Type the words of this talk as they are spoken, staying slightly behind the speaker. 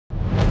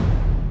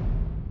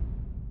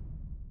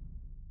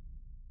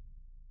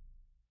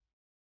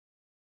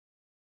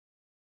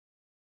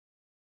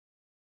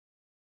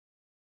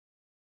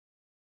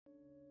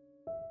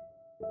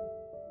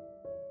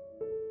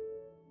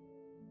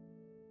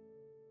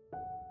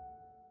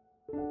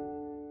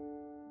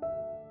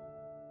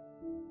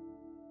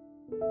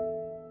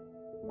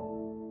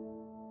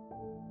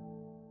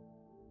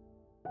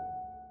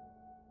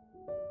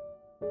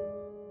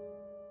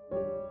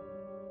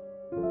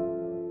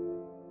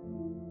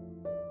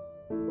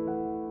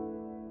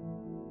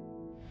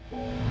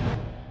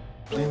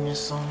me a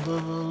song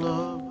of a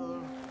lover.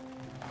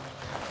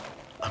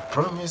 I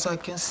promise I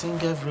can sing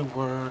every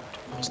word,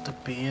 Mr.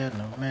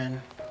 Piano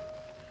Man.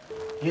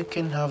 You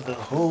can have the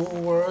whole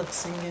world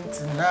singing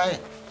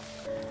tonight.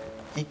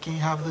 You can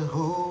have the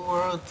whole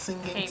world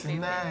singing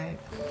tonight.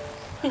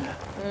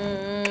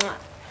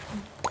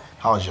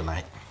 How was your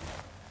night?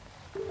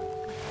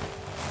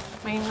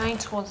 My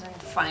night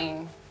wasn't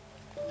fine.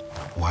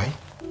 Why?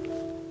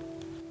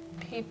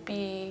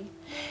 Baby,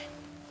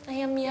 I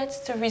am yet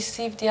to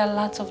receive the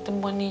alert of the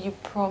money you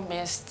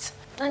promised.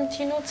 And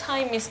you know,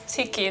 time is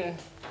ticking.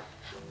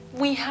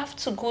 We have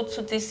to go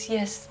to this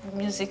year's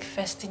music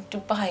fest in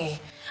Dubai.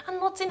 And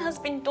nothing has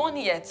been done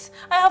yet.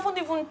 I haven't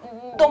even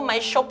done my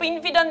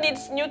shopping. Vida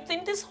needs new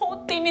things. This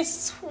whole thing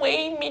is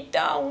weighing me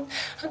down.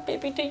 And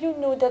baby, do you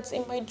know that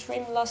in my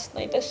dream last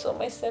night, I saw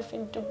myself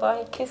in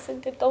Dubai kissing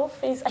the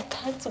dolphins? I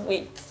can't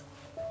wait.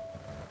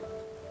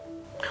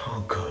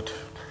 Oh God,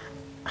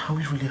 are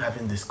we really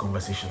having this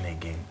conversation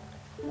again?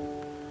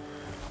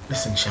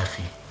 Listen,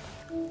 Shafi,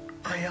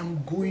 I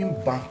am going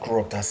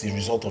bankrupt as a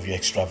result of your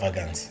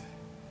extravagance.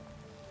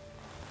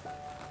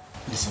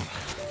 Listen,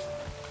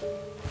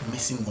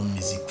 missing one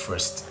music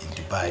first in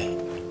Dubai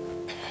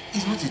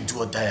is not a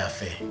do-or-die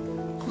affair.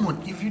 Come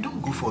on, if you don't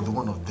go for the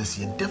one of this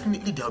year,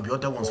 definitely there will be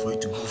other ones for you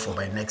to go for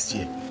by next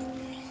year.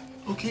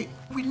 Okay,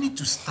 we need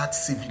to start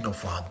saving up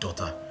for our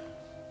daughter.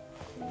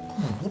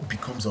 Come on, what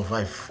becomes of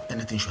her if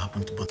anything should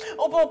happen to both?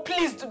 Oh, but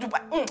please,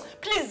 Dubai,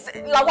 please,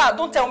 Lawa,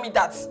 don't tell me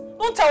that.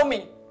 Don't tell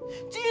me.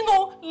 Do you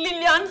know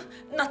Lillian,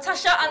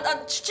 Natasha, and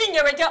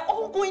Chinyere, they are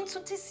all going to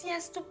this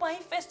year's Dubai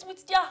Fest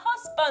with their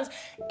husbands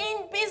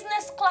in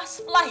business class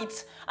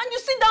flights. And you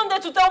sit down there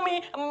to tell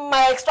me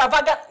my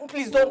extravagant.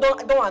 Please don't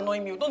annoy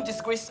me. Don't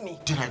disgrace me.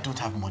 Then I don't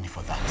have money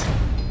for that.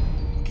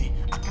 Okay,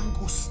 I can't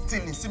go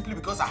stealing simply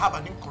because I have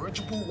an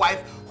incorrigible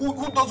wife who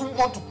doesn't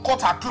want to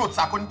cut her clothes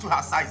according to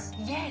her size.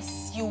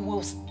 Yes, you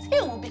will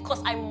steal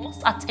because I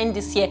must attend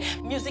this year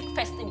music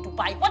fest in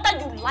Dubai, whether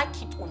you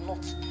like it or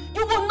not.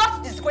 You will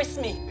not disgrace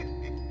me.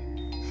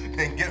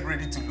 Then get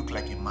ready to look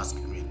like a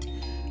masquerade,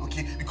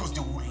 okay? Because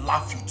they will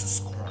laugh you to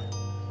scorn.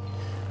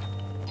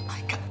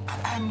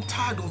 I'm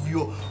tired of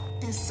your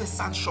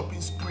incessant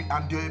shopping spree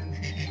and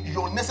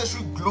your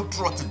unnecessary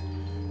globetrotting.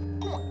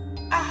 Come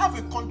on, I have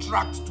a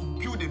contract to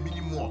build a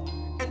mini mall,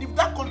 and if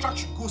that contract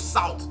should go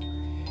south,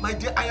 my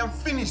dear, I am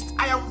finished.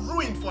 I am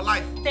ruined for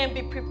life. Then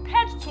be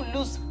prepared to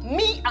lose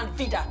me and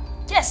Vida.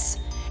 Yes,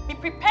 be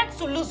prepared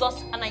to lose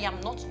us, and I am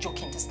not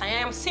joking this time. I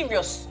am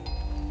serious.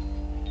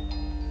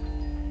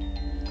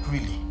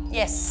 Really?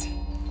 Yes.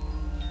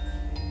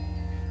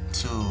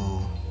 So,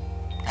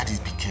 that is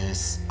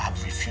because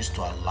I've refused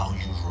to allow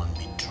you run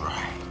me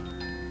dry.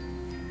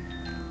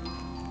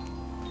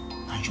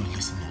 Now you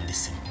listen and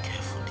listen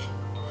carefully.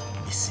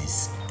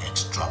 Mrs.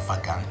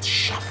 Extravagant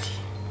Shafi.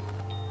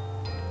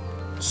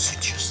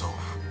 Suit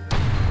yourself.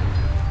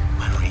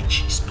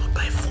 Marriage is not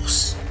by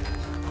force.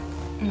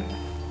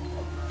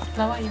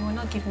 Lawa, you will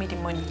not give me the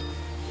money.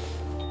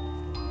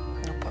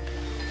 No problem.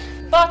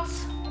 But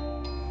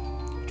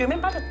you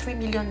remember the 3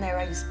 million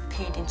naira you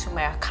paid into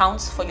my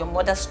account for your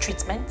mother's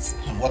treatment?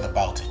 And what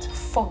about it?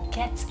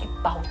 Forget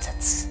about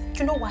it.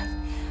 You know why?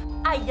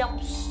 I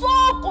am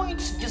so going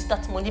to use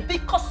that money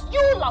because you,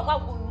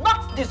 Lawa, will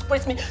not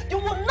disgrace me. You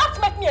will not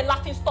make me a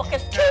laughing stock.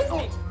 Excuse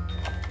me.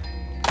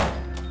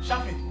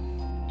 Shafi.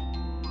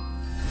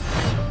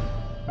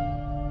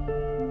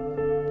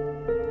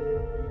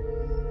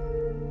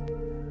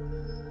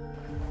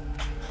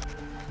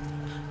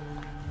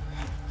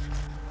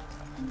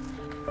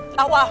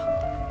 Lawa.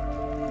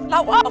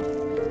 Lawa!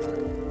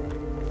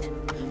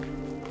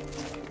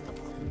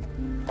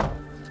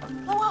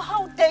 Lawa,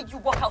 how dare you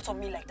walk out on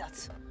me like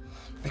that?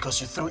 Because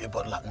you threw a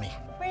bottle at me.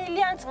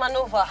 Brilliant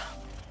maneuver.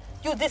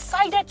 You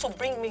decided to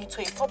bring me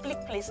to a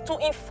public place to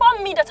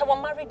inform me that our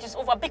marriage is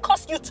over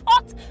because you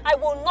thought I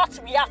will not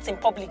react in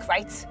public,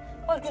 right?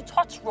 Well, you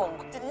thought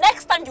wrong. The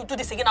next time you do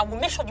this again, I will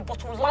make sure the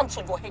bottle lands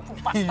on your head, you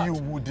bastard. You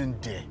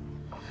wouldn't dare.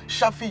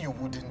 Shafi, you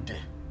wouldn't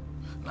dare.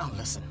 Now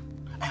listen.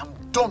 I am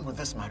done with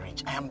this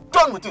marriage. I am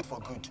done with it for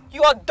good.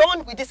 You are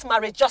done with this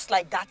marriage just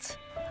like that?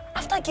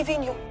 After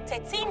giving you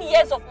 13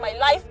 years of my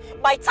life,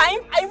 my time,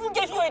 I even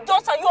gave you a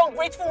daughter, you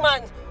ungrateful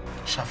man.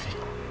 Shafi,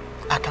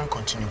 I can't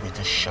continue with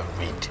this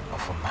charade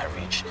of a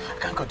marriage. I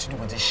can't continue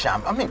with this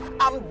sham. I mean,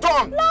 I'm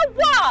done.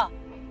 Lawa!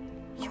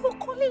 You are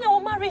calling our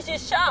marriage a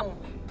sham.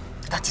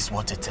 That is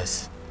what it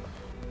is.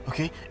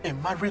 Okay? A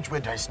marriage where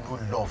there is no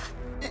love.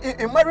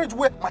 A marriage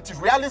where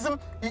materialism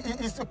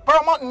is the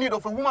paramount need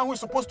of a woman who is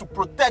supposed to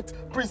protect,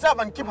 preserve,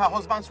 and keep her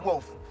husband's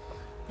wealth.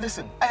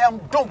 Listen, I am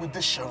done with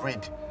this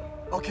charade,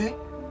 okay?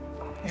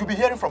 You'll be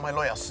hearing from my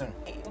lawyer soon.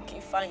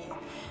 Okay, fine.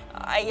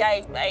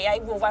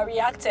 I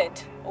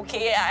overreacted,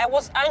 okay? I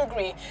was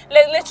angry.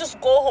 Let's just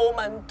go home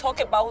and talk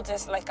about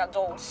this like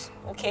adults,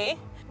 okay?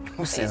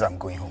 Who says I'm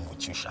going home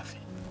with you, Shafi?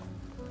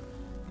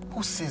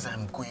 Who says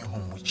I'm going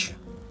home with you?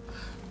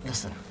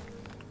 Listen,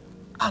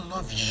 I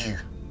love you.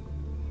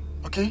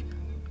 Okay?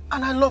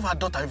 And I love her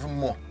daughter even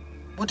more.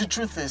 But the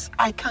truth is,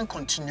 I can't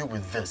continue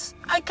with this.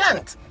 I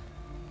can't.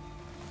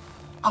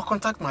 I'll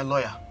contact my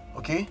lawyer.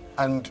 okay?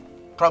 And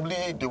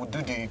probably they will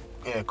do the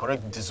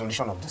correct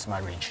dissolution of this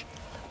marriage.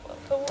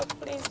 Papa,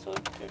 please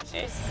don't do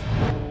this.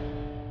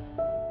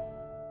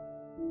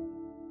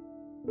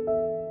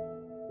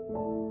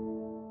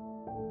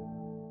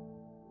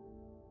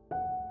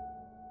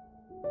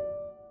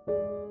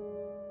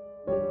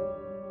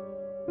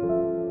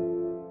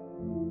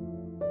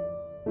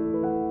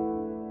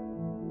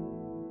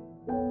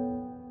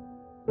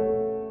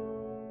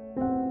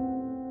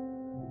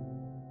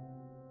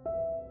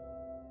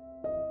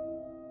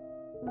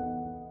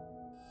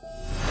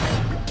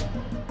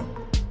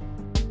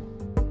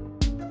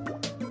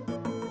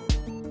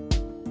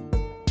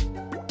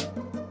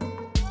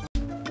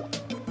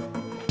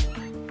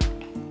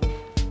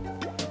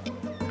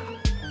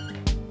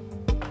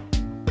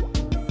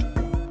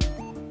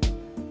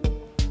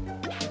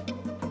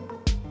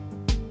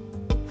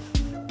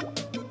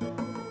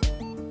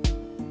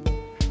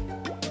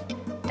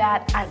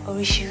 Dad and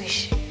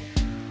Orishiwishi.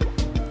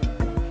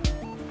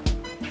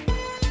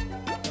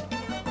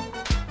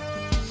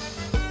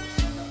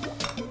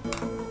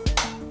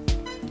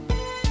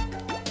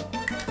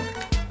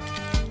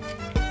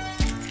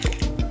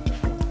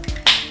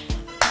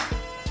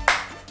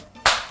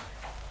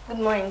 Good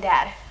morning,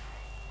 Dad.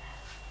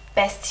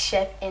 Best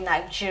chef in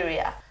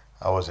Nigeria.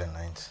 I was in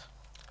ninth.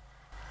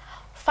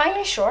 Fine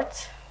and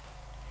short,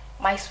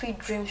 my sweet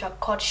dreams were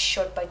cut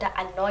short by that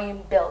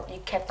annoying bell you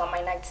kept on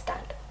my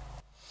nightstand.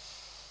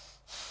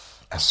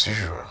 As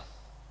usual.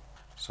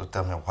 So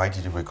tell me, why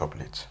did you wake up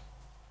late?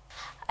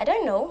 I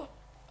don't know.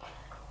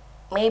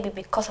 Maybe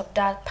because of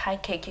that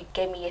pancake you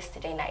gave me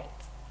yesterday night.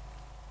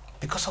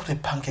 Because of the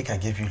pancake I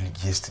gave you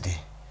yesterday.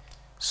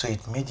 So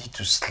it made you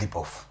to sleep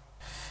off.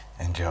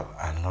 Angel,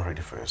 I'm not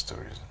ready for your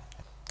stories.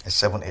 It's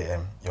 7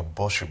 a.m. Your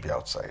boss should be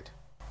outside.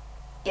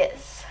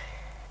 Yes.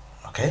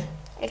 Okay?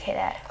 Okay,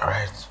 Dad. All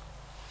right.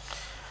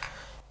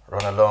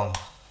 Run along.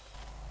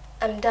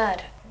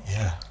 Dad.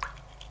 Yeah.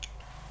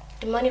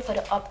 The money for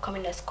the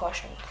upcoming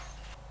excursion.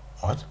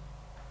 What?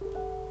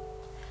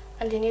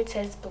 And the new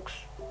textbooks.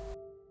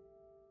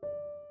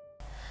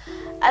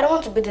 I don't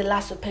want to be the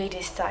last to pay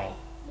this time.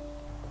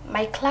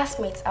 My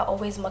classmates are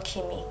always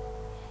mocking me.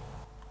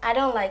 I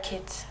don't like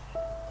it.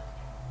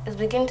 It's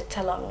beginning to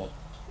tell on me.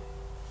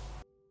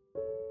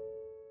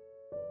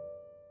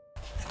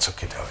 It's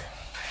okay, darling.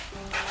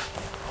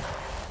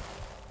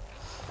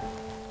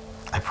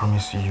 I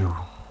promise you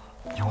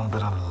won't be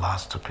the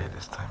last to pay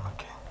this time,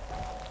 okay?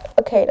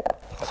 Okay, Dad.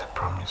 It's a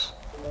promise.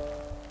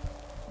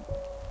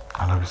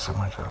 I love you so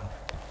much, darling.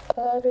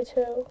 I love you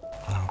too.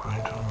 I'm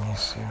going to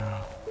miss you.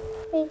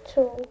 Me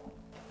too.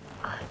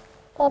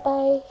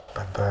 Bye-bye.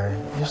 Bye-bye.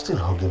 You're still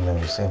hugging me.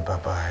 You're saying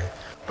bye-bye.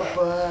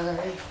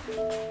 Bye-bye.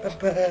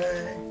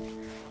 Bye-bye.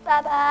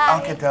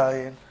 Bye-bye. Okay,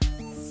 darling.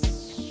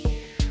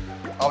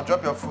 I'll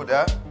drop your food,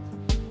 eh?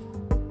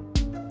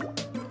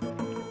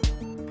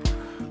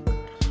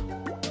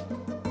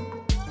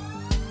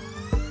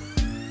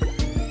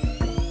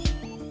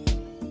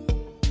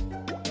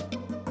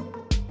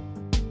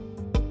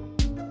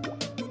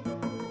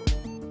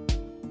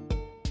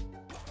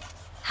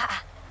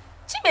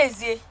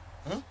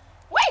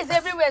 Why is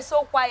everywhere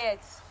so quiet?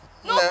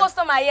 No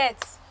customer yet,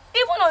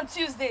 even on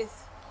Tuesdays.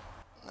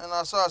 And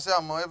I saw I say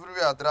I'm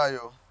everywhere dry,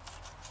 yo.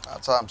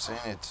 That's how I'm seeing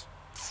it.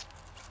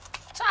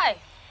 Chai.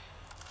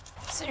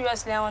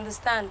 Seriously, I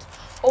understand.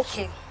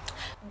 Okay,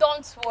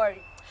 don't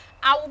worry.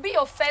 I will be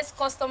your first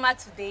customer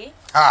today,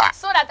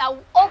 so that I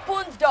will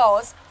open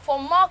doors for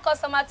more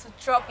customers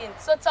to drop in.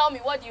 So tell me,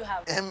 what do you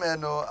have?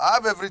 Amen, no. I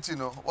have everything,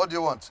 no. What do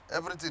you want?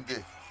 Everything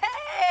there.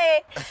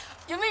 Hey,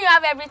 you mean you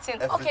have everything?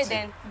 Everything. Okay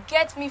then,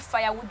 get me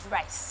firewood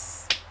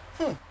rice.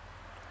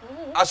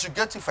 I should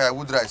get you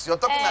firewood rice. You're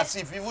talking as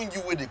if even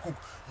you where they cook.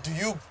 Do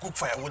you cook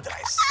firewood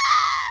rice?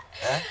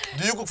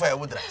 Do you cook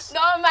firewood rice?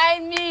 Don't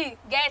mind me.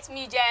 Get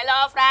me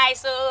jollof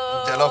rice.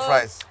 Oh. Jollof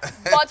rice.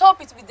 But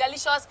hope it will be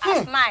delicious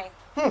as mine.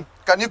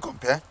 Can you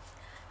compare?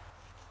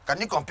 Can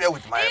you compare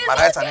with my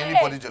rice and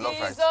anybody jollof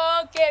rice? It's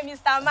okay,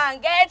 Mr.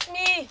 Man. Get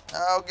me.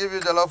 I'll give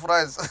you jollof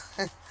rice.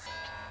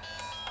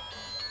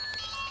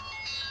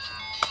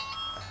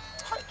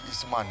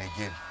 This man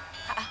again.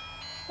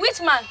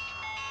 Which man?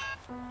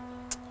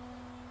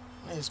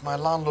 It's my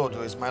landlord,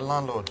 it's my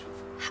landlord.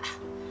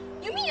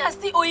 You mean you're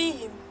still owing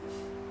him?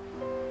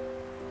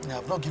 I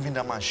have not given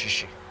that man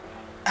shishi.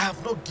 I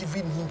have not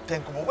given him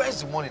 10 kobo.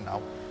 Where's the money now?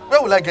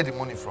 Where will I get the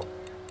money from?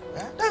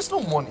 There's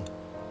no money.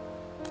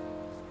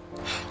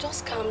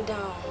 Just calm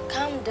down.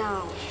 Calm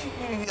down.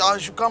 I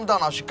should calm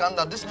down. I should calm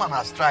down. This man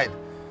has tried.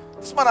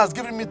 This man has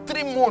given me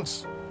 3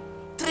 months.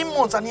 3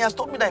 months, and he has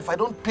told me that if I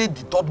don't pay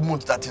the 3rd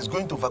month, that he's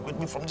going to evacuate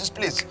me from this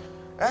place.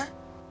 How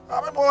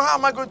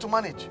am I going to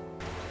manage?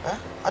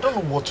 I don't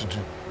know what to do.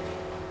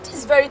 This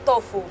is very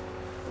tough, oh.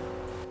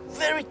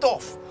 Very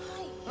tough.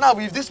 Now,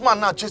 if this man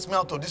now chase me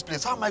out of this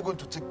place, how am I going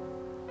to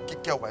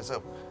take care of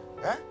myself?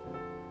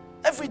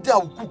 Every day I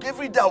will cook.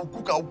 Every day I will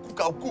cook.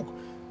 I will cook.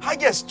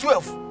 Highest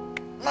 12,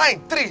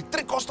 9,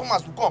 3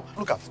 customers will come.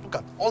 Look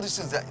at all these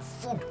things there.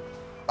 Food.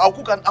 I'll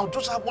cook and I'll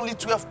just have only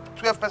 12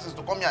 persons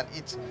to come here and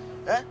eat.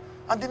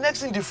 And the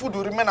next thing the food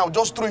will remain, I'll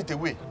just throw it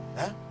away.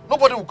 Eh?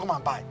 Nobody will come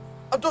and buy.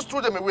 I'll just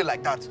throw them away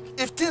like that.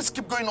 If things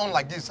keep going on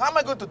like this, how am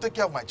I going to take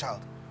care of my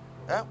child?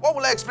 Eh? What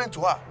will I explain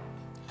to her?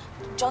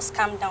 Just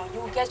calm down.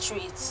 You will get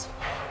through it.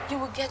 You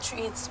will get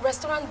through it.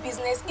 Restaurant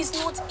business is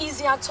not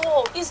easy at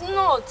all. It's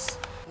not.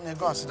 Yeah,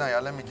 go and sit down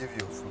here. Let me give you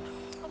your food.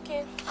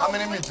 Okay. How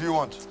many meat do you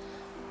want?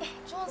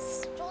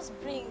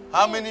 Just bring.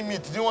 How many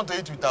meat do you want to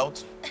eat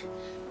without?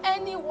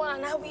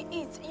 Anyone, I will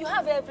eat. You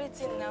have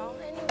everything now.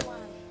 Anyone.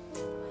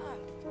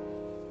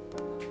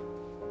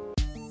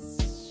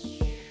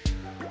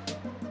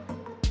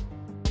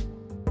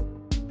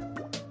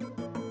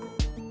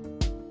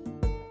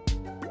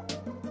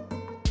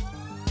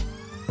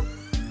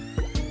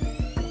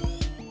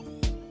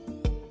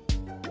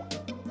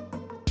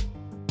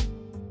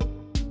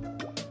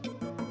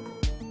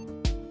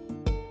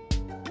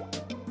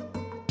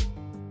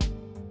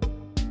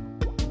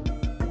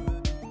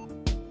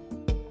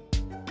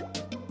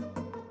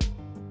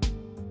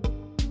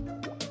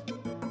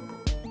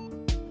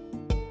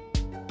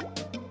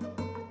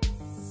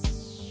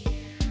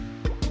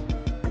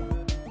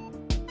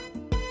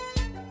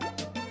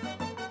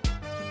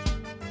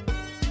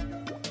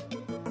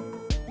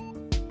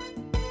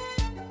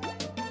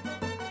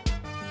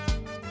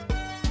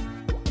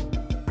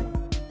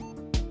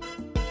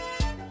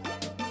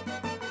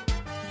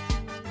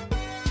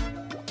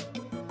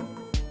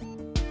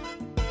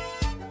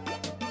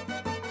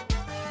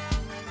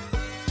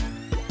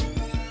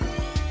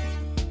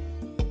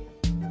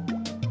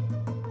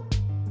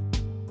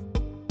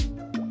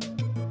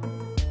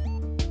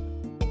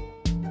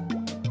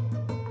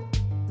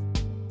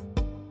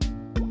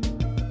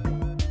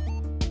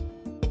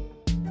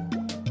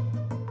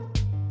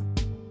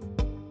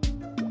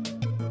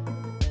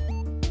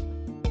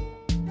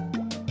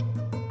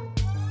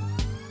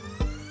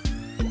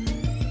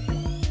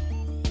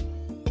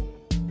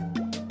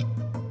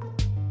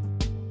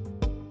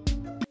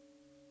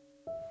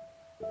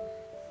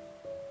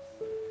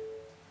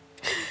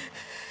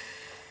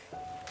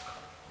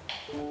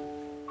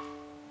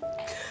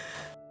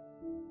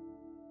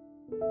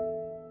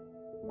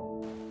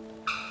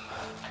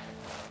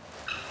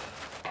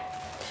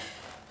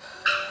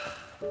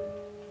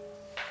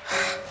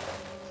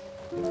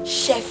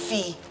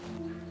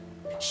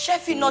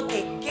 Sheffy, not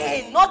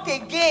again, not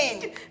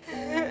again.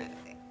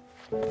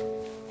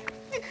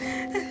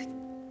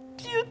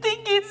 Do you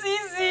think it's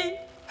easy?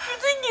 You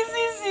think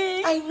it's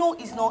easy? I know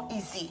it's not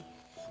easy,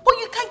 but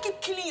you can't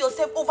keep killing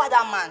yourself over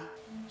that man.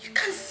 You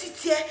can't sit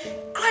here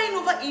crying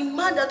over a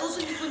man that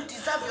doesn't even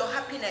deserve your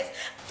happiness.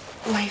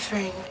 My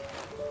friend,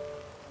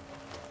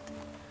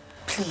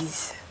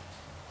 please,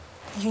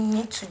 you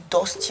need to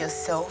dust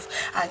yourself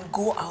and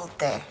go out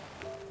there.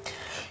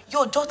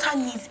 Your daughter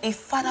needs a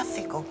father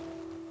figure.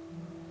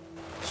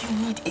 You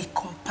need a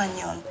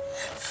companion,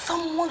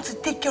 someone to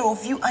take care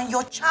of you and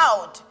your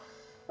child.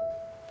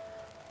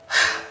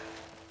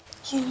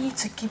 You need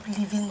to keep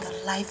living the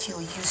life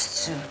you're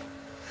used to.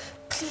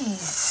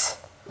 Please.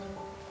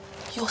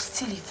 You're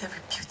still a very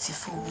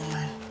beautiful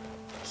woman.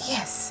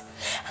 Yes,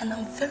 and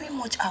I'm very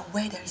much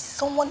aware there is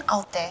someone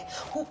out there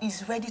who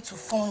is ready to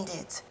fund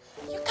it.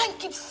 You can't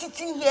keep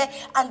sitting here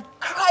and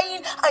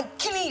crying and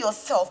killing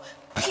yourself.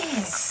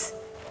 Please.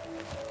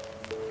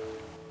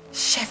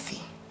 Sheffy,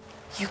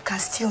 you can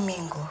still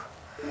mingle.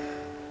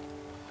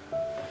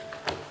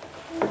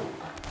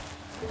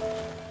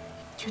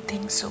 You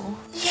think so?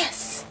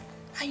 Yes,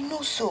 I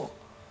know so.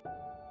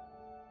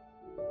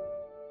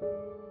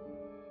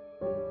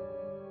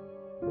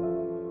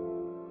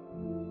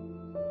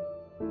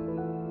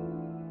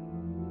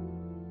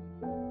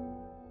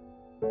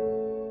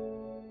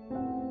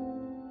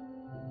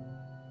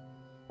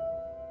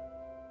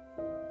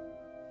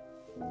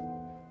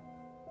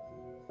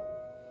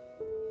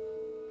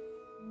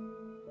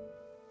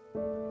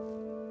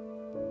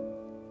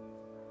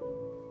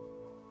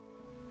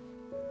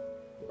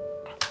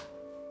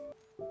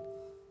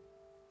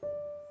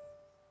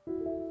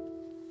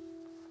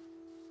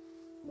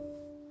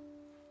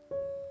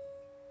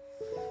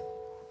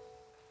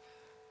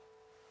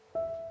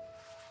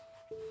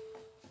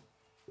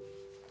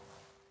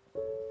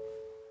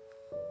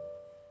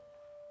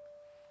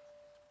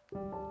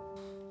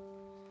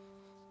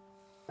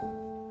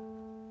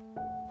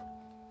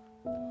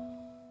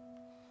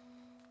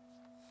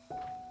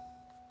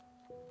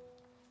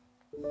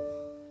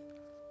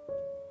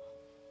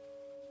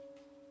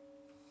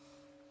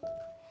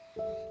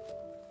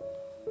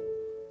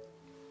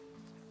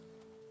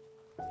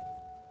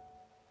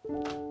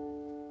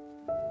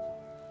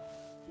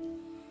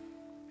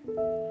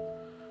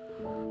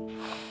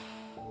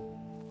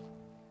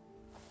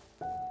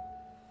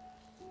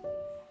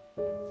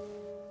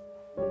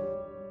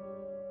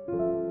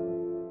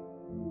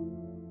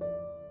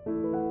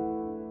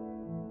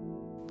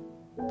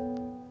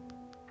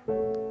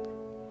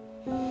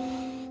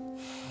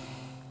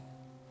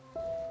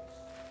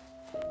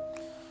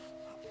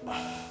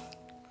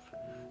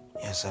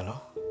 Yes,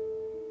 hello?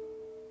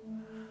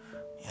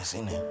 Yes,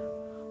 Ine.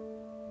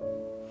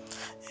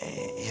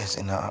 Yes,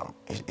 Ine,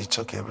 it's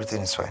okay,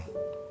 everything is fine.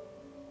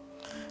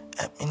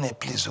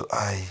 Please,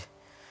 I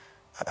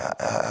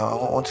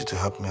want you to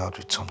help me out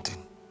with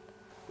something.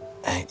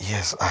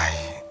 Yes,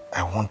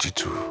 I want you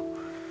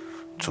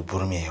to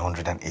borrow me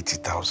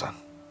 180,000.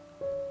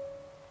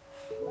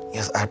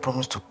 Yes, I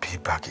promise to pay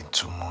back in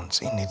 2 months.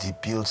 The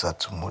bills are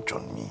too much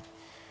on me.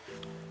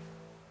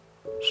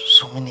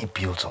 So many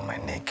bills on my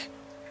neck.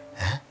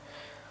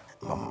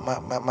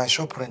 My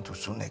shop rent will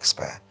soon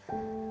expire.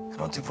 I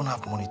don't even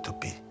have money to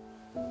pay.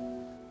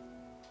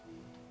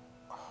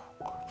 Oh,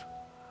 God.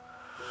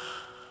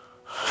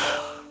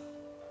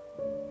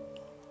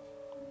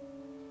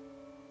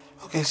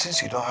 Okay,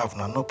 since you don't have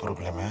now, no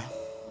problem,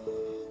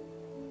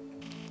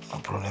 No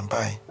problem,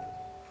 bye.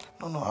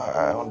 No,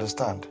 I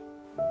understand.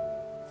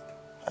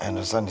 I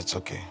understand, it's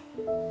okay.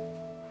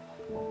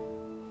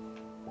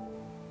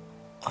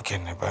 Okay,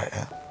 bye,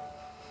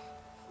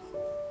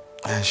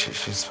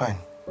 she's fine.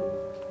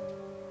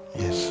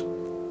 Yes.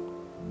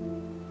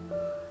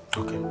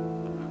 Okay.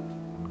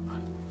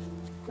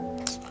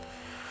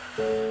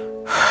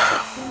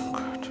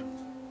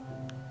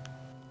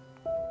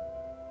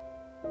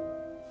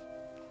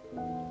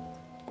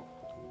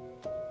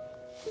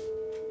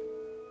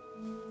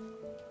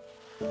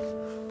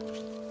 Good.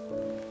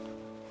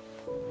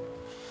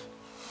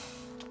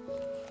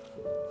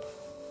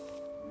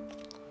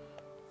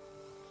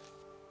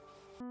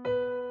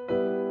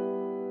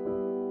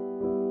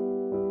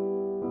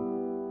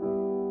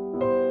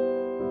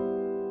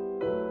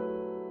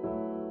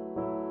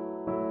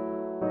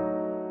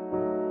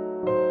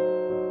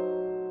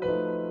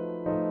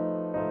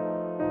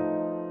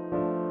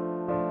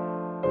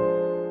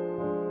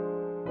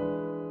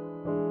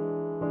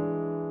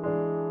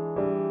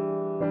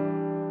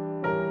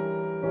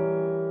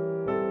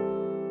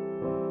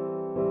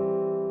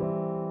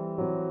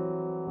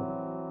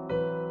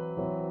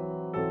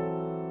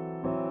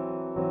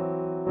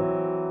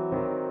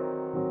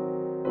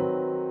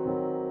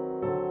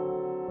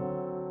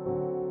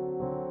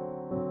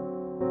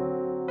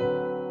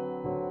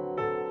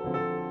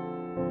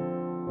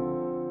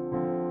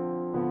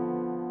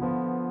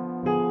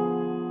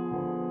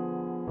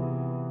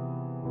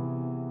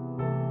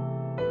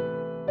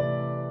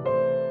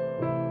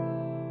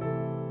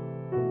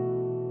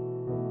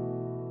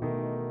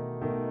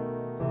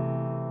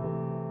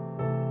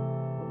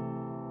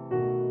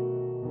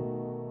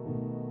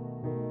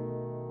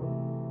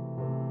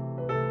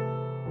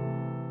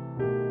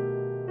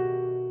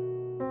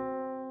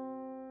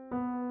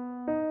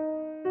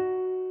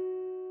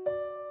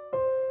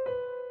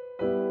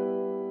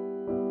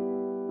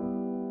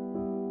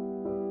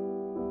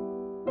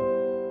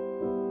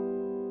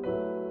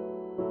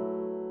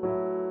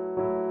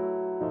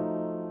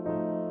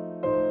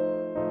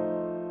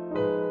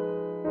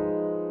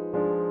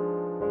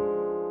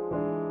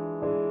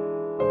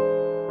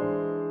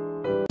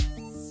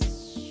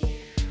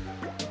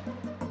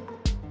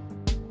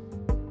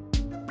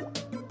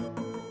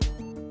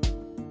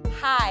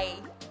 Hi,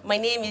 my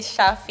name is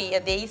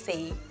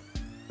Adaeze.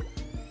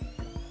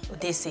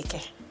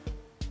 Adaeze.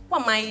 Why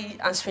am I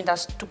answering that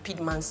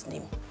stupid man's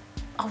name?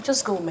 I'll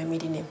just go with my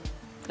maiden name.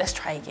 Let's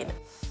try again.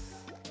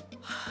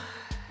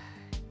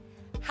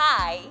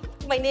 Hi,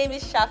 my name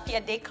is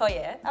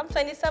Adaeze. I'm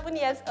 27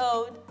 years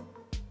old.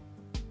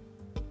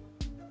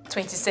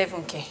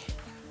 27K.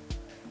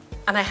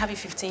 And I have a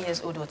 15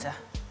 years old daughter.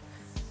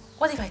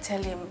 What if I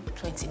tell him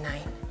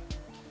 29?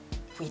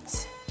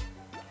 Wait.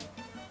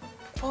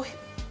 Bro,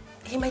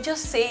 he might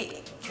just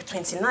say, you're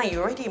 29,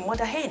 you're already a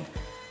mother hen.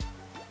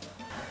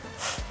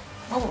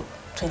 Oh,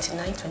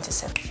 29,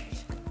 27.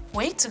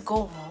 Way to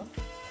go, Mom.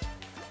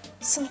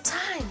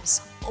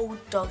 Sometimes old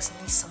dogs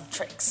need some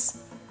tricks.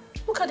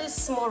 Look at this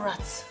small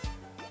rat.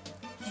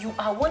 You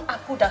are one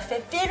apple that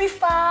fell very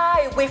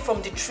far away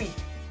from the tree.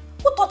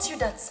 Who taught you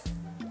that?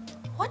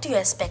 What do you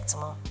expect,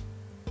 Mom?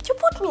 You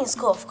put me in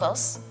school, of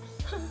course.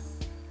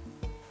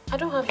 I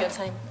don't have your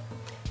time.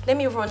 Let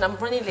me run, I'm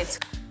running late.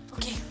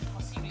 Okay.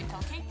 I'll see you later,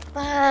 okay?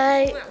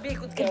 Bye. Be a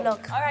good girl. Good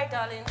luck. All right,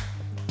 darling.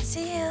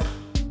 See you.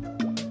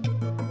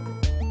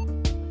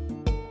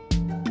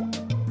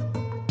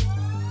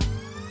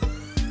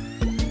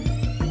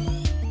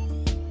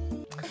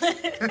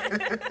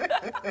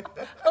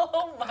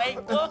 Oh my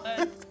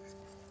God.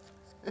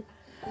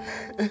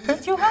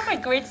 You have a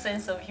great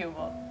sense of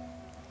humor.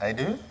 I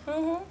do?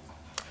 Mm-hmm.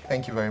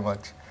 Thank you very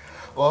much.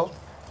 Well,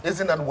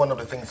 isn't that one of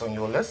the things on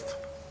your list?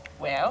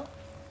 Well,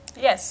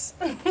 yes.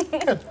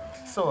 Good.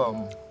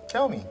 So,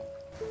 tell me,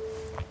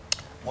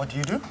 what do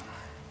you do?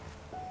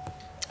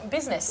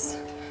 Business.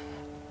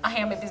 I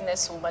am a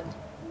businesswoman.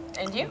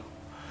 And you?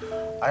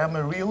 I am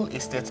a real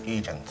estate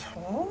agent.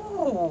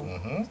 Ooh.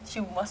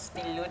 You must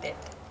be loaded.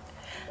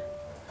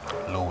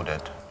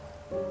 Loaded.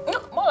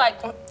 No, more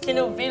like,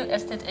 real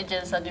estate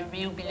agents are the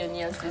real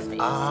billionaires these days.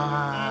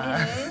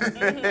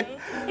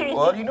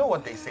 Well, you know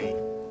what they say.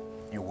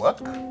 You work,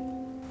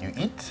 you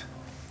eat,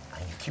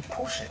 and you keep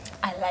pushing.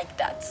 I like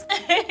that.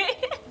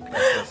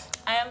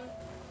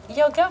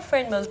 Your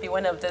girlfriend must be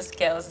one of those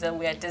girls that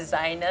wear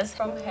designers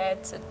from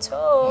head to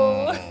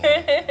toe.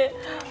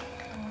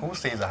 Who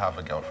says I have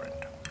a girlfriend?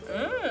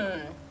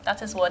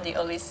 That is what they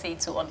always say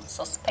to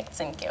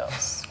unsuspecting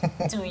girls.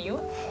 Do you?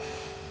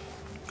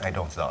 I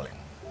don't, darling.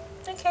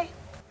 Okay.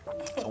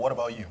 So what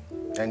about you?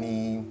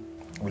 Any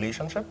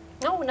relationship?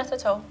 No, not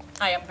at all.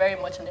 I am very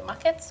much in the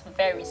market,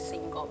 very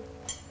single.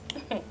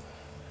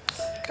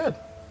 Good.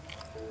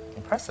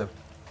 Impressive.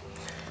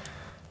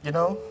 You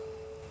know,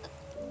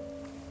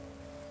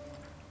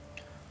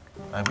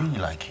 I really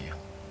like you.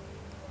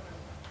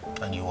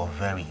 And you are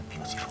very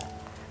beautiful.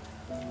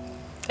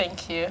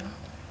 Thank you.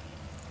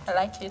 I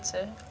like you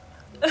too.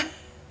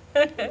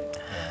 Yeah.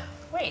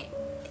 Wait,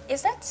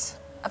 is that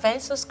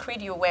Avenso's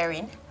creed you're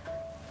wearing?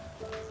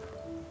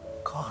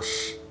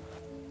 Gosh,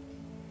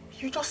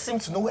 you just seem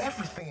to know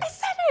everything. I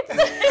said it!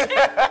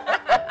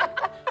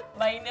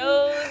 My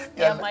nose,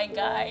 yeah, my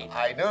guide.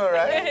 I know,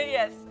 right?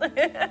 Yes.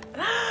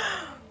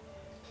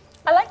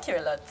 I like you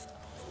a lot.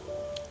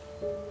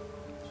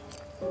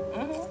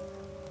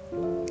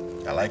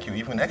 I like you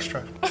even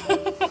extra.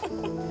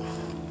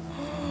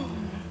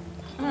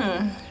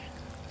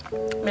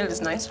 Meal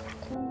is nice.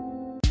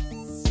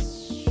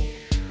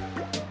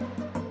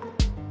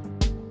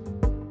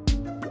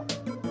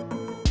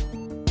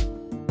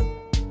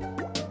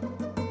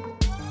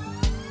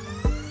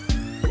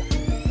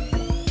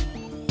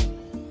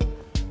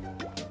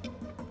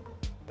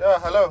 Yeah,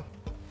 hello.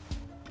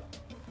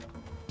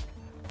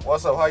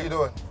 What's up? How you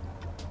doing?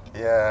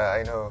 Yeah,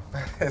 I know.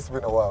 It's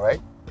been a while,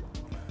 right?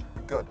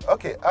 Good.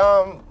 Okay.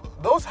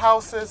 Those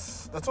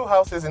houses, the two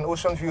houses in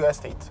Ocean View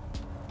Estate.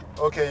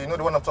 Okay, you know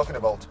the one I'm talking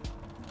about.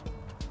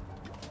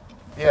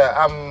 Yeah,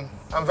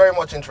 I'm very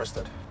much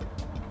interested.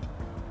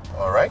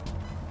 All right.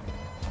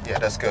 Yeah,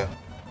 that's good.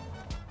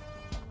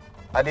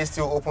 Are they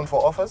still open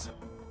for offers?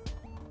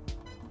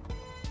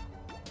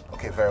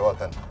 Okay, very well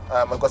then.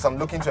 Because I'm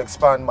looking to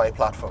expand my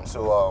platform,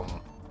 so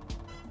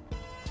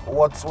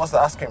what's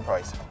the asking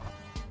price?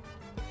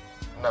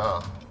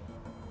 Nah.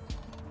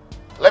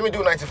 Let me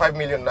do 95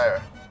 million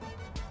naira.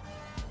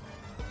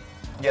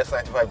 Yes,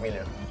 95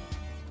 million.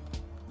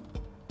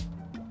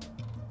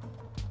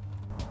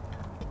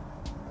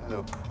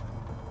 Look,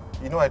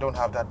 you know I don't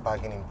have that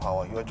bargaining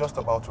power. You're just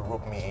about to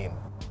rope me in.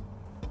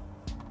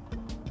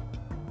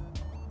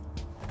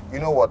 You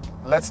know what?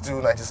 Let's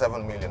do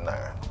 97 million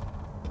naira.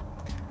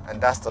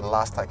 And that's the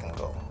last I can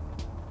go.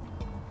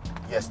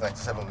 Yes,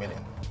 97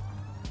 million.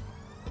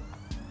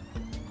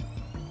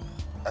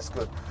 That's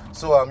good.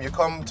 So you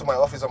come to my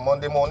office on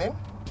Monday morning,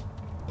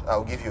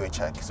 I'll give you a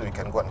check so you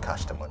can go and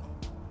cash the money.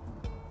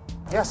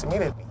 Yes,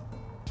 immediately.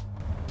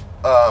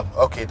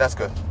 Okay, that's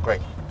good.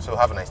 Great. So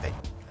have a nice day.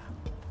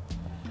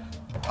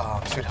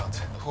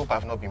 Sweetheart, I hope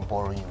I've not been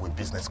boring you with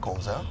business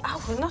calls, huh?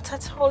 Oh, not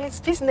at all. It's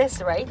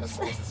business, right? Yes,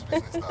 it's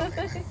business,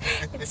 darling.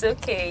 It's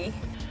okay.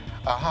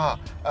 Aha.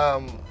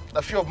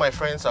 A few of my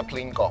friends are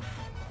playing golf.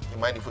 You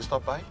mind if we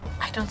stop by?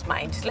 I don't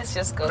mind. Let's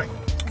just go. Great.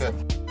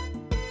 Good.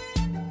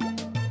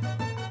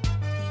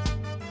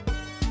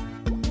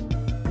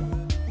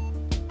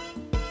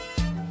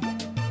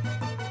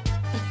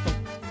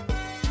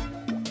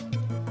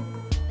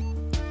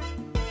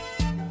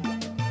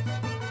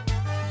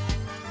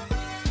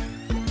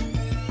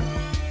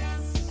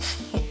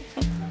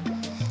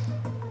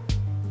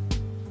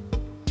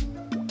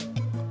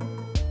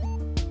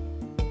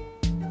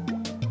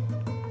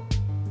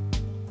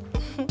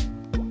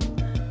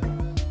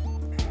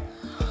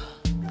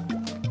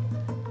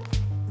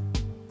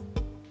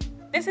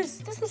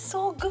 This is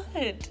so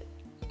good.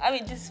 I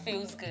mean, this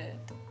feels good.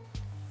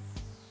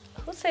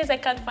 Who says I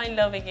can't find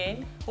love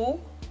again? Who?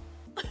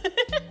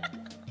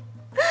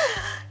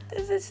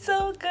 This is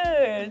so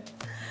good.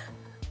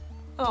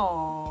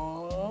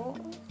 Oh,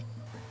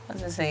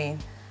 what's it saying?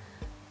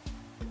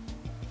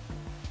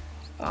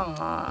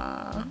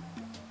 Aww.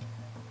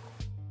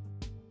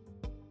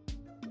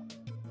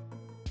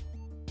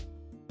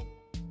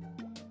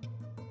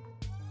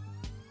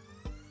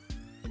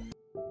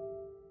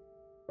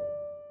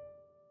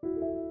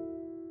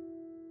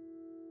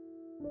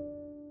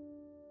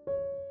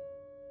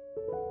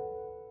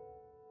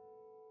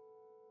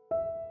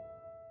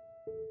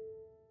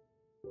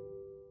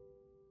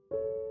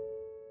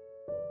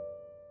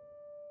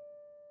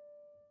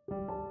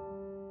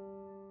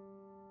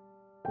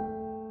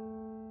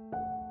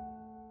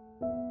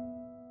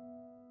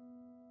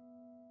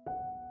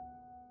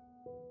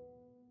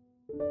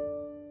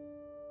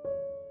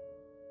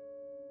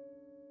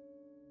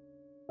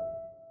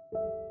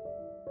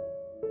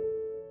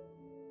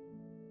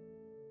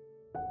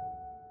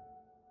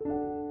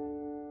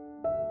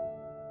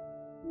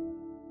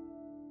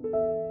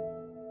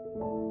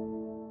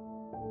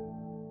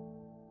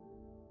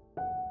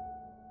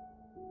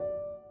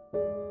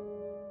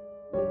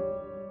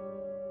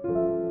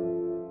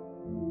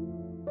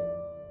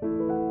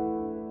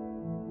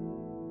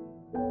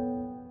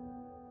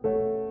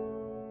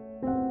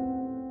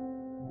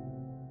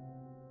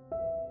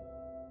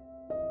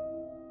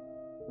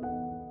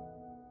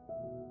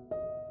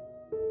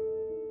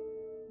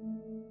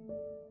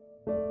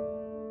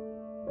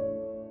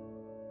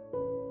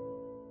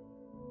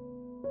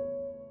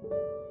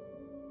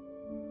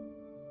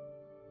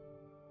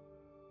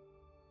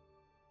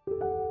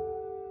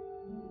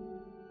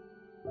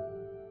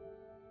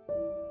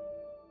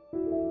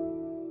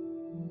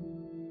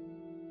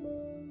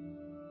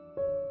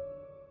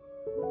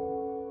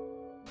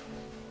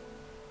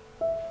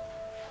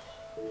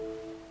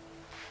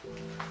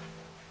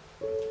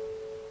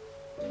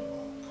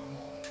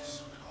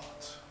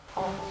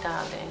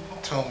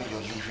 tell me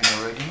you're leaving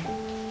already?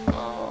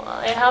 Oh,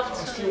 I have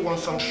to. I still want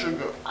some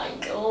sugar. I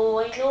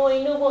know,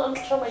 but I'm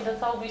sure my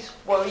daughter will be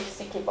worried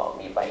sick about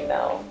me by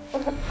now.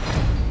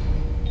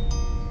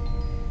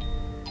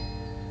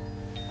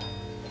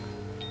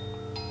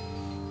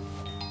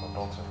 Your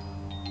daughter.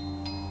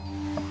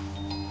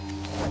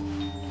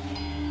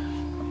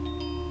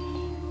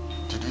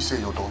 Did you say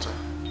your daughter?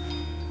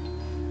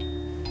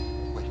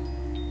 Wait.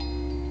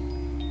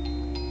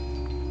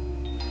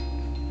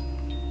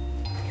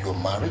 You're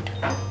married?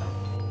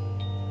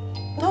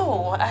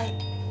 No, I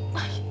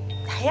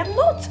am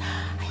not.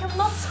 I am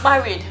not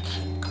married.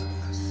 Thank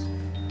goodness.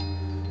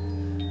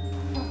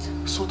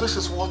 So this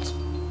is what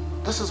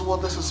this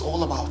is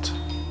all about.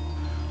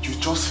 You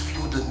just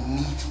feel the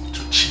need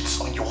to cheat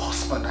on your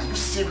husband. Are you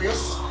serious?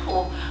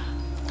 Oh,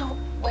 no,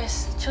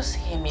 Wes, just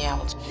hear me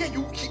out. Hear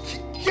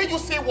you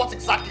say what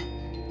exactly?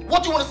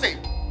 What do you want to say?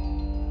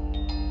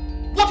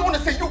 What do you want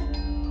to say?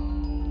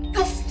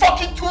 You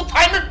fucking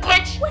two-timing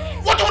bitch!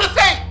 Wes. What do you want to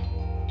say?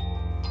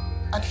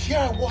 And here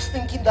I was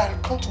thinking that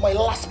I'd come to my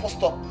last bus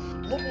stop,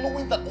 not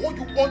knowing that all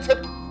you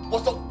wanted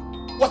was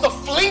a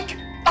fling.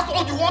 That's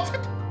all you wanted?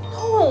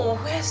 No,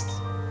 Wes.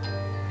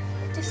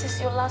 This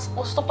is your last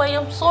bus stop. I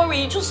am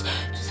sorry. Just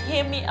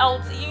hear me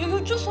out.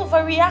 You're just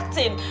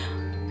overreacting.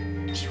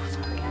 You're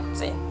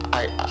overreacting.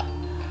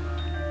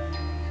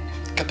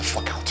 Get the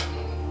fuck out.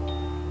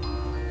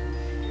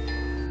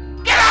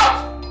 Get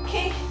out!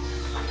 Okay.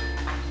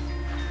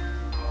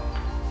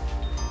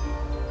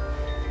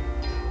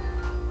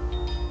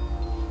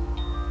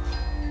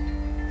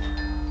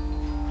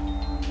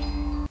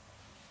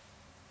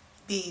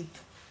 Babe,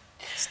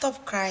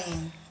 stop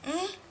crying.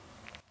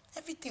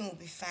 Everything will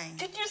be fine.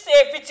 Did you say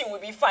everything will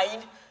be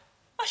fine?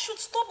 I should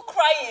stop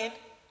crying.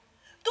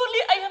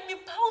 Dolly, I am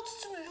about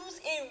to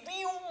lose a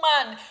real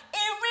man.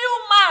 A real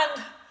man.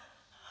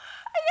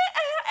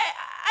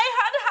 I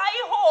had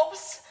high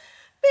hopes.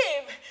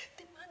 Babe,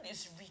 the man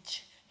is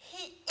rich.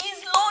 He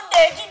is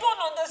loaded. You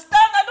don't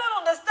understand. I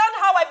don't understand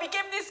how I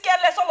became this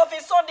careless all of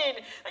a sudden.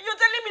 And you're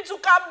telling me to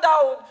calm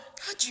down.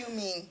 How do you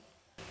mean?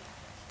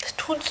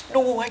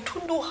 I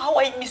don't know how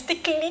I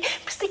mistakenly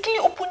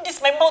opened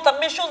my mouth and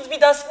mentioned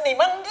Vida's name,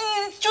 and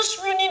it's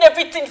just ruining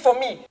everything for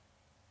me.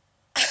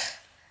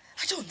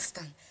 I don't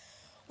understand.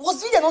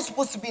 Was Vida not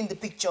supposed to be in the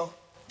picture?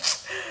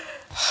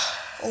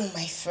 Oh,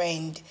 my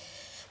friend.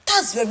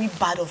 That's very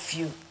bad of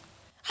you.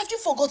 Have you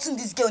forgotten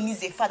this girl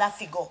needs a father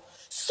figure?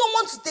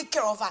 Someone to take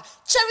care of her,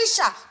 cherish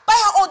her, buy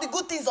her all the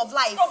good things of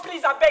life. Oh,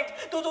 please, I beg.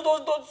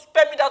 Don't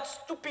spare me that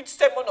stupid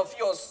sermon of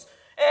yours.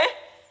 Eh?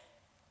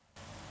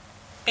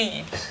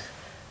 Babe,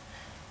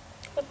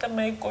 what am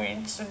I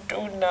going to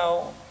do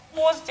now?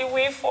 What's the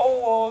way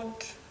forward?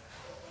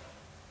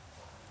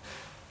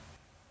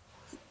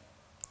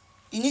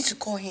 You need to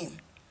call him.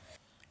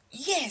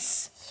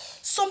 Yes.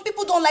 Some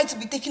people don't like to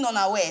be taken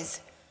unawares.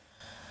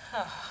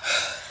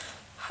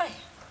 Hi.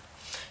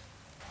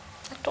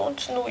 I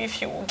don't know if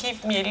he will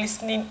give me a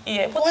listening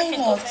ear. But Why if he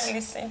not? doesn't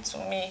listen to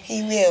me?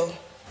 He will.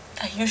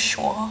 Are you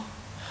sure?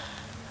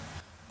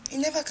 You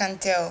never can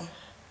tell.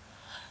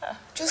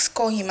 Just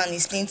call him and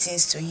explain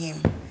things to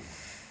him.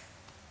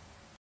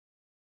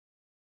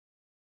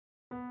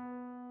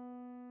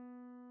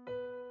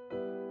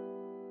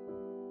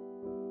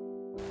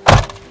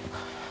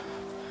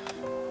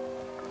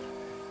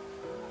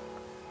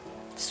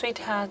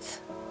 Sweetheart,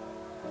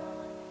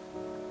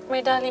 my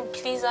darling,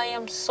 please, I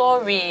am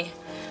sorry,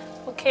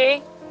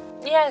 okay?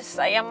 Yes,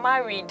 I am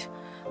married,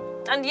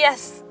 and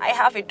yes, I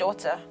have a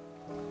daughter.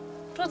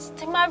 But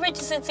the marriage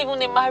isn't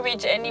even a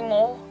marriage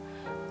anymore.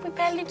 We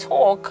barely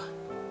talk.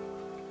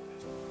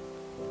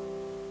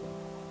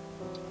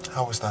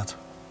 How is that?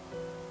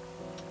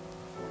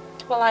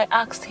 Well, I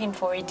asked him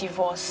for a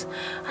divorce,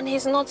 and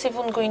he's not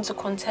even going to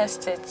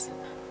contest it.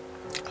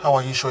 How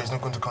are you sure he's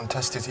not going to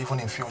contest it even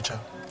in future?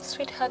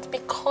 Sweetheart,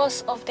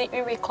 because of the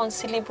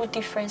irreconcilable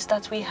difference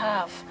that we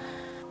have.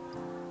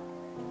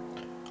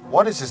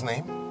 What is his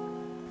name?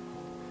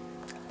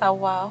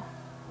 Wow.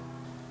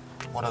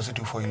 What does he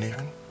do for a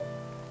living?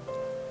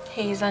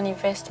 He is an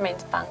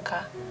investment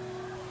banker.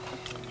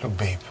 Look,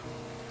 babe.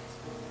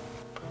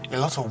 A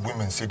lot of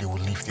women say they will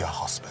leave their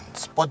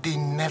husbands, but they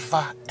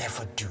never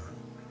ever do.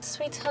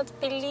 Sweetheart,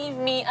 believe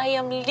me, I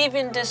am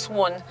leaving this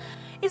one.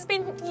 It's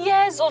been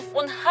years of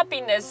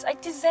unhappiness. I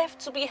deserve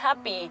to be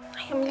happy.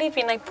 I am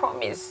leaving, I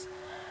promise.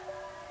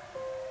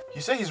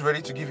 You say he's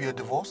ready to give you a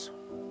divorce?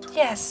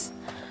 Yes.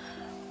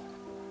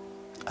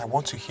 I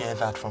want to hear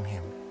that from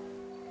him.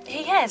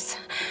 Yes,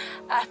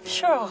 I'm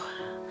sure.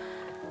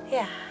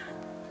 Yeah.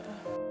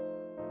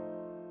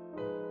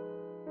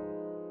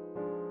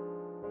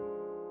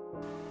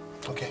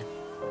 Okay.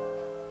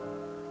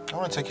 I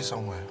want to take you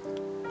somewhere.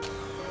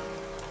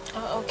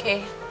 Oh,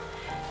 okay.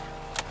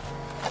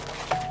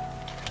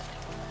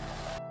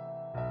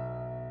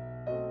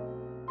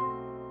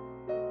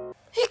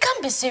 You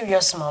can't be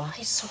serious, Mom.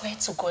 I swear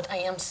to God, I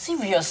am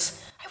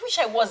serious. I wish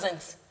I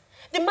wasn't.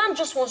 The man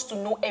just wants to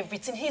know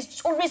everything.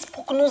 He's always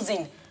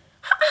poke-nosing.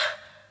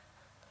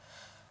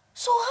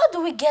 So how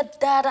do we get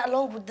Dad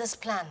along with this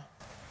plan?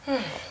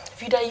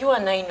 Vida, you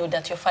and I know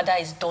that your father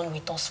is done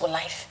with us for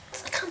life.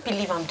 I can't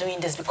believe I'm doing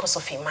this because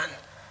of a man.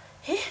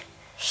 Eh?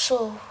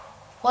 So,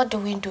 what do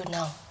we do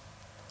now?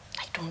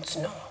 I don't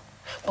know.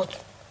 But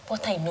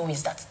what I know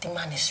is that the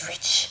man is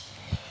rich.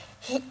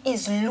 He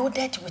is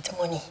loaded with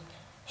money.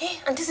 Eh?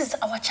 And this is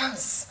our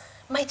chance.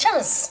 My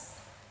chance.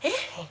 Eh?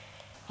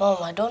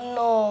 Mom, I don't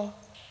know.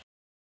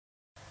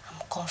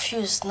 I'm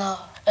confused now.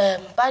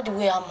 By the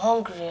way, I'm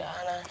hungry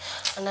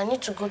and I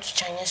need to go to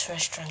Chinese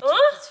restaurant to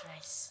eat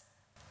rice.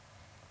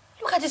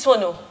 Look at this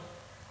one, oh.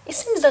 It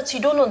seems that you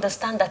don't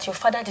understand that your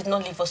father did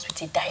not leave us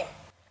with a dime.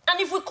 And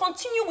if we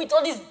continue with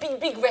all these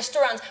big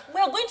restaurants,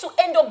 we are going to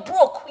end up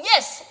broke.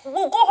 Yes,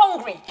 we'll go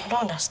hungry. I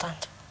don't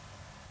understand.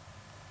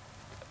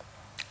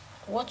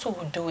 What we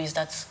will do is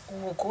that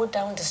we will go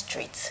down the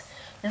street,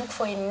 look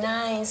for a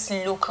nice,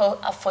 local,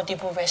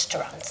 affordable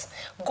restaurant.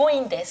 Go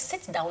in there,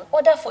 sit down,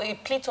 order for a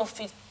plate of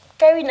a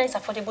very nice,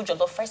 affordable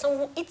jollof rice, and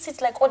we'll eat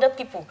it like other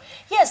people.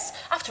 Yes,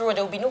 after all,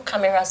 there will be no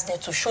cameras there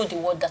to show the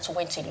world that we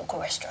went to a local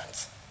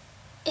restaurant.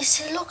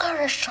 It's a local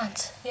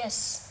restaurant?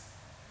 Yes.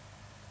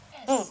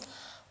 Yes.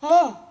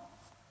 Mom,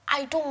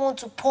 I don't want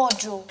to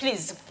purge you.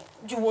 Please,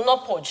 you will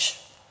not purge.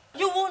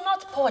 You will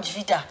not purge,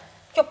 Vida.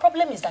 Your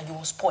problem is that you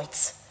will spoil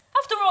it.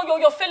 After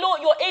all,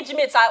 your age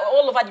mates are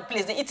all over the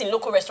place. They eat in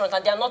local restaurants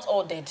and they are not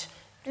all dead.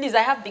 Please,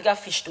 I have bigger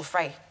fish to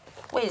fry.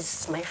 Where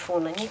is my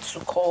phone? I need to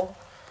call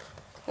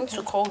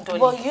Dolly.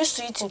 But you used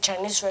to eat in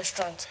Chinese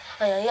restaurants.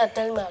 And you're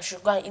telling me I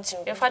should go and eat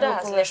in Your father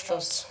local has left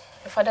us.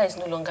 Your father is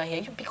no longer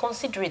here. You be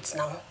considerate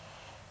now.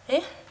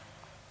 Eh?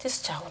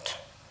 This child.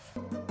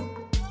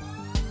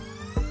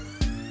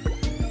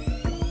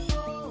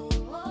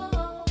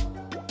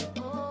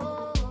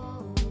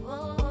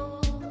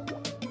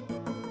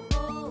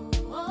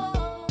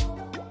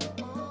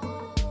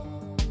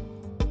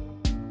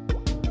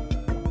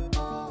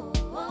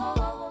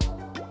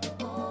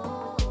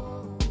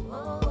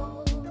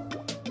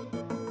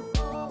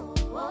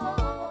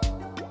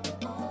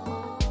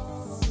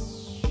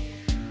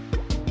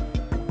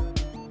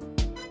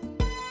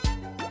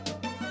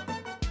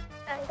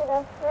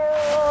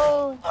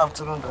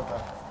 Afternoon,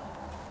 Dada.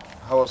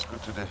 How was school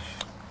today?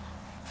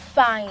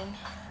 Fine.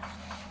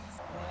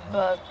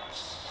 But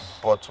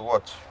But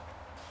what?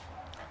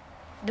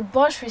 the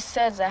bursary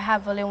says I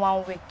have only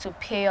 1 week to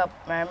pay up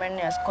my remaining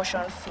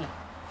excursion fee.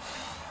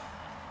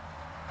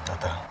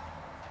 Dada,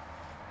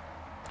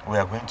 we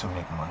are going to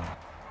make money.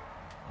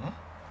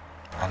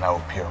 And I will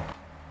pay up.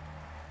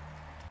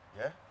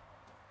 Yeah?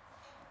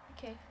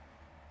 Okay.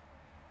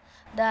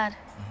 Dad,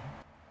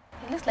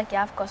 it looks like you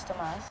have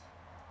customers.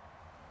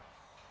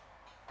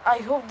 I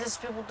hope these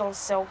people don't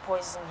sell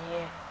poison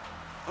here.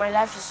 My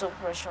life is so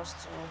precious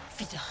to me.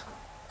 Vida,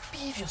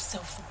 behave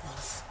yourself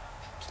once.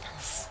 Be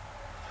nice.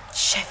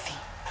 Chefy,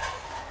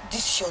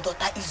 this your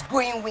daughter is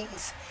growing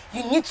wings.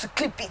 You need to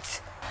clip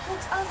it.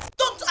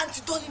 Don't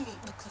anti-dolly me.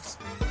 Look close.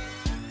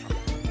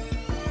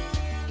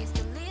 It's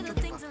the little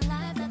things in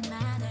life that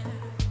matter.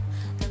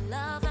 The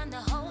love and the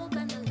hope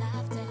and the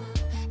laughter.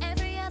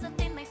 Every other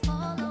thing may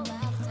follow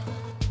after.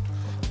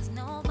 'Cause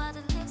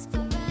nobody lives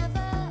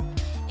forever.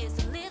 It's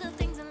the little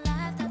things in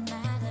life that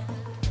matter.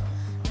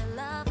 The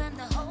love and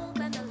the hope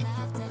and the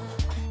laughter.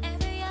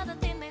 Every other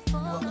thing may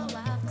follow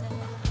after.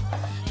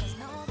 'Cause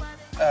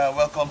nobody...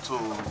 Welcome to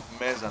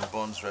Maize and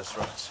Bones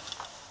restaurant.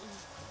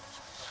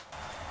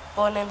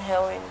 Born in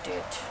hell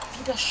indeed.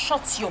 Vida,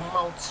 shut your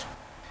mouth.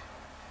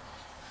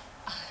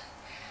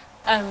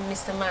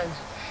 Mr. Man,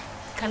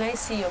 can I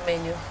see your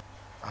menu?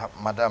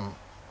 Madam,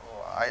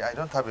 I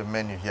don't have a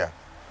menu here.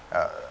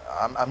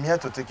 I'm here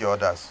to take your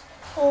orders.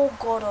 Oh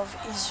God of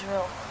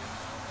Israel.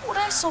 Would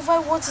I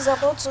survive what is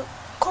about to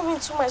come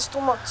into my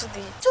stomach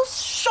today?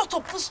 Just shut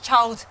up, this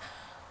child.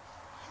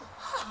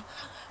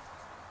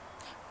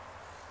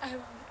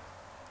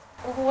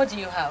 What do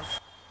you have?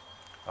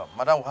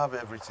 Madam, we have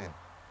everything.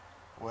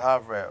 We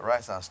have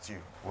rice and stew.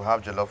 We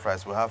have jollof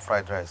rice. We have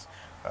fried rice.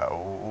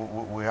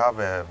 We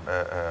have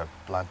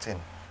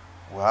plantain.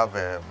 We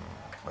have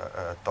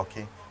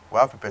turkey. We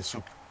have pepper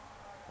soup,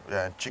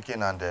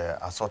 chicken and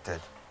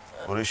assorted.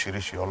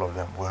 Rishi, all of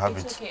them. We have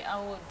It's it. okay.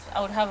 I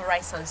would have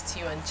rice and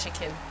stew and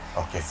chicken.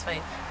 Okay. It's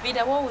fine.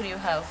 Vida, what would you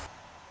have?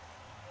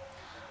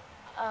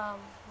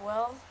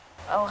 Well,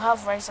 I'll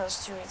have rice and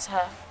stew with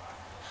her.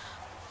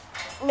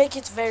 Make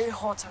it very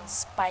hot and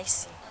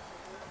spicy.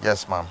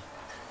 Yes, ma'am.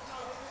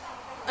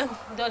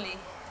 Dolly.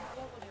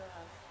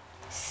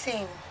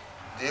 Same.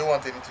 Do you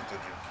want anything to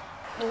drink?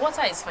 The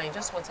water is fine,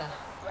 just water.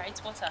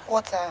 Right, water.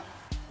 Water.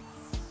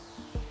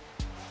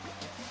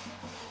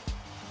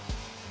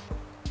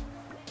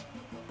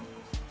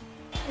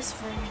 It's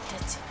very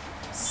dirty.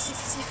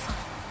 See fan.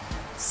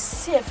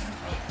 See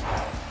everywhere.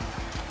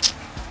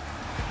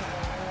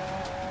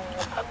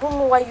 I don't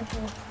know why you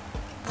people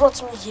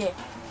brought me here.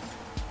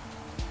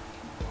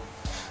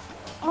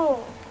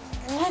 No,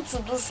 you need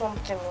to do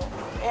something.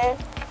 Eh?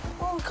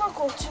 No, we can't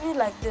continue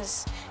like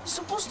this. It's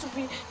supposed to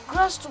be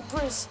grass to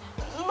grace,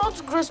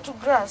 not grace to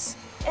grass.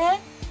 Eh?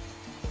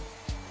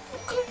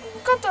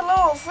 We can't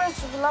allow our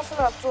friends to be laughing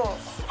at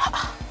us.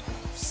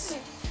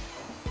 See.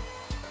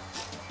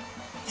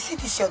 You see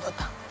this your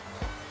daughter?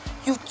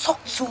 You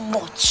talk too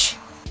much.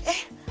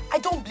 Eh? I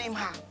don't blame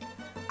her.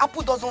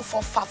 Apple doesn't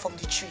fall far from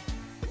the tree.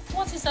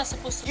 What is that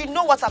supposed to be? You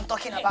know what I'm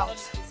talking about.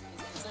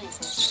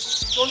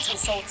 Don't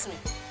insult me.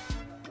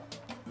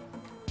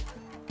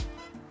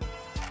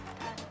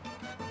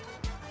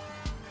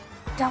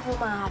 That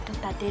woman and her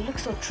daughter, they look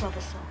so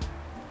troublesome.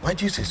 Why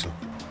do you say so?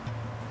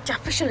 Their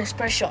facial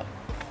expression.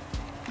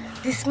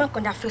 The smirk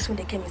on their face when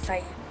they came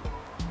inside you.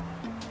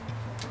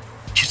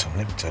 Chisom,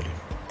 let me tell you,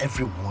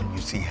 everyone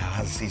you see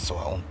has his or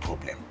her own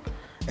problem.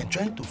 And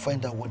trying to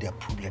find out what their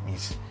problem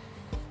is,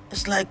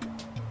 it's like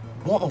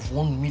 1 of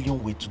 1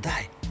 million ways to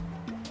die.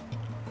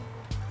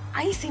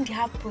 Are you saying they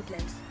have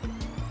problems?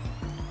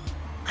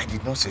 I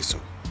did not say so.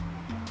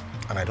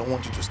 And I don't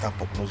want you to start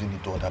prognosing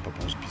into other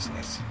people's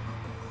business.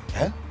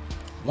 Eh?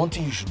 One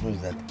thing you should know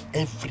is that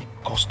every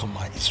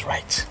customer is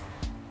right.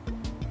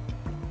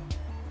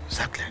 Is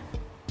that clear?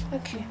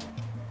 Okay.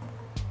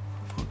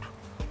 Good.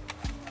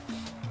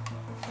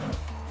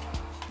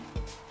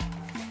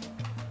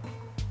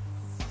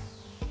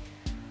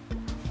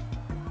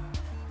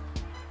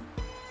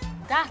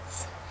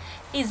 That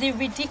is a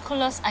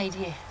ridiculous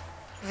idea.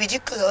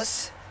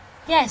 Ridiculous?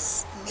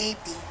 Yes.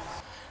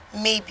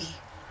 Maybe,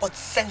 but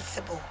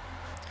sensible.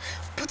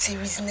 Put a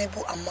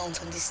reasonable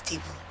amount on this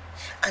table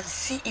and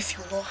see if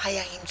you will not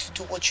hire him to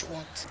do what you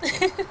want.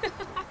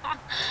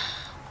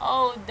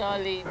 Oh,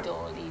 Dolly,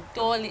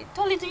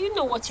 do you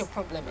know what your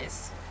problem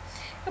is?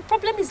 Your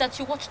problem is that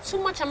you watch too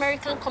much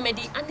American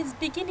comedy and it's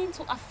beginning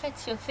to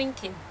affect your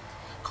thinking.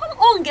 Come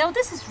on, girl,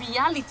 this is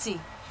reality.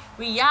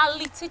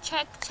 Reality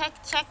check,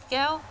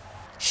 girl.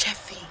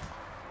 Sheffy,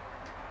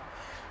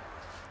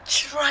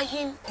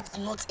 trying is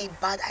not a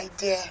bad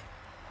idea.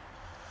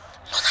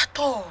 Not at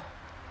all.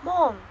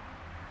 Mom,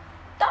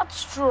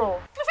 that's true.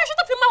 You shut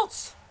up your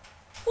mouth.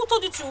 Who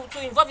told you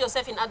to involve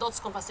yourself in adults'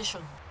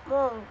 conversation?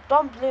 Mom,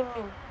 don't blame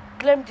me.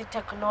 Blame the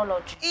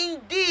technology.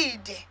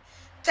 Indeed,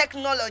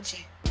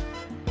 technology.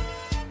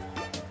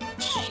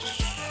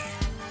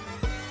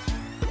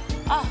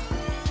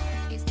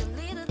 It's the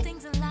little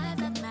things in life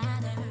that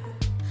matter.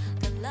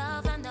 The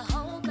love and the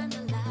hope and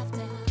the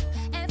laughter.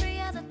 Every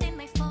other thing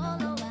may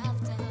follow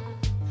after.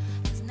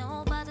 'Cause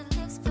nobody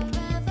lives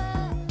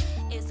forever.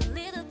 It's the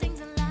little things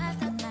in life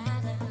that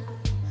matter.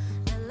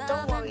 The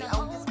love and the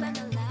hope and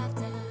the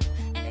laughter.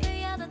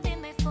 Every other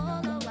thing may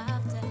follow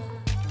after.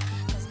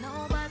 'Cause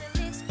nobody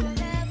lives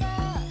forever.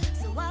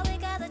 So while we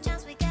got a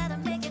chance, we gotta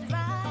make it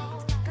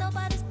right.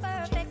 Nobody's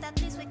perfect, at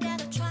least we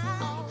gotta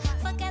try.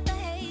 Forget the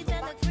hate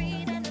and the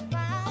greed and the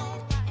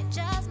pride. And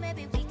just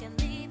maybe we can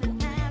live in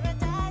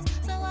paradise.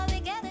 So while we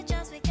get a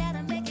chance, we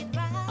gotta make it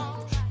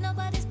right.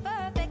 Nobody's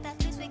perfect, at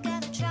least we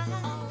gotta try.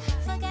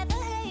 Forget the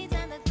hate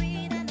and the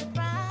greed and the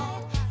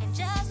pride. And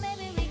just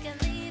maybe we can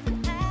live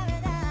in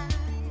paradise.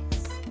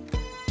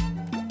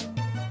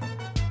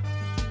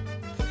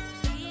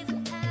 Live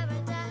in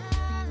paradise.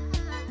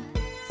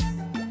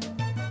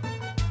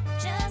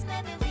 Just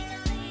maybe we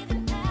can live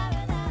in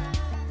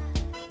paradise.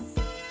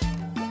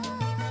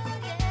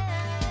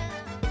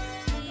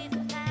 Live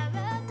in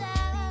paradise.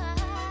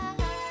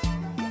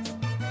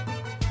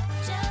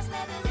 Just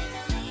maybe we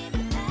can live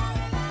in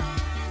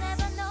paradise. You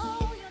never know,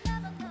 you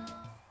never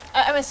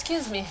know.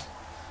 Excuse me.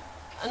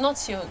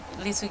 Not your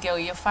little girl,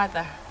 your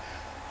father.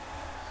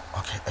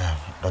 Okay,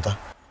 daughter.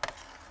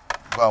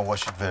 Go and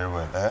wash it very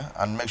well, eh?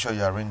 And make sure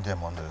you arrange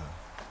them on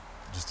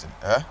this thing,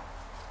 eh?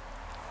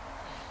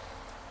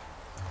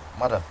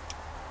 Madam.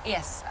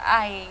 Yes,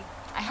 I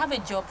have a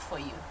job for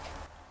you.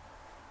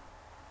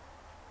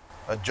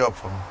 A job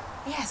for me.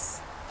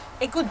 Yes,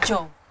 a good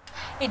job.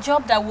 A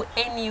job that will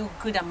earn you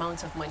good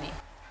amount of money.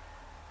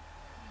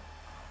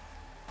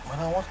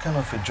 Madam, what kind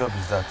of a job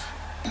is that?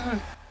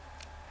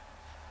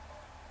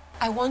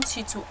 I want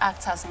you to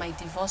act as my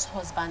divorced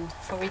husband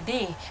for a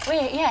day.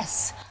 Wait,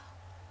 yes.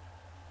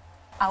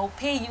 I will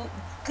pay you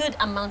good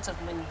amount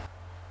of money.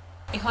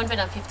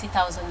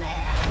 150,000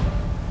 naira.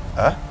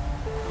 Huh?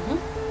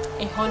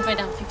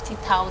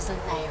 150,000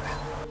 naira.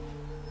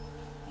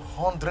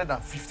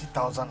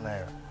 150,000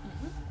 naira.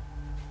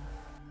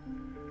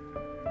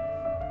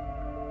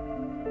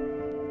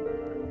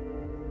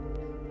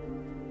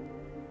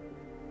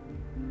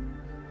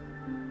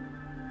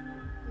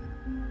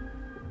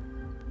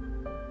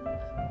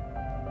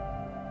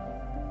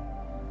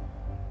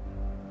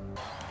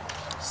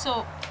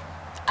 So,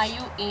 are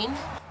you in?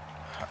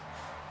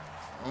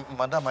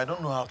 Madam, I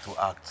don't know how to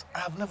act. I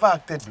have never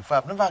acted before.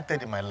 I've never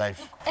acted in my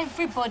life.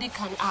 Everybody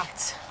can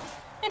act.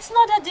 It's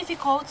not that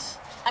difficult.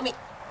 I mean,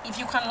 if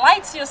you can lie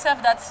to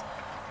yourself that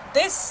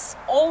this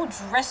old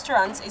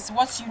restaurant is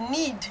what you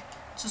need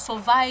to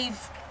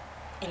survive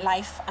in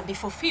life and be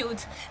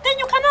fulfilled, then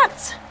you can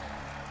act.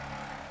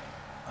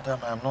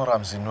 Madam, I am not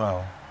Ramsey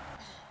Noah.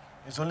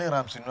 It's only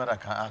Ramsey Noah that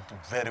can act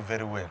very,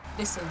 very well.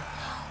 Listen,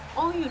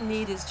 all you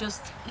need is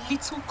just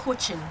little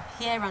coaching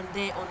here and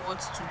there on what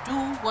to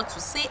do, what to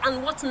say,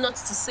 and what not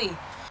to say.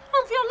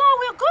 And voila,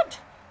 we're good.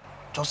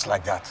 Just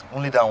like that.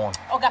 Only that one.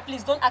 Oga,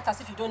 please don't act as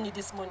if you don't need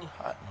this money.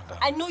 Madam.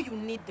 I know you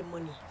need the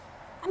money.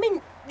 I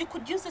mean, you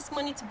could use this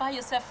money to buy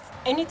yourself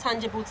any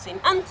tangible thing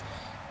and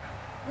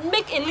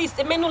make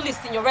a menu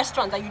list in your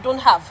restaurant that you don't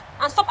have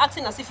and stop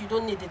acting as if you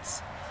don't need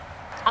it.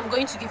 I'm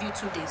going to give you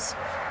 2 days.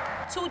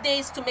 2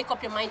 days to make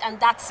up your mind and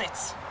that's it.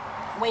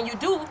 When you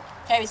do,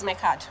 here is my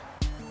card.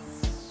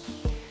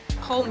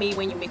 Call me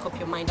when you make up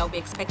your mind. I'll be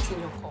expecting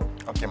your call.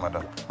 Okay,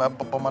 madam.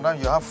 But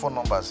madam, you have 4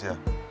 numbers here.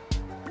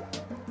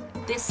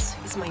 This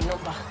is my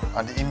number.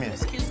 And the email?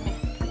 Excuse me.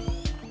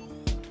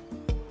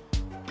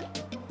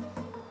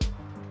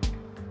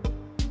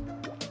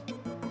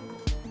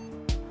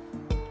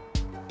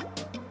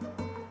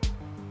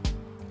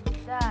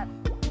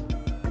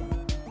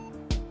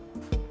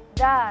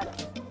 Dad,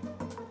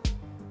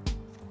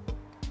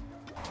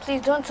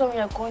 please don't tell me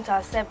you're going to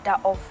accept that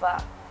offer.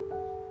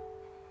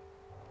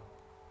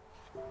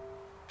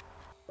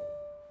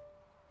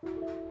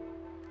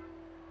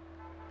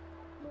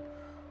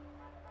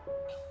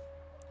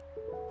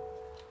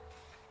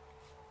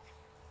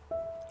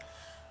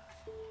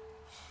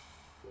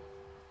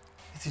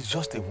 It is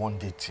just a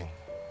one-day thing.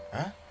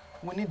 Huh?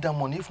 We need that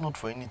money, if not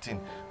for anything,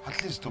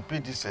 at least to pay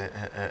this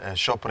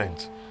shop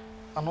rent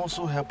and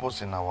also help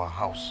us in our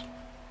house.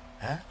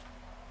 Eh?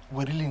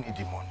 We really need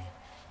the money.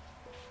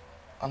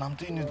 And I'm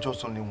doing it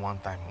just only one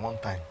time.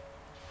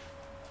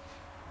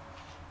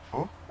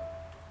 Oh?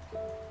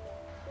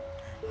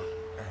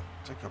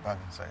 Take your bag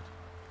inside.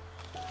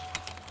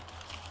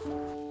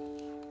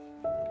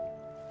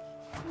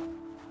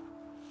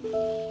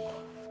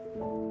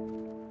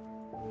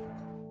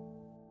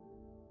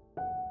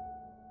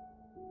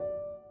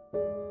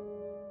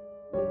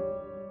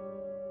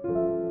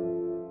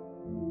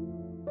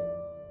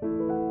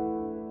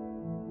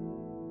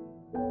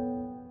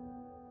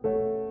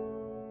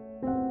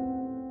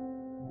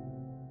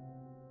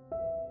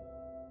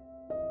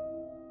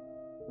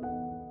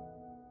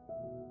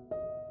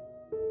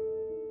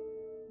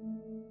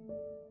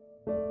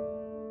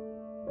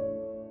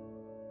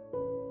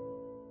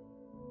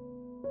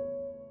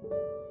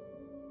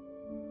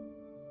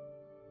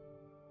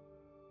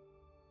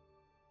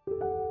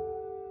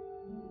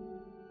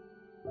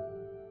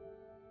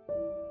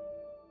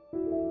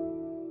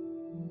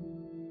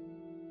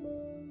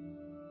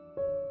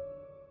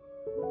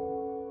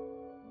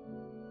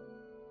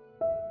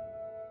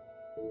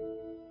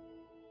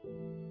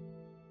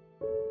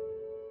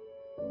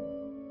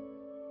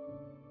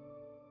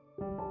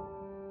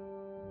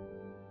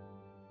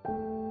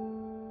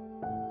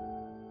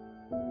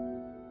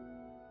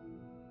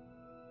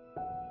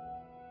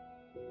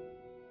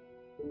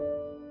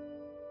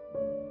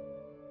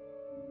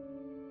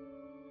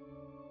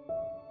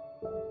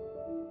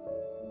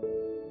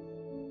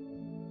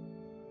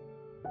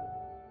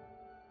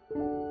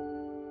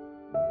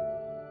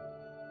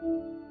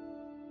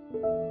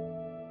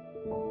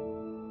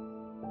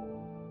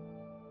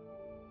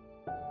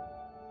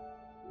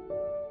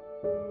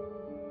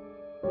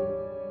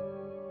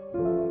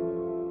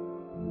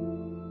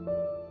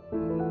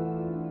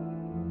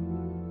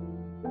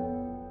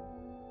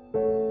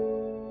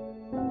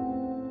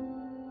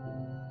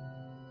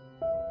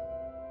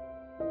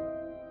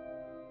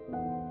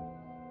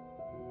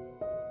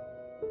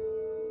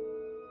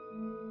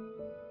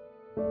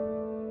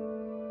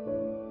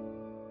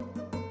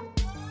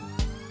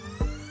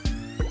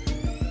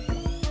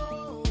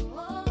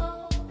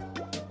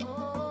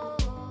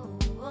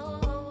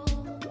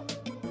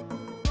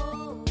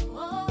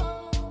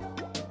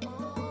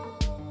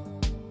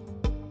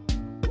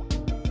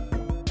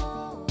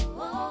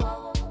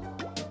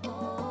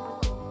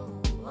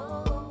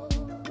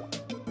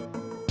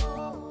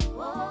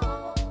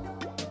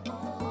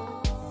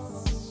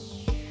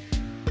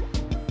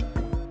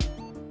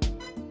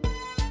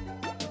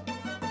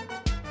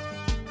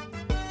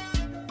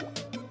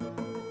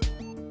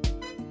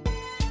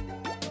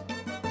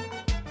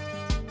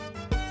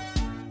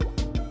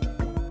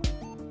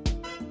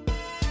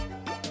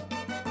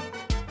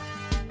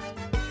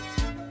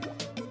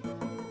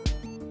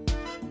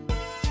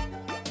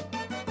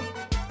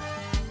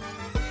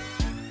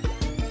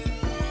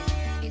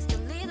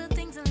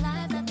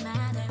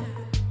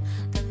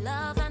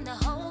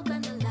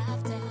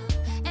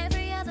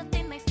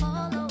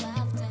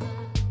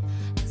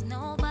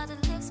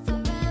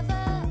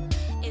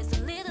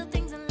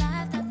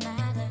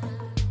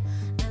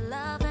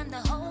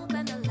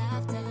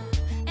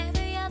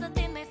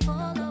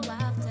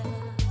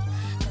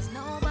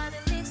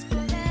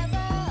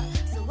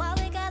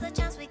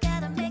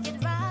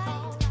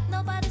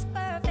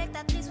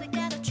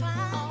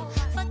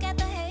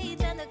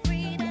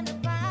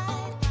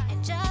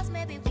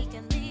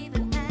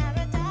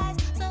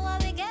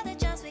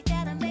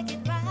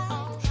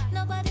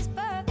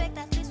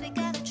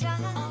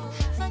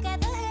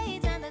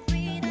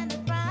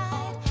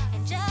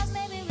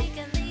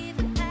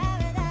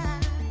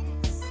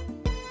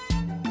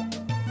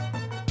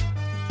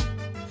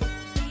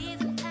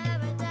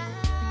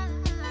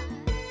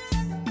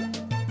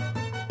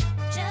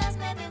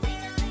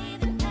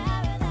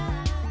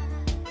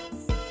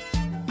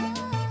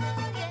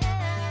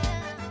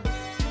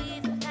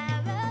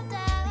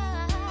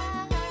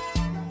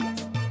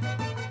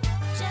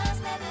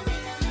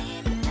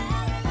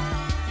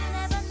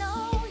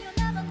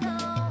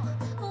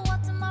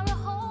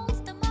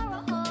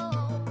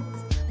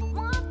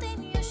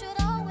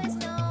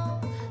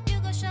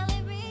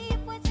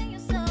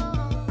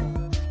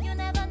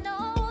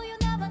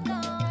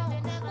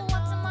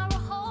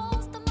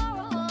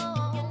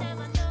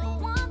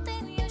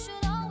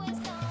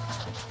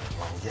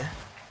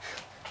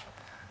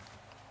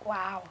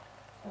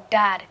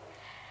 Dad,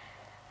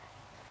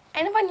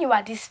 I never knew you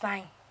were this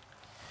fine.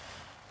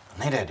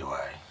 Neither do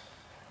I.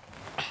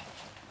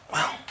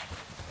 Well,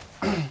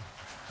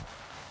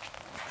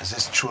 is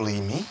this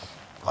truly me?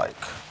 Like,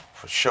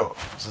 for sure,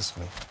 is this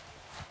me?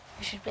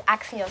 You should be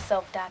asking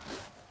yourself that.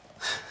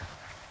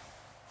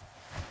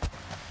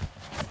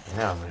 You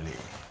know, I'm really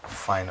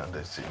fine on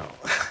this, you know.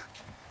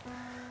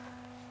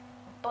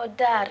 But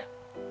Dad,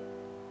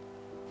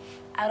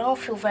 I don't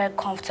feel very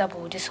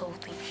comfortable with this whole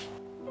thing.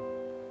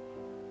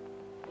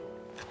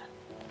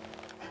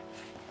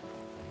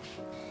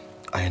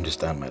 I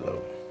understand, my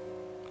love.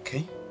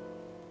 Okay?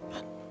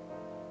 But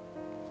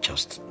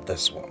just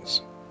this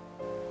once.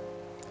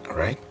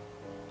 Alright?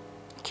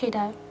 Okay,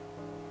 Dad.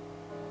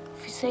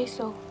 If you say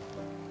so.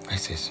 I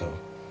say so.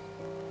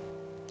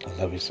 I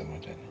love you so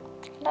much, Annie.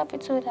 Love you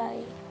too,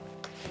 Daddy.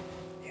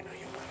 You know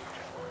you're my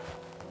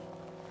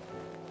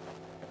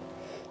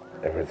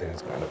friend. Everything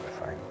is going to be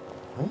fine.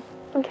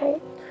 Okay.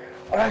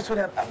 Alright, so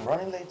then I'm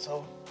running late,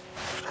 so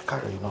should I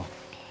carry you now?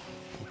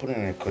 I'm putting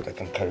in a coat I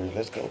can carry you.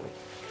 Let's go.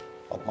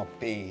 Like my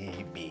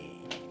baby.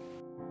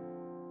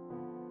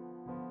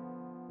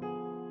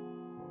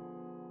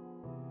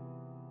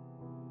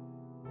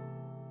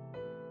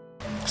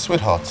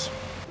 Sweetheart,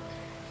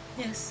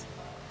 Yes.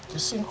 you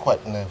seem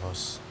quite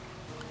nervous.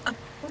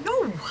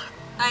 No.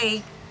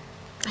 I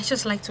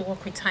just like to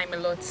work with time a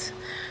lot.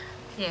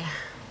 Yeah.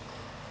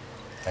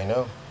 I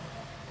know.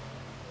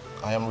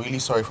 I am really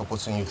sorry for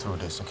putting you through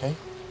this, okay?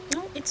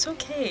 No, it's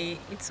okay.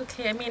 It's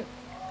okay. I mean,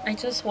 I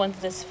just want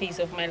this phase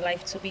of my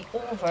life to be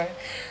over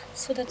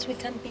so that we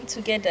can be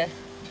together.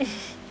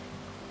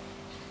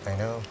 I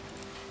know.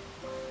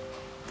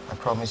 I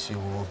promise you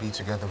we will be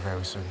together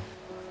very soon.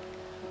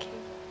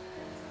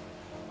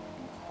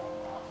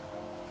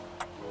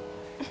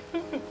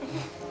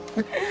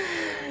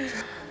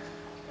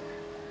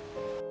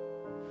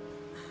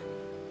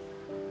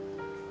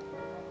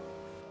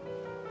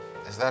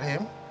 Is that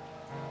him?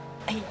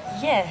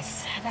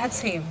 Yes, that's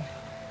him.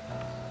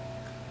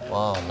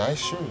 Wow, nice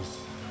shoes.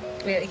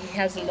 Well, he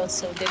has a lot,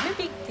 so then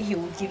maybe he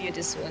will give you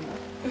this one.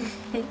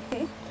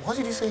 What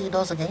did you say he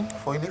does again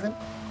for a living?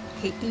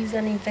 He is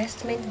an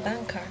investment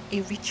banker,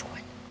 a rich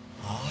one.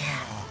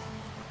 Oh.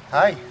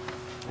 Hi.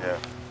 Yeah.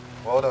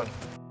 Well done.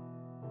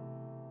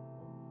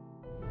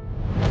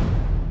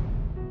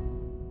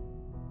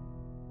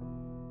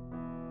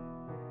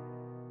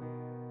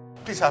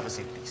 Please have a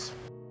seat, please.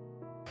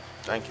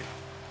 Thank you.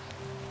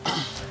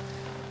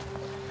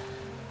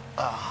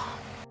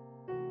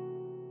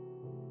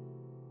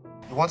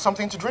 You want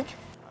something to drink?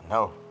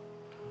 No.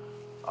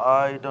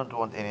 I don't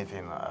want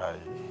anything. I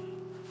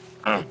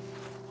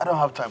don't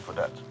have time for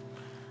that.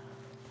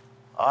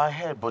 I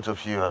heard both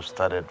of you have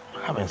started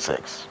having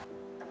sex.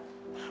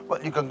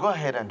 Well, you can go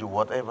ahead and do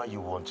whatever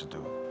you want to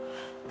do.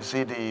 You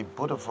see, the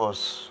both of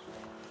us,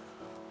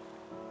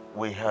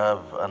 we have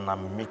an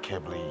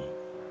amicably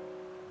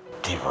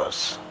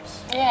divorce.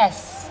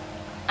 Yes,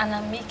 an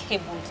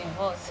amicable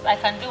divorce. I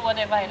can do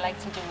whatever I like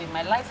to do with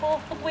my life. Oh,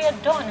 we are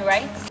done,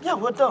 right? Yeah,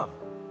 we're done.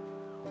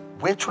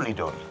 We're truly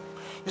done.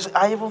 You see,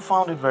 I even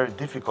found it very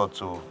difficult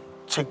to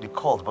take the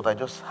calls, but I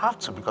just have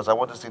to because I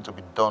want this thing to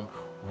be done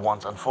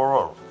once and for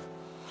all.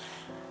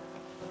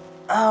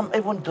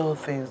 Even though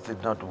things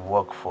did not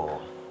work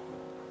for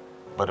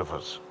both of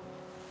us.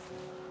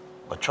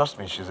 But trust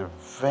me, she's a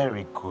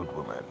very good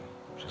woman.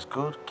 She's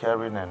good,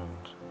 caring, and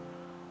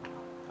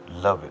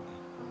loving.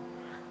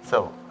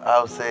 So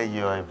I'll say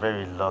you're a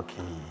very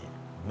lucky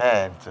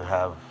man to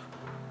have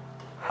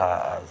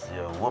her as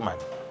your woman.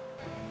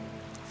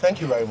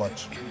 Thank you very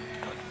much.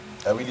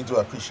 I really do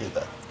appreciate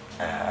that.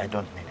 I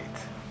don't need it.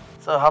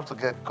 So I have to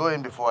get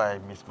going before I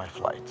miss my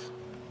flight.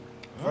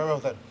 Very well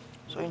then.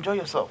 So enjoy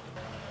yourself.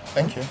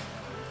 Thank you.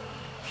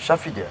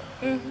 Shafi dear,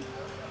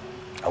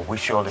 I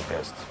wish you all the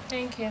best.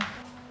 Thank you.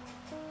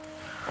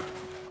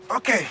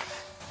 Okay.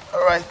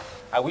 All right.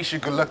 I wish you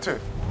good luck too.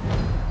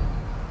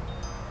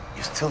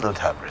 You still don't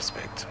have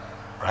respect,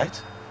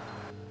 right?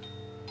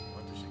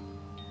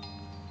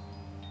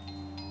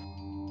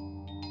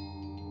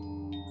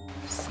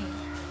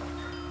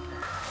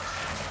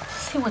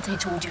 See what I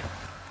told you.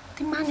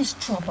 The man is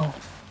trouble.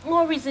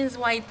 More reasons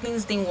why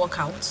things didn't work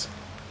out.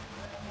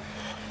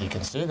 You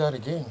can say that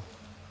again.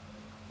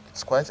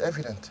 It's quite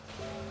evident.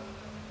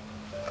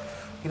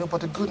 You know,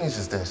 but the good news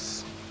is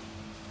this.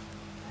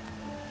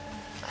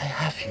 I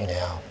have you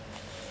now.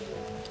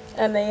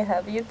 And I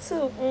have you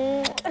too.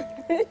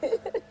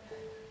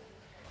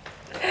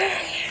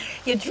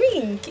 Your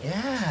drink?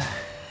 Yeah.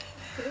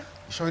 You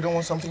sure you don't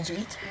want something to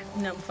eat?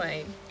 No, I'm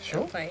fine.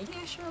 Sure? I'm fine.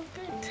 Yeah, sure, I'm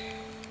good.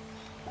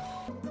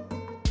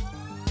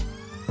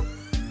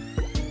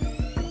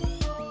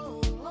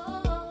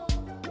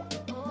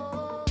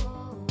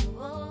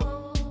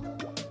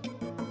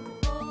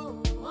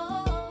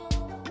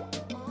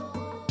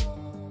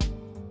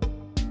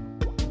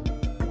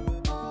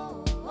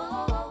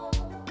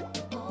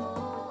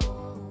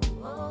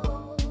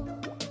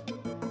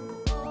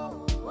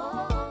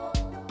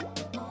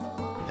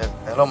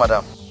 Hello,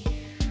 madam.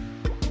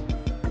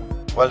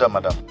 Well done,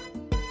 madam.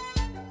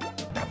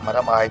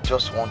 Madam, I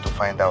just want to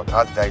find out.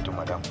 How did I do,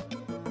 madam?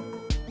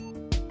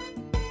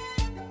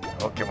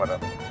 Okay,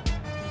 madam.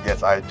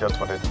 Yes, I just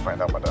wanted to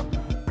find out, madam.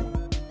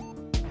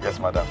 Yes,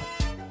 madam.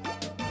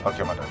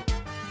 Okay, madam.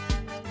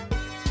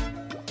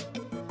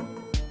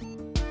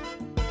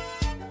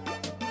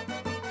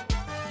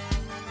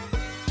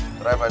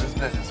 Driver, this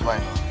place is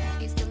fine.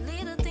 It's the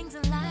little things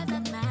in life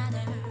that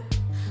matter.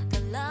 The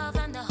love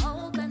and the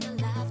hope and the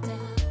laughter.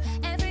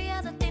 Every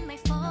other thing may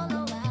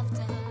follow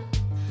after.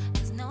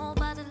 'Cause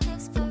nobody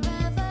lives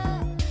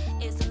forever.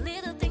 It's the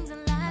little things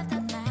in life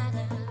that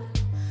matter.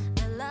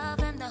 The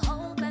love and the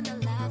hope and the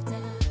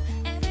laughter.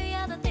 Every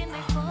other thing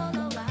may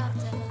follow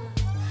after.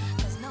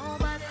 'Cause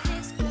nobody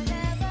lives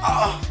forever.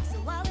 So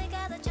while we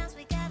got a chance,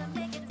 we gotta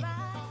make it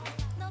right.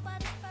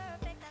 Nobody's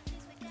perfect, at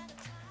least we gotta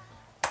try.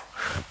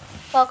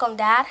 Welcome,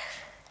 Dad.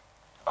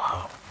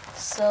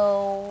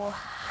 So,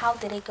 how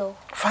did it go?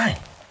 Fine.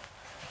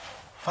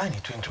 Fine,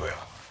 it went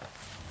well.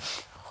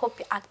 Hope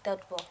you acted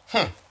well.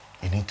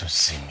 You need to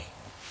see me.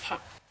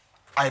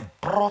 I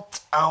brought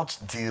out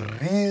the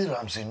real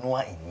Ramsey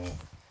Noah in me.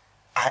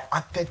 I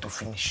acted to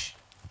finish.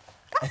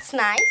 That's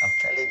nice. I'm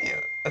telling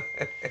you.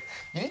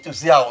 You need to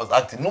see how I was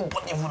acting.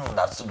 Nobody even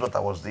understood what I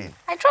was doing.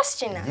 I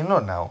trust you now. You know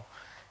now.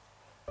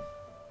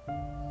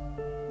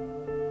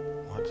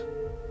 What?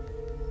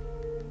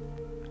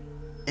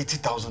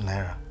 80,000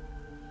 naira.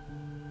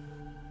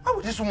 Why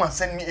would this woman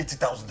send me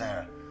 80,000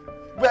 naira?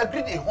 We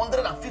agreed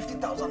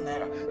 150,000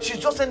 naira. She's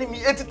just sending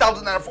me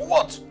 80,000 naira for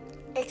what?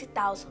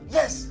 80,000.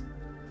 Yes.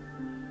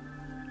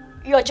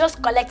 You're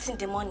just collecting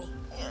the money.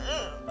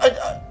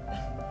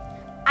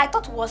 I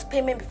thought it was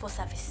payment before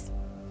service.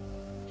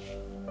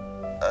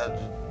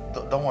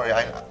 Don't worry,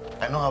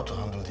 I know how to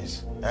handle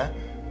this. Eh?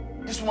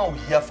 This woman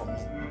will hear from me.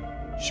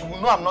 She will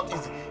know I'm not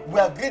easy. We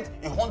agreed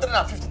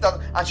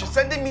 150,000 and she's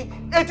sending me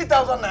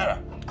 80,000 naira.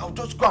 I'll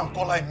just go and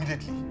call her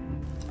immediately.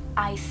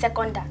 I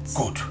second that.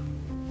 Good.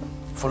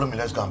 Follow me,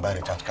 let's go and buy a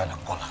recharge card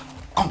and call her.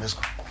 Come, let's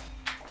go.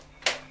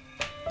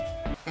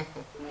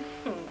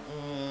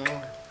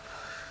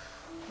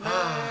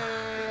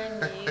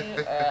 Man,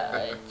 you are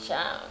a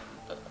champ.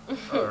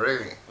 Oh,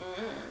 really?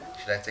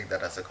 Should I take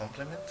that as a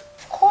compliment?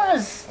 Of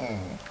course.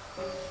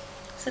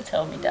 So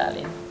tell me,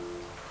 darling,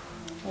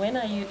 when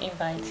are you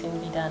inviting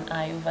Vida and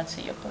I over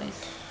to your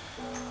place?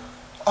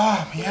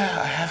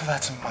 Yeah, I have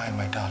that in mind,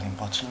 my darling,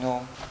 but you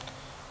know,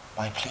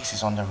 my place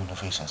is under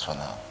renovations for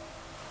now.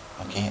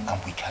 Okay?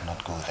 And we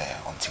cannot go there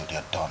until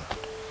they're done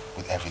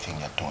with everything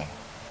they're doing.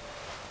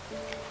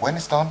 When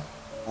it's done,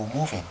 we'll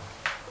move in.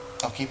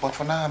 Okay, but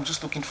for now, I'm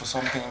just looking for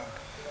something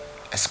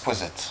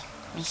exquisite.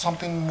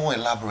 Something more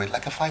elaborate,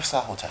 like a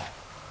 5-star hotel.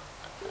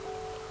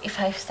 A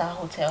 5-star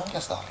hotel?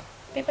 Yes, darling.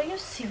 Babe, are you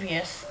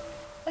serious?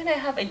 When I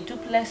have a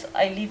duplex,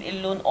 I live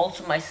alone all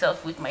to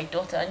myself with my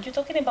daughter, and you're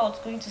talking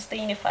about going to stay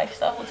in a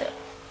 5-star hotel?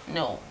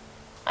 No,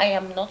 I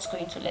am not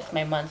going to let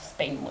my man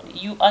spend money.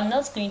 You are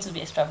not going to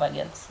be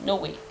extravagant. No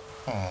way.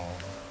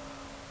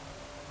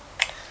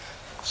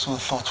 So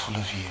thoughtful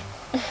of you.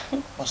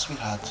 But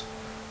sweetheart,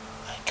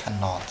 I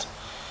cannot.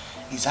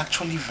 It's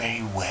actually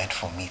very weird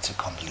for me to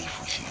come live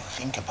with you.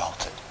 Think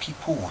about it.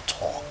 People will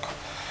talk.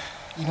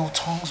 You know,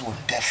 tongues will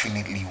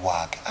definitely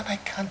wag. And I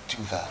can't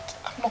do that.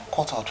 I'm not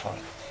caught out for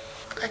it.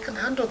 I can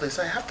handle this.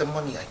 I have the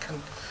money. I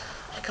can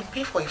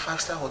pay for a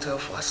 5-star hotel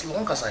for as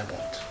long as I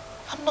want.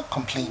 I'm not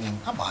complaining,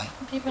 am I?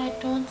 Baby, I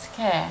don't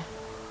care.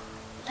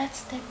 Let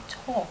them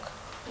talk.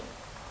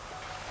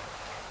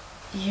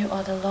 You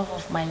are the love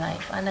of my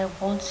life, and I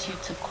want you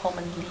to come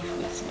and live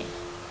with me.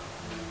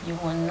 You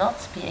will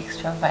not be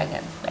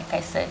extravagant, like I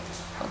said,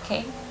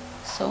 okay?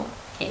 So,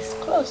 case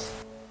closed.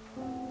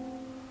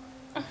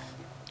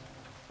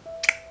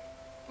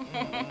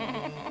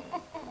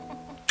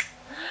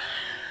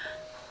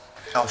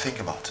 I'll think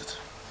about it.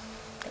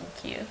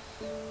 Thank you.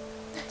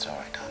 It's all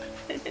right,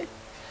 darling.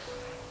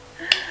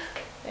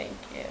 Thank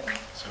you.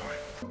 It's all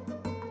right.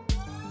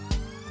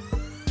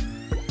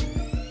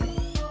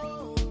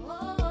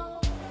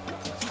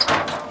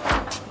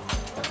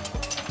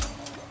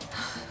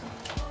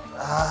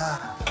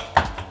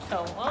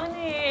 Come on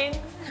in.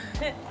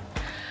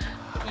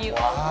 You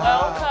are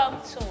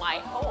welcome to my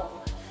home.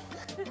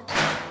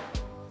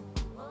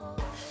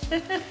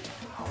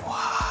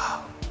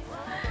 Wow.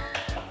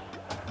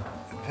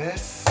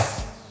 This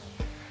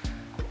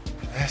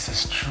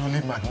is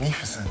truly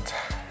magnificent.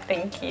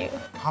 Thank you.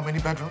 How many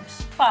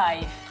bedrooms?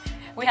 5.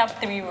 We have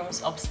 3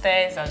 rooms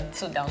upstairs and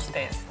 2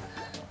 downstairs.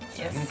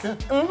 Yes.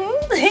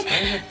 Very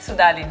good. So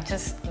darling,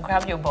 just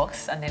grab your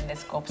box and then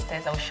let's go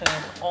upstairs. I'll show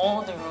you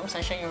all the rooms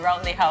and show you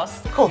around the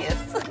house. Cool.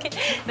 Yes. Okay.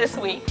 This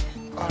way.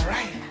 All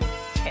right.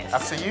 Yes.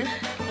 After you.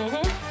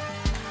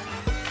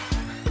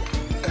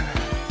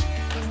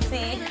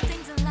 See.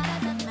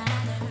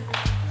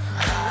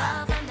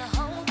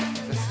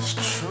 This is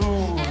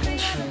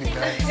truly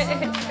nice.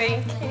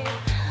 Thank you.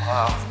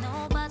 Wow.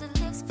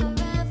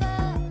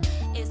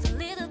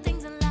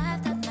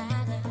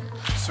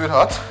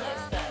 Sweetheart,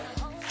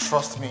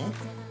 trust me,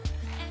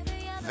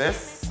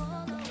 this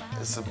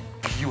is a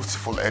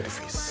beautiful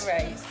edifice.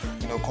 Right.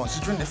 You know,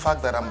 considering the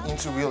fact that I'm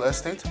into real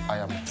estate, I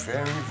am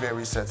very,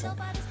 very certain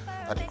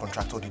that the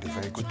contractor did a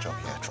very good job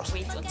here, trust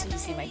me. Wait until you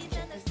see my kitchen.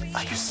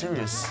 Are you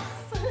serious?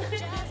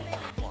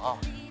 Wow.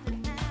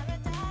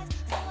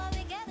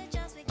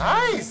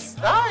 Nice,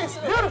 nice,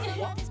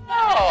 beautiful.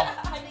 Oh.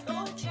 I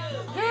told you.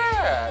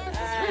 Yeah, this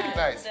is really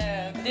nice.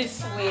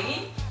 This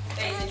way,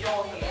 there is a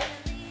door here.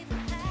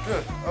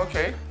 Good,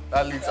 okay.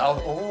 That leads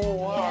out. Oh,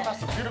 wow,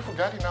 that's a beautiful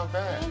garden out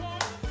there.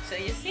 So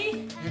you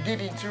see? You did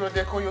the interior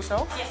decor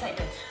yourself? Yes, I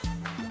did.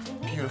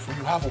 Beautiful,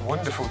 you have a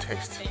wonderful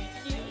taste. Thank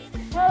you.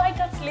 Well, I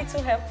got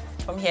little help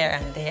from here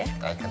and there.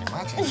 I can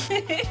imagine. It's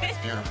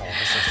beautiful.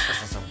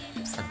 This is a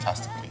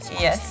fantastic place.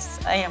 Yes,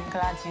 I am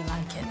glad you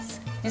like it.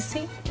 You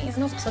see, it's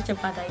not such a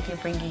bad idea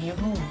bringing you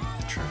home.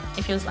 True.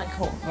 It feels like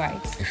home,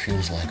 right? It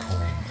feels like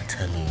home, I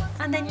tell you.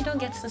 And then you don't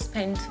get to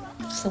spend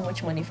so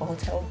much money for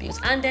hotel bills.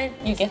 And then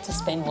you get to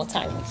spend more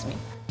time with me.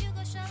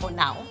 For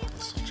now.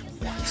 Such a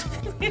wise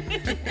woman.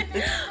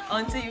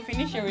 Until you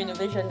finish your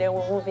renovation, then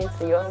we'll move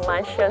into your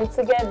mansion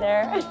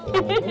together.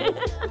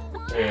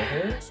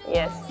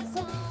 Yes.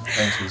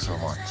 Thank you so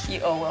much.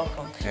 You are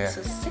welcome. Yeah.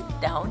 So sit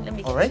down. Let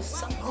me All get right. you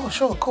some. Oh,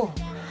 sure, cool.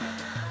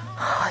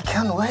 I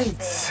can't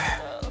wait.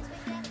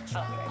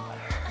 I'll be right back.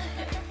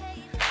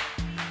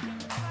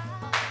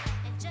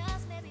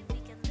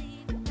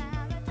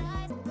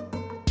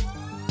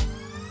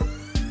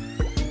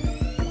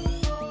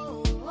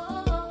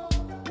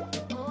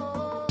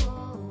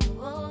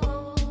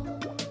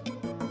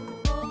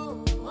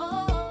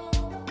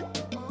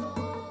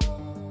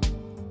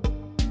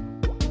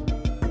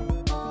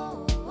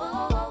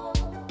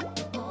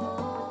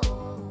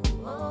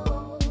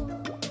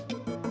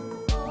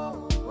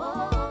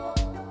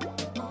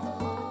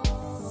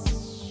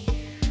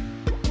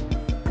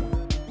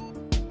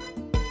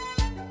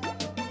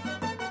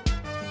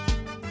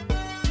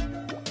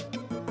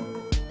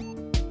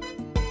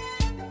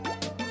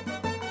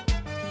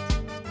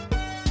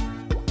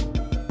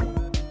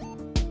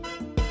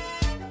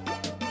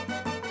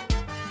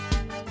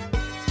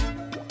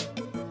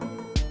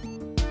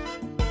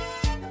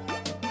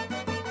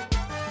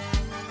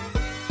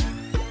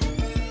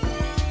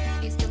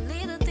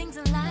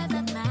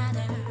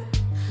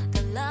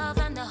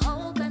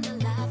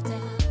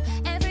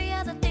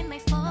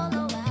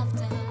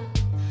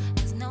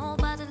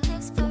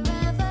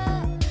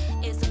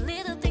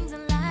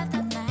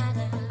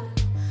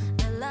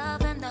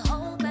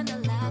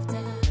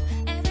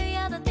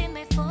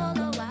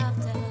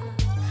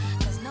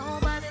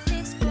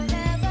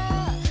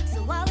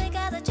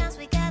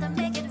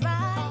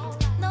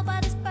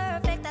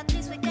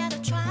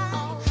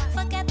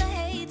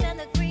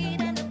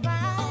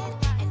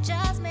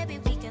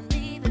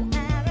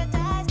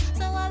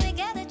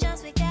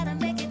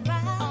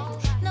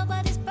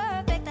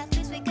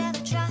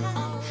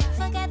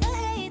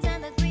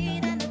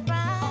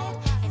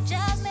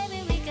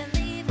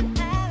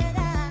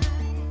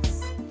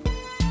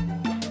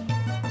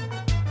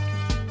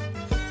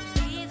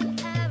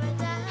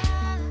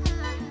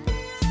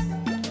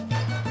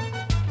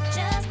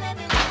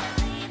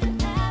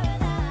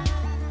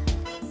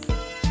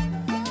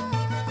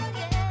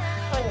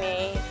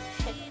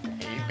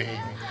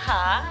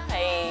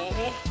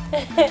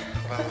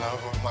 The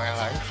love of my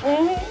life.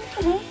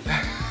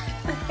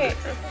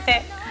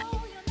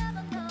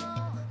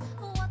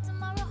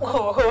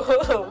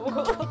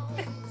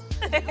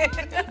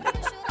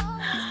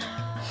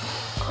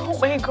 Oh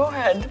my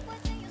God.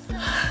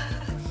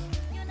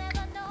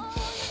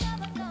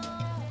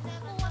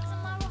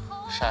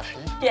 Shafi,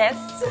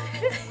 Yes.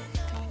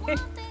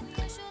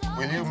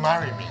 will you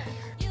marry me?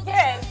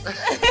 Yes.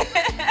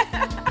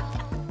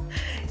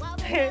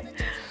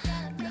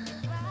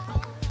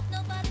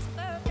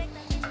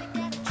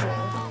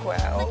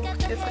 Wow,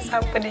 this is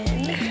happening.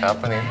 It's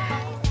happening.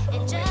 Oh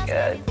my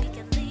God.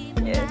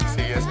 Yes.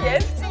 Say yes.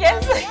 Yes,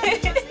 yes.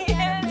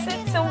 Yes,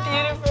 it's so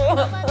beautiful. Oh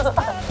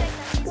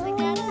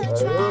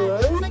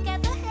my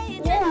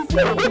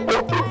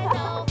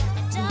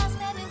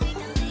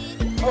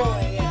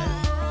God.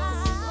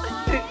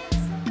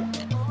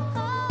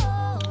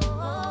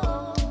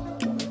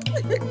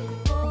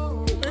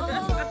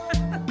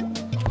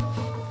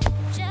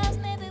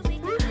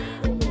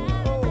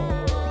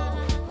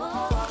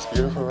 It's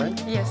beautiful, right?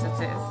 Yes, it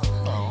is.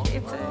 Oh.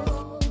 It is.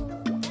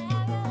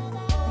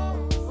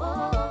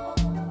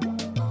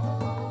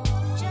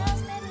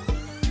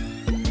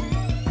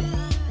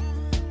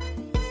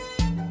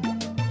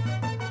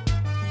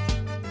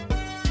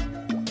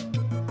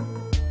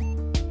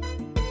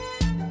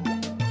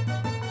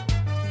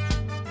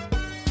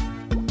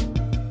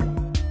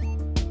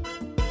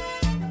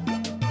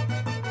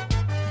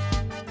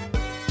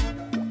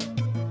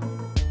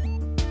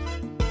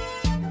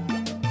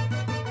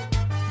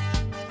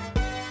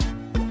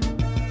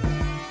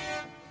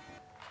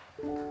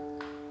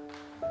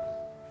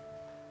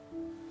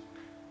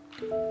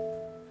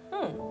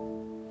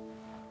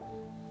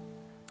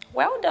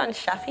 Well done,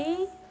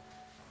 Shafi.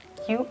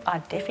 You are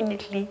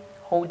definitely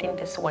holding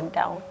this one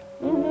down.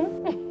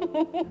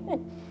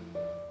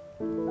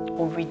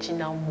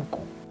 Original Mugu.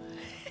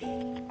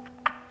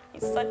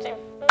 He's such a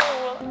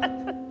fool.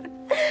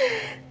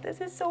 This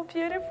is so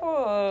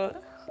beautiful.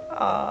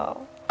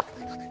 Oh.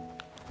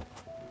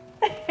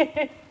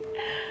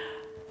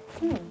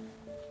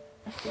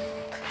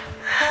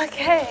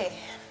 Okay.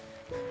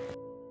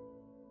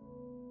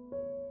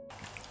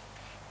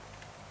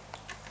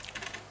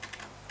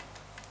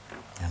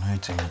 You're not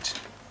eating it.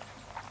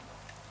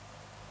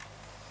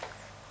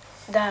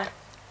 Dad.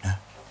 Yeah?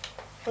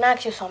 Can I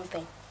ask you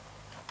something?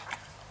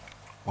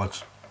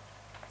 What?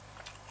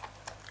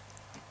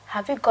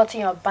 Have you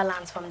gotten your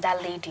balance from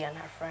that lady and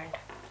her friend?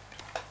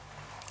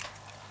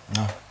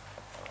 No.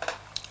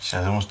 She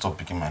hasn't stopped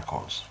picking my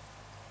calls.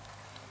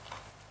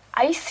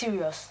 Are you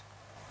serious?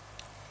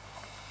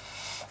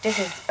 This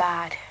is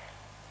bad.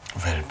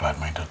 Very bad,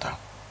 my daughter.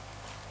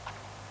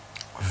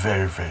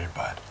 Very, very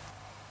bad.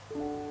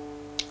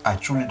 I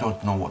truly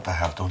don't know what I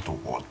have done to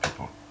world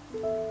people.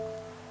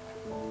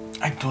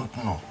 I don't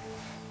know.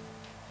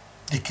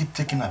 They keep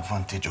taking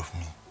advantage of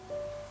me.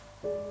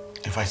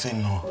 If I say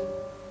no,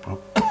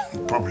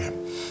 problem.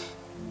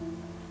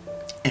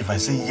 If I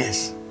say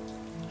yes,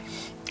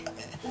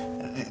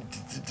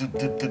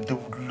 they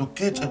would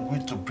locate a way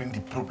to bring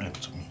the problem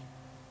to me.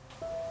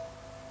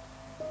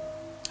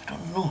 I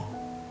don't know.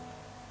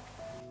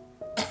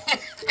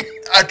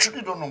 I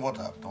truly don't know what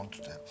I have done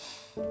to them.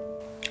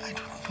 I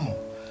don't know.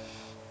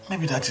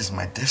 Maybe that is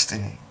my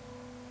destiny,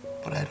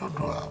 but I don't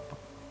know how.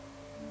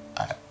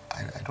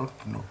 I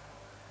don't know.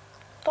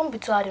 Don't be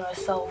too hard on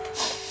yourself.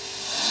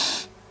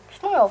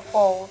 It's not your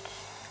fault.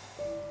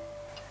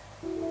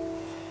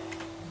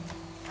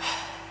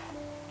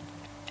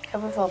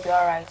 Everything will be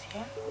alright,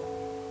 yeah?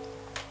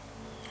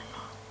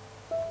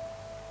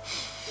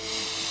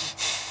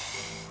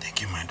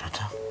 Thank you, my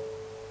daughter.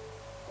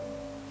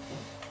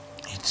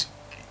 Eat.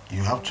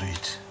 You have to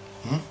eat.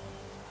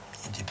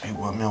 Eat the big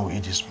one, I will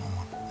eat the small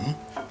one.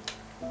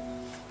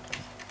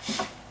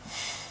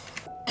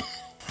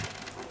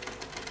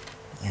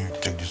 You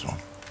take this one.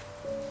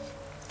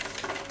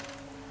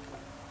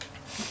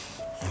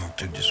 You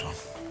take this one.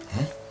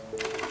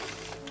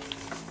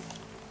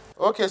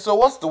 Okay, so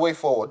what's the way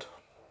forward?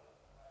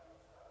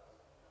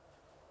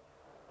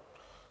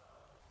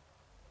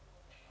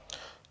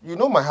 You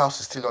know my house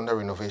is still under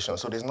renovation,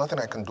 so there's nothing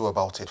I can do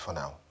about it for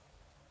now.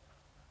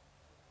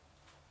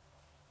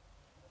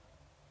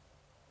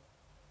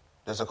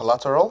 There's a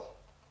collateral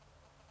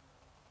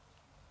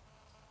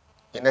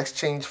in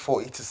exchange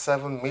for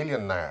 87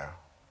 million naira.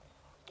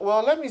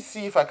 Well, let me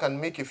see if I can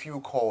make a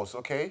few calls,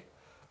 okay?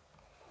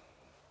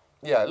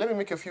 Yeah, let me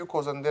make a few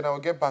calls and then I'll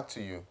get back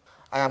to you.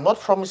 I am not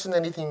promising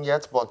anything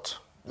yet, but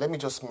let me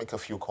just make a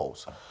few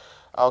calls.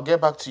 I'll get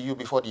back to you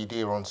before the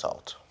day runs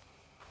out.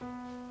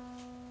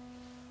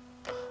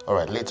 All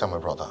right, later, my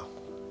brother.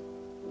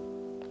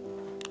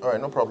 All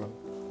right, no problem.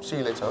 See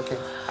you later, okay?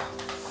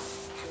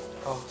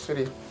 Oh,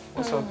 sweetie,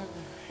 what's up?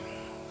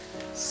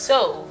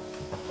 So,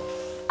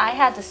 I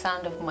had the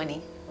sound of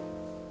money.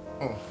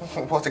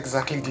 What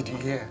exactly did you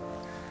hear?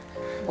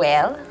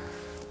 Well,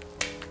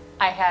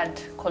 I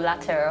had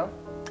collateral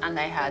and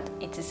I had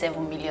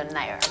 87 million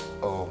naira.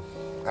 Oh,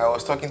 I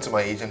was talking to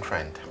my agent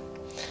friend.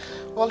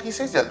 Well, he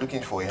says they're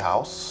looking for a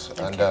house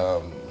and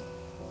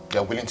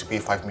they're willing to pay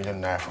 5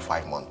 million naira for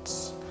 5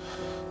 months.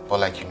 But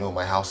like you know,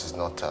 my house is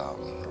not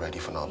ready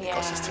for now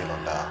because it's still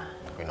under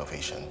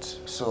renovations.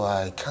 So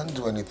I can't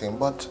do anything,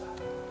 but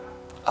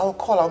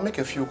I'll make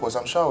a few calls.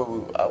 I'm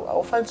sure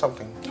I'll find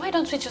something. Why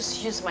don't we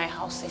just use my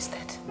house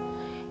instead?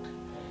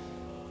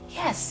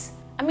 Yes,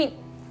 I mean,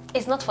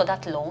 it's not for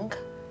that long.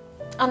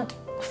 And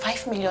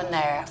 5 million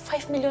naira.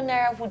 5 million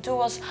naira would do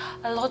us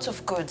a lot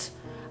of good.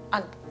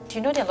 And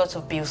you know there are lots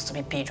of bills to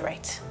be paid,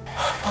 right?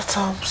 But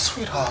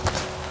sweetheart,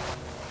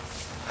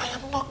 I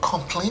am not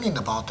complaining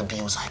about the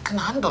bills. I can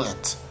handle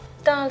it.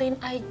 Darling,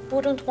 I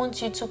wouldn't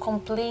want you to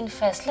complain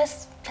first.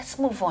 Let's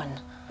move on.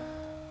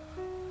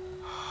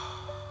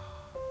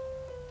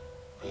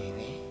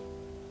 Baby,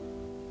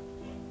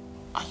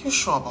 are you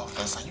sure about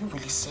this? Are you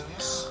really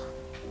serious?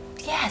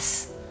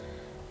 Yes.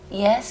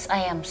 Yes,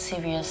 I am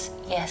serious.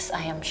 Yes,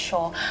 I am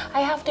sure.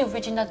 I have the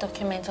original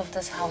document of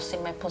this house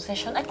in my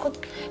possession. I could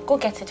go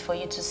get it for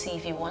you to see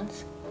if you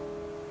want.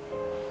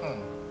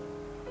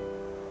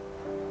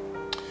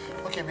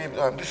 Okay, babe,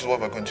 this is what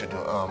we're going to do.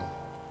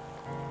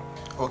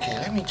 Okay,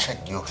 let me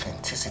check the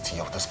authenticity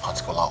of this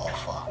particular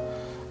offer,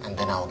 and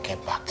then I'll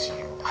get back to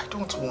you. I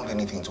don't want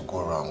anything to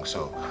go wrong,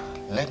 so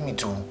let me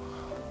do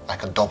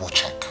like a double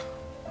check,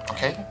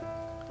 okay?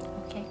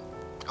 Okay.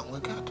 And we're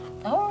good.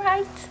 All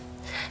right.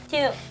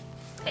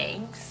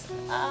 Thanks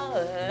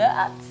a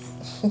lot.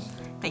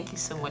 Thank you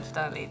so much,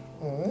 darling.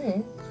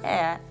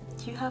 Yeah,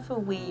 you have a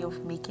way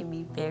of making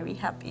me very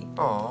happy.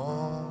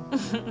 Aww.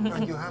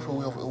 And you have a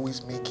way of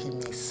always making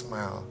me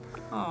smile.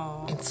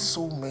 Aww. In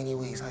so many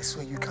ways, I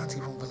swear you can't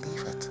even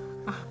believe it.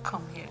 Oh,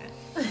 come here.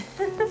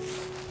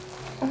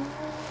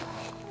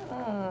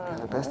 You're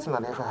the best thing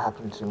that ever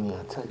happened to me,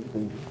 I tell you,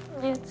 baby.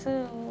 You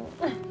too.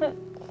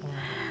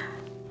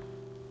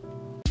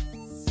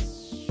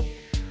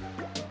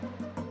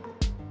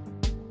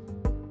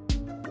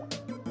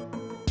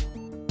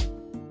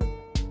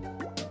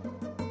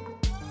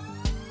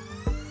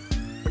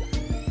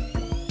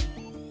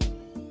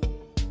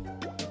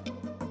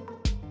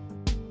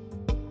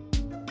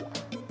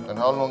 And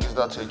how long is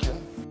that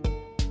taking?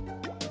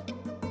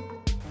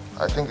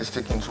 I think it's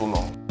taking too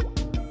long.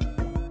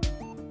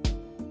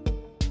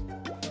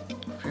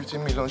 50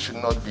 million should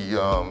not be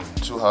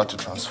too hard to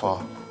transfer.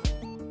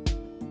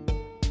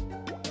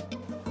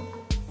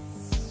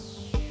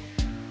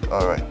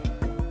 All right.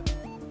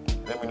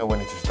 Let me know when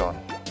it is done.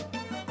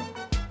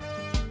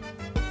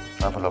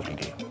 Have a lovely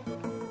day.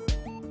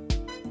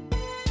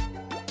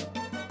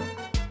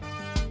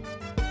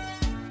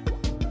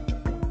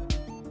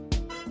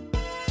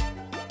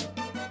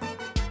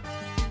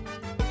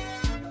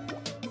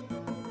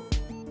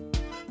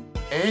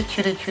 Hey,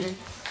 cutie.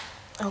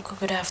 Uncle,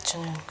 good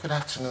afternoon. Good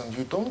afternoon.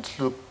 You don't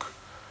look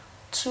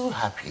too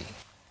happy.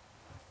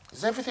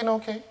 Is everything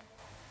okay?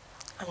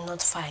 I'm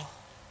not fine.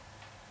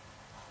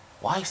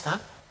 Why is that?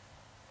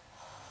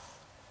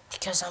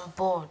 Because I'm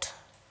bored.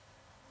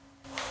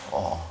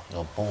 Oh,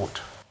 you're bored.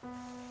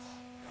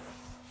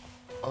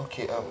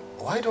 Okay,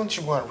 why don't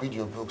you go and read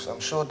your books? I'm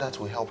sure that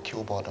will help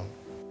kill boredom.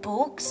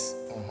 Books?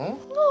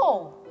 Mm-hmm.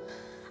 No.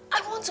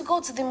 I want to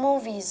go to the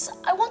movies.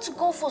 I want to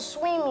go for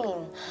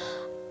swimming.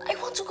 I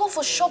want to go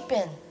for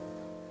shopping.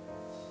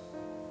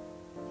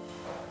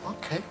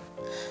 Okay.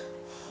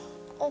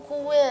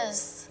 Uncle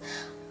West,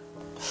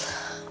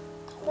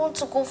 I want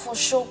to go for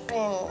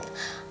shopping.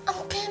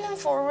 I'm paying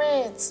for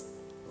it.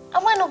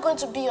 Am I not going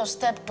to be your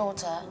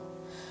stepdaughter?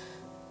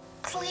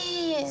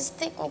 Please,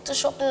 take me to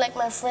shopping like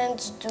my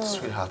friends do.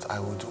 Sweetheart, I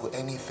will do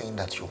anything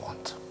that you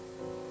want.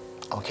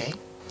 Okay?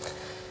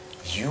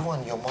 You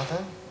and your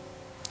mother,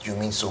 you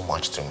mean so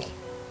much to me.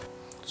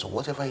 So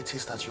whatever it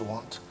is that you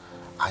want,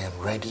 I am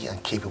ready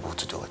and capable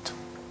to do it.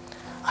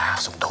 I have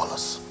some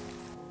dollars.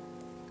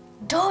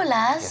 Dollars?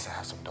 Yes, I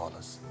have some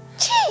dollars.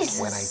 Jesus!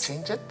 When I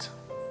change it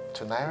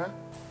to Naira,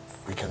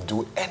 we can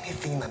do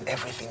anything and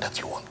everything that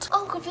you want.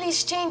 Uncle,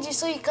 please change it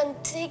so you can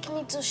take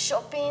me to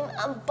shopping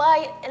and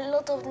buy a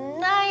lot of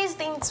nice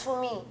things for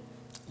me.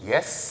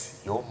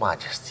 Yes, Your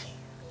Majesty.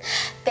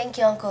 Thank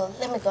you, Uncle.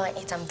 Let me go and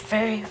eat. I'm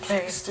very,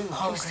 very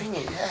hungry. Please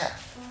do, yeah.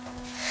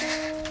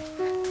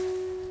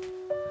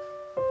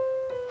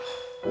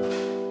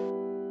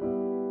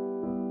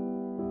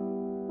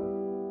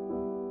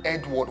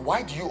 Edward,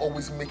 why do you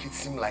always make it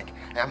seem like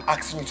I am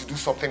asking you to do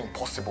something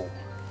impossible?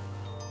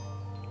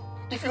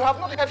 If you have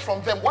not heard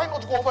from them, why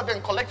not go over there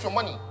and collect your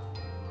money?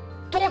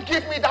 Don't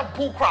give me that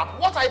bull crap.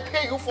 What I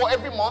pay you for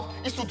every month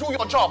is to do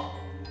your job.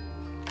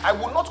 I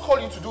will not call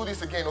you to do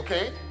this again,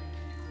 okay?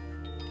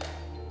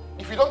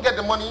 If you don't get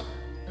the money,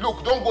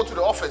 look, don't go to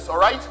the office, all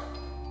right?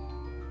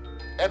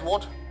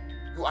 Edward,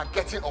 you are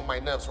getting on my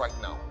nerves right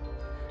now.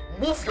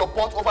 Move your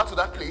butt over to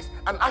that place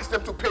and ask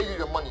them to pay you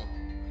your money.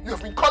 You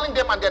have been calling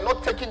them and they're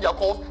not taking their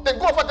calls, then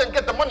go over there and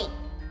get the money.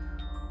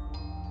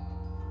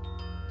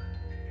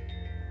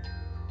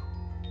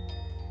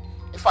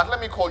 In fact,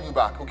 let me call you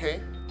back, okay?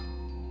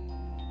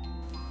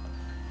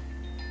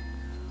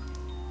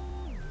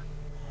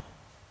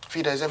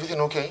 Fida, is everything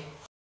okay?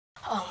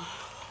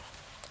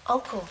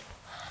 Uncle,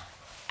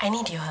 I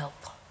need your help.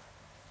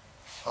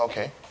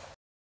 Okay.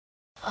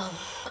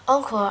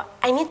 Uncle,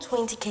 I need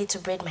 20K to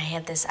braid my hair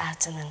this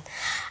afternoon.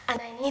 And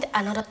I need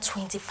another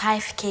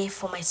 25K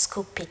for my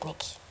school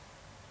picnic.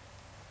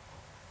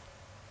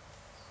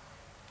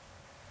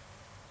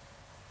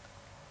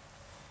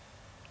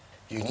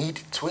 You need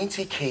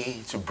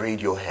 20K to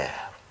braid your hair.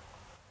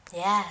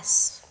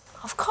 Yes,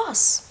 of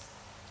course.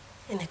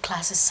 In a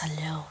classy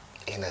salon.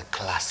 In a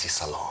classy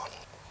salon.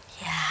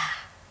 Yeah.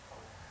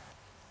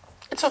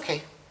 It's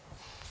okay.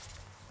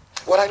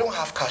 Well, I don't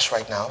have cash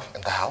right now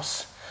in the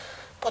house,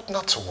 but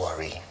not to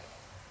worry.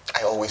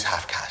 I always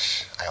have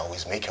cash. I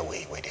always make a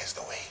way where there's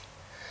the way.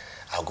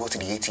 I'll go to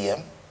the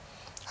ATM.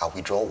 I'll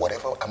withdraw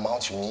whatever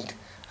amount you need.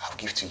 I'll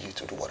give to you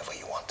to do whatever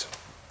you want.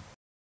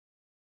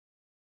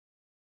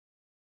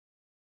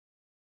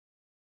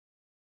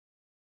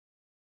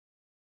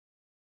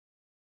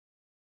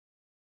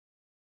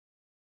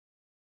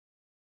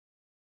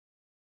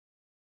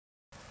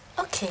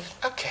 Okay.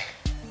 Okay.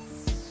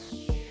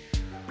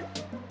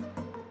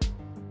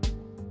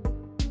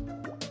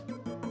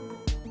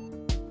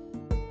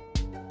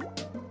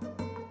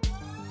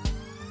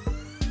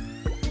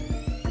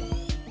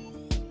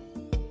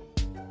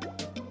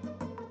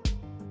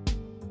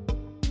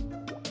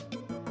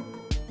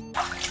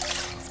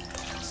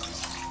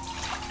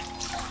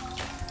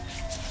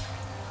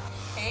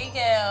 Hey,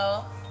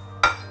 girl.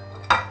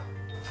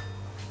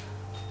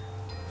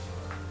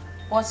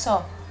 What's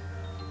up?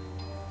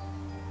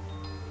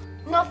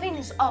 Nothing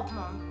is up,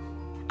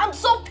 Mom. I'm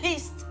so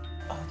pissed.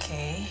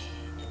 Okay.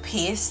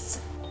 Pissed?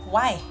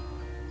 Why?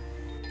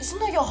 Isn't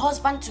that your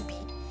husband to be?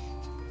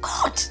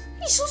 God,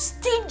 he's so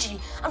stingy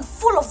and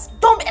full of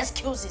dumb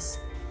excuses.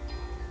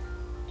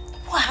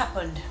 What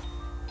happened?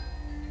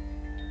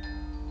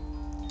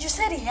 You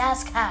said he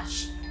has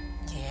cash.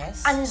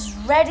 Yes. And is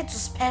ready to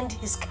spend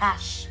his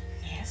cash.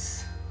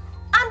 Yes.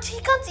 And he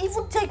can't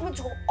even take me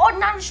to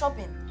ordinary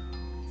shopping.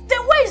 Then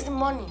where is the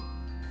money?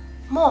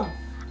 Mom,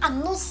 I'm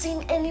not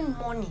seeing any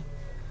money.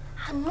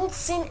 I'm not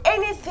seeing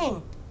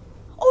anything.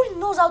 All he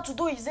knows how to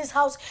do in this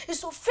house is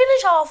to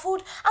finish our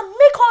food and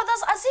make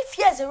others as if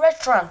he is a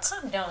restaurant.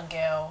 Calm down,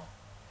 girl.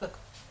 Look,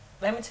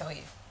 let me tell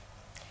you.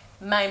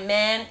 My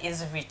man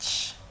is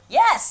rich.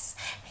 Yes,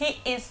 he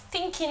is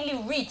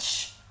thinkingly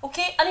rich.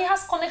 Okay? And he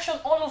has connection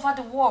all over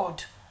the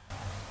world.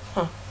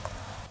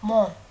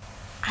 Mom,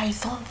 I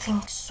don't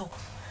think so.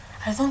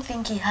 I don't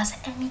think he has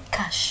any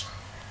cash.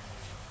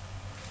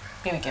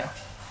 Baby girl,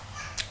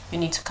 you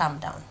need to calm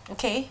down,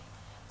 okay?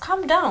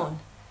 Calm down.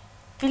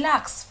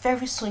 Relax.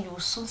 Very soon, you will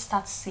soon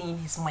start seeing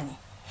his money.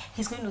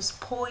 He's going to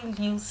spoil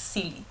you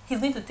silly. He's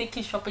going to take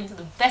you shopping to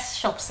the best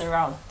shops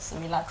around. So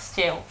relax,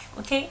 chill,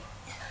 okay?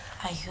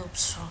 I hope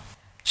so.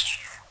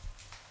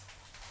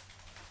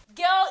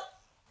 Girl,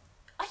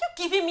 are you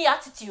giving me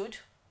attitude?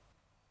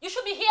 You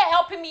should be here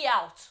helping me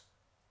out.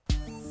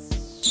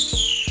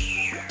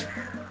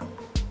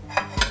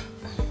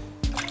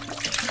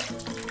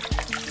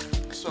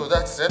 So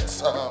that's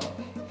it.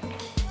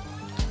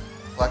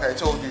 Like I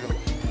told you,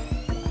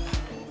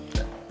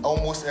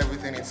 almost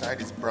everything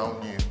inside is brand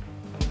new.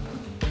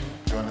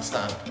 You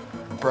understand?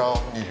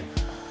 Brand new.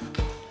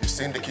 You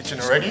seen the kitchen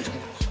already?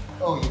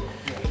 Oh,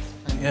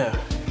 yeah. Yeah.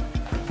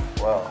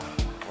 Wow.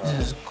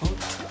 This is good.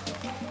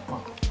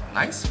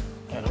 Nice.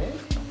 Yeah.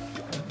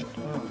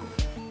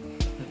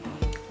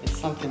 It's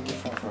something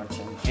different for a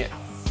change. Yeah.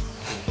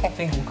 I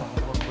think we can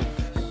work with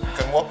this. You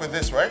can work with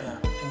this, right? Yeah.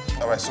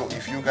 All right, so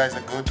if you guys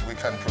are good, we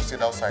can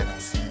proceed outside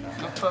and see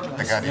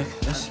the garden.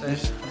 Yes.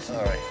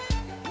 All right.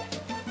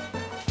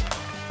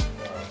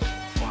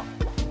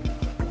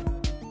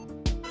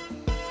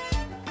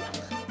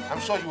 I'm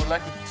sure you would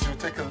like to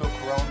take a look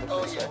around the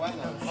place, yeah, right?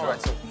 why not? All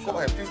right, so go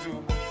ahead, please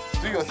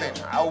do your thing.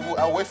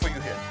 I'll wait for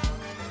you here.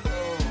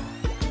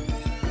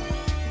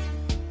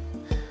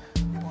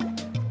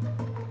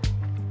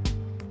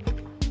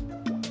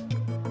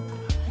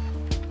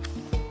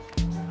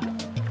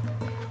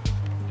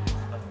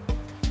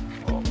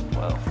 Oh,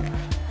 well.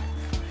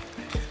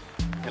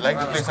 You like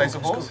the place, I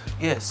suppose?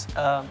 Yes.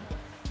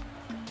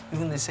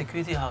 Even the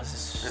security house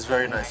is... It's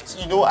very nice.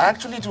 You know, I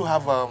actually do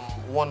have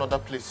one other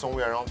place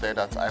somewhere around there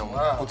that I'm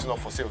putting up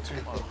for sale too.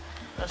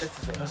 This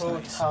is a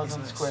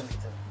 4,000 square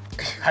meter.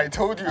 I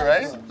told you,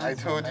 right? I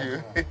told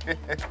you.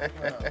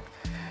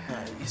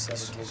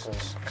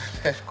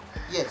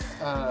 Yes.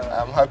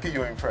 I'm happy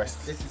you're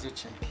impressed. This is your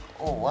check.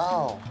 Oh,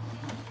 wow.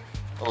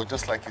 Oh,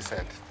 just like you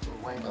said.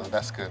 Why Oh, not?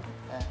 that's good.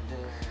 And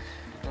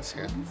That's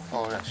good.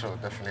 Oh, yeah, sure,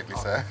 definitely,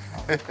 sir.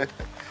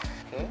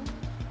 okay.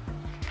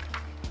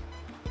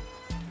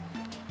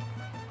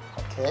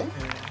 Okay.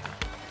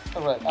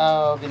 All right.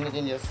 I'll be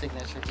needing your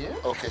signature here.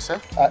 Okay, sir.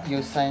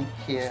 You sign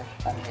here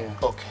and here.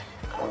 Okay.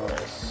 All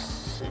right.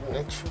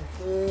 Signature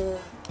here.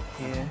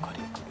 Yeah.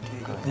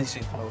 This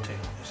is a good thing.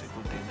 It's a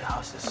good thing. The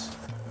house is...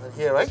 And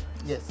here, right?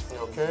 Yes.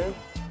 Okay.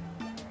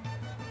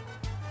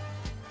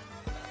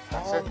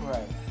 That's it. All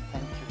right.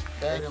 Thank you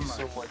very Thank you much.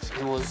 so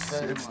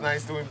much. It's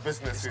nice doing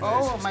business with you.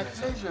 Oh, my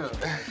pleasure.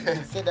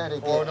 Say that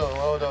again.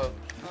 Well done.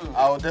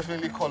 I'll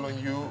definitely call on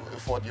you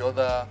for the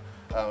other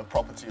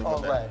property over All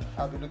there. right.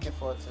 I'll be looking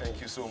forward to it.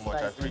 Thank you so much.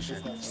 Nice I appreciate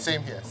it. doing business.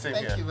 Same here. Same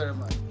Thank here. you very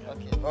much.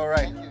 Okay. All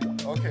right.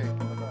 Thank you. Okay.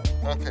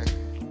 Bye-bye. Okay.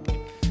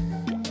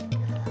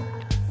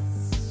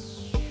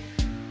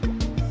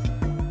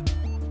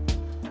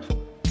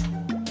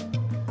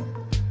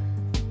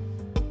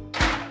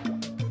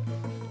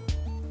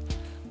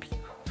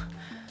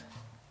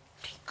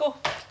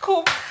 Pico.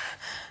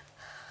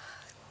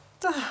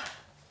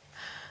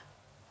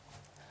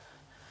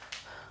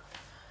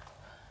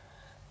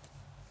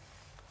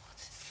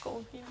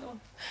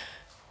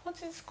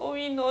 What is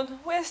going on?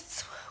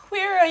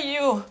 Where are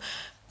you?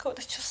 God,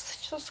 I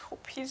just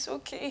hope he's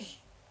okay.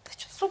 I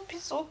just hope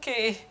he's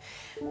okay.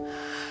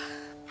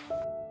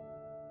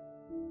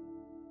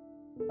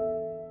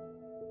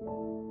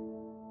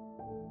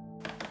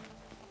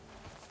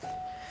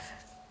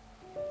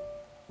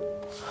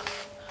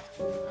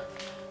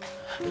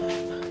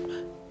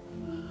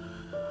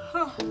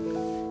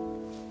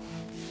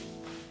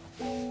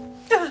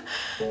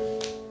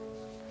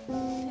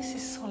 This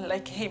is so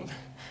unlike him.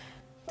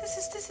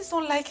 This is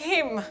unlike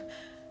him.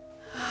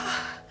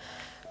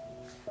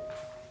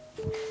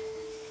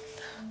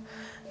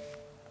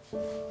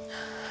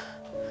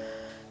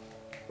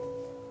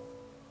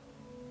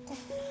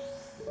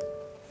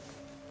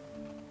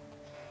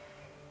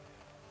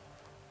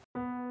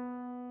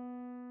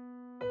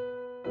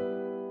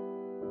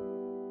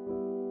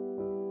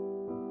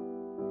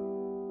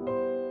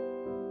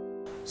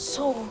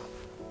 So,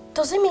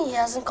 does it mean he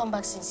hasn't come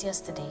back since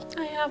yesterday?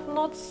 I have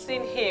not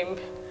seen him.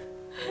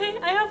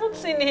 I haven't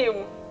seen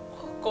him.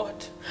 Oh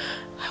God,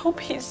 I hope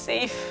he's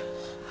safe.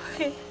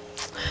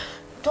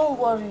 Don't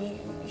worry,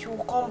 he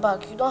will come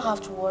back. You don't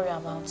have to worry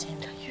about him.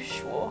 Are you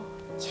sure?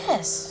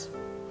 Yes.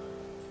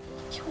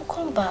 He will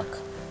come back.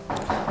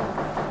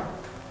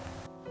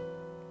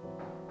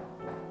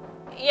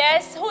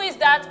 Yes, who is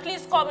that?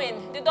 Please come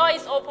in. The door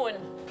is open.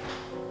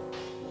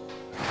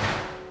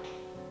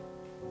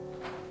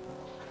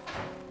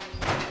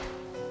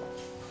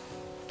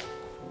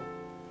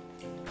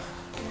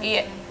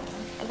 Yeah.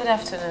 Good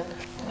afternoon.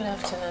 Good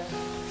afternoon.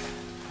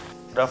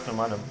 Good afternoon,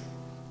 madam.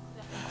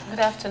 Good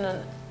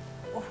afternoon.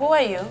 Who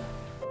are you?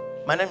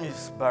 My name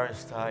is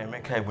Barrister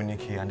Emeka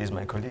Ibunike, and this is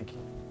my colleague.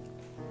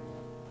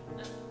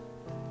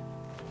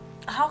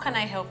 How can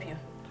I help you?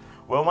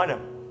 Well,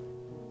 madam,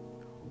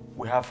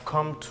 we have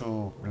come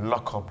to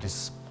lock up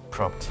this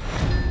property.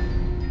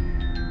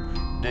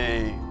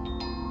 The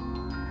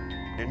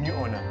new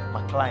owner,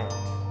 my client,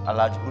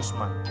 Alhaji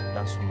Usman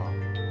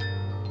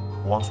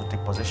Dansuma, wants to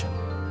take possession.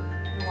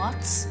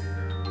 What?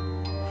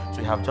 So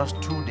you have just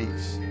 2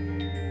 days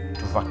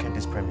to vacate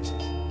these premises.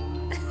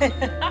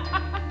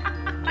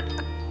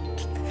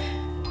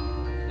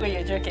 Wait,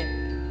 you're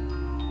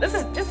joking? This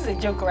is a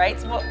joke,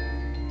 right? But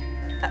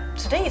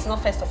today is not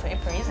 1st of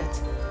April, is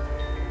it?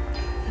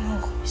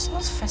 No, it's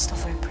not 1st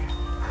of April.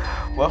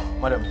 Well,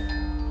 madam,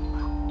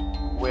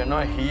 we're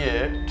not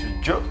here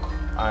to joke,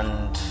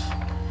 and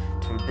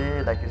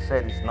today, like you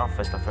said, it's not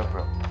 1st of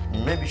April.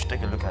 Maybe you should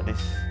take a look at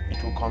this.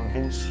 It will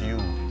convince you.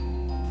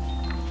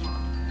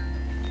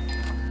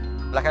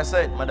 Like I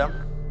said, madam,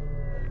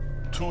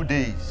 2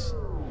 days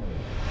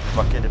to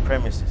vacate the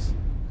premises.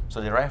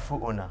 So the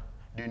rightful owner,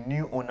 the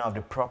new owner of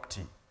the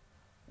property,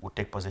 will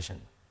take possession.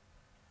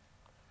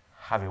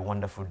 Have a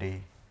wonderful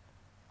day.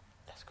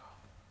 Let's go.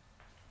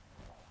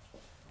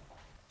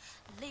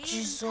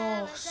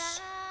 Jesus.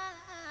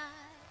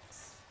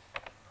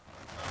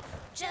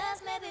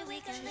 Just maybe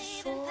we can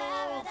live in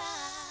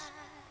paradise.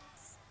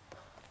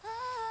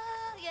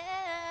 Oh,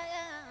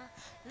 yeah.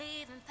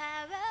 Live in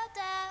paradise.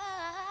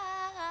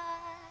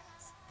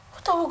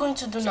 What are we going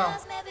to do now?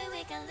 Just maybe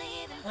we can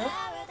live in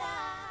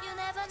paradise. You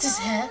never This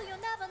know, hair? you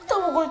never What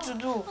are we going to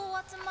do?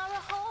 what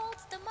tomorrow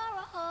holds,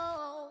 tomorrow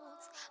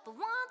holds. But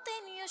one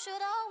thing you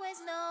should always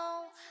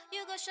know,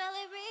 you go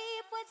surely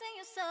reap what's in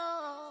your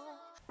soul.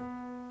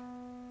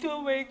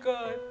 Oh my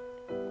God.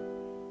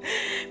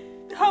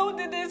 How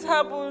did this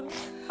happen?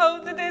 How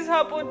did this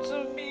happen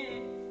to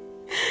me?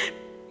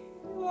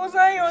 Was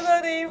I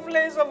under the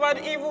influence of an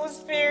evil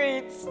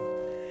spirit?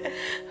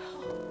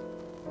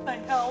 My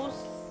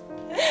house,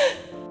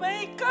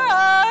 my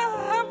car,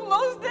 I've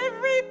lost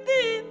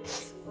everything.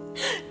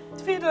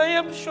 Fid, I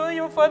am sure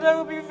your father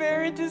will be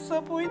very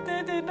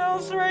disappointed in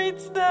us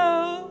right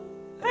now.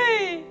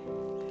 Hey!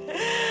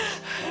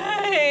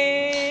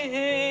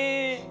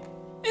 Hey!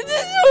 It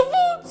is your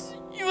fault!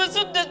 You were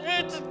so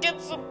desperate to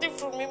get something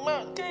from a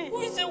man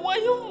who is a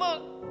wild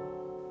man.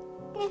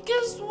 But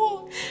guess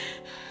what?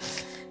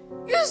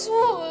 Guess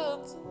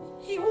what?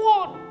 He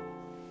won.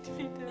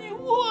 He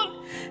won.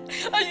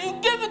 And you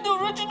gave him the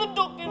original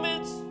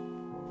documents.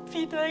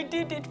 Peter, I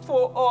did it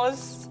for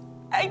us.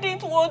 I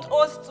didn't want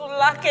us to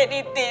lack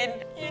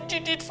anything. You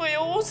did it for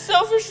your own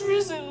selfish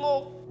reason,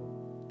 Mom.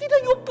 Peter,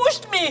 you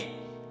pushed me.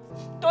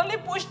 Dolly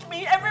pushed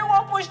me.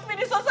 Everyone pushed me.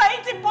 The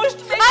society pushed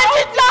me.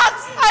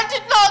 I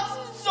did not.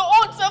 It's your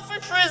own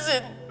selfish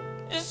reason.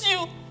 It's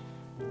you.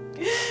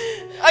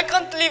 I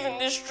can't live in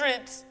the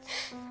streets.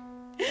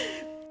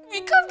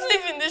 We can't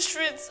live in the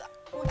streets.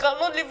 We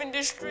cannot live in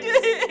the streets.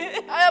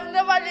 I have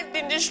never lived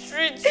in the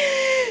streets.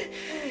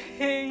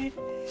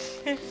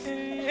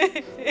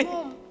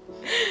 Mom,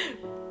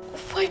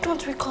 why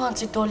don't we call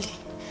Auntie Dolly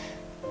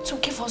to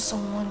give us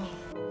some money?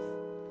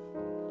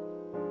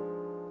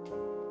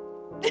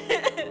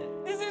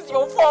 This is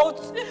your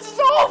fault. It is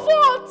our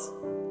fault.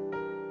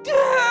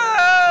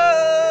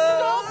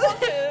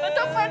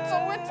 Better find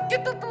some way to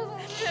get out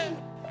of here.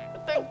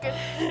 Thank you.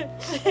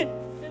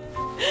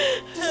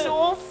 It's your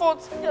own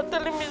fault. You're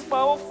telling me it's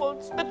my own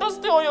fault. Better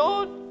stay on your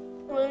own.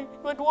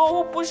 You're the one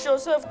who pushed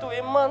yourself to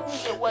a man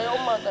who's a wild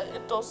man that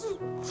hates us.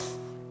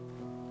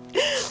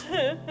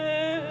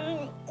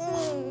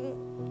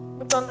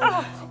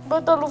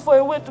 Better look for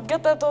a way to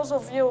get out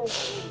of you.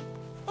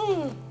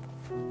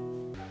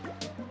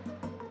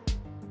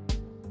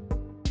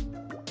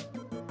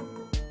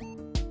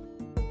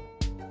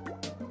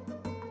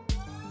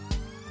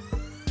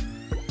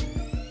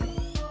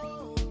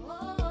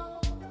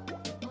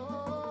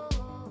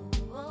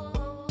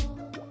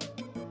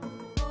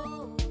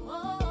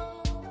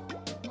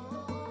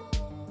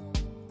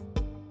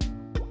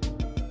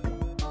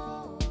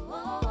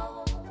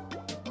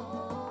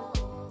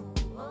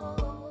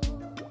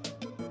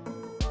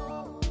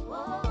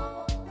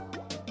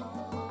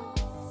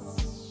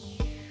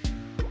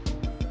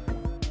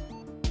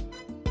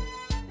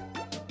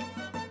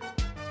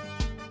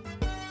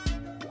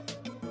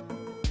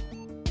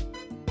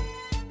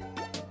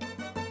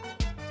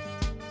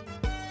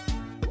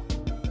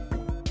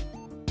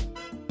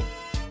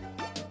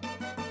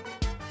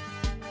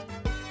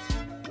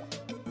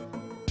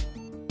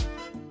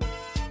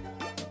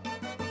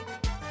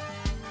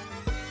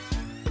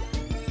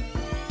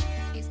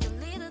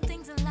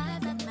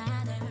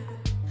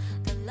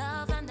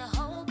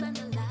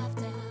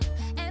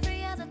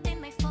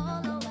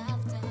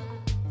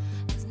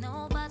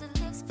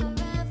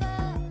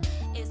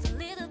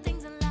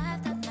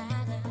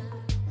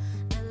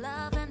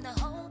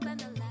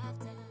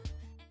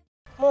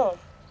 Mom,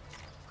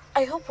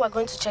 I hope we're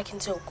going to check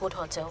into a good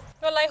hotel.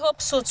 Well, I hope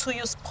so too,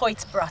 you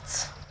spoilt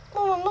brat.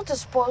 Mom, I'm not a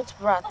spoiled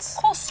brat. Of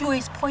course you're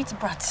a spoiled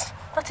brat.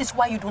 That is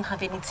why you don't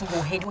have anything in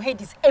your head. Your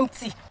head is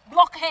empty.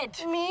 Blockhead.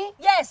 Me?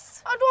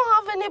 Yes. I don't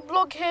have any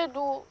blockhead,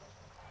 though.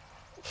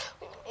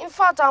 In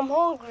fact, I'm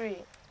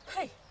hungry.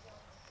 Hey,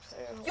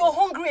 you're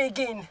hungry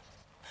again.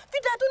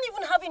 Vida, I don't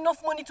even have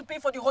enough money to pay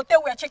for the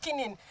hotel we are checking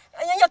in.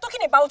 And you're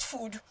talking about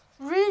food.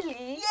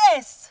 Really?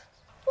 Yes.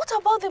 What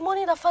about the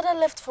money that father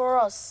left for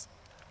us?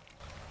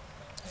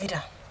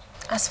 Vida,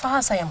 as far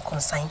as I am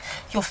concerned,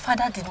 your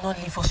father did not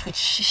leave us with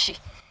shishi.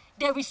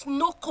 There is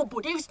no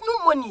kobo, there is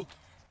no money.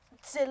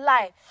 It's a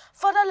lie.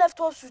 Father left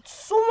us with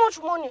so much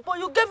money, but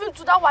you gave him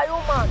to that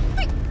Wayo man.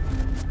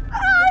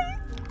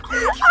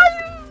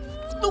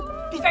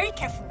 Look, be very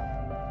careful.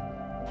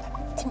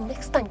 The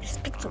next time you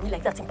speak to me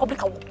like that in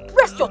public, I will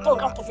press your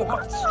tongue out of your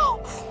mouth.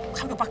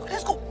 Come your back.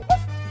 Let's go.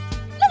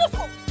 Let us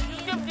go.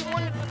 You gave the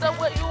money to that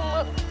Wayo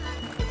man.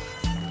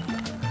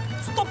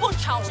 Stubborn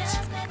child.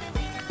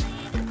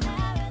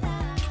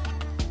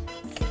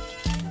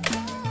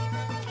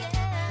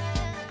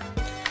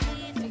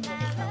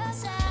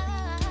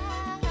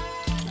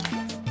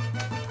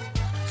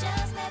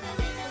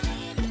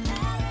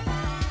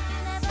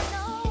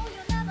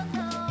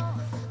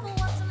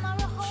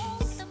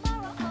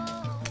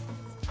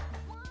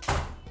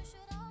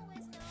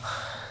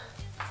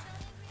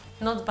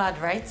 Not bad,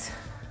 right?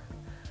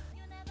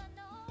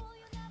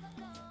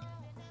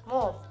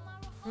 Mom,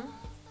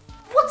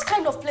 what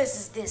kind of place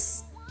is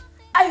this?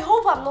 I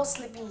hope I'm not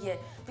sleeping here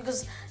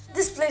because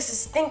this place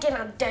is stinking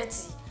and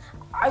dirty.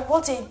 I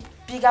want a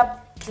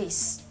bigger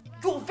place.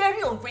 You're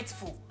very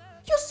ungrateful.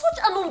 You're such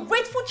an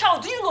ungrateful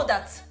child. Do you know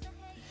that?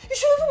 You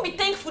should even be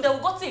thankful that we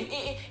got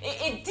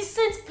a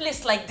decent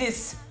place like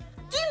this.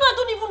 Do you know I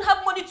don't even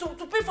have money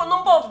to pay for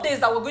number of days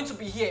that we're going to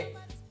be here?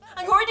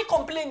 And you're already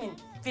complaining.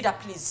 Vida,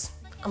 please.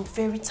 I'm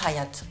very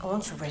tired. I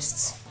want to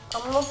rest.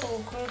 I'm not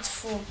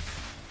ungrateful.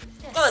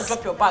 Yes. Go and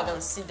drop your bag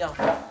and sit down.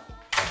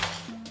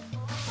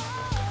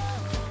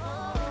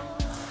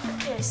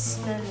 Yes,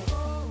 smelly.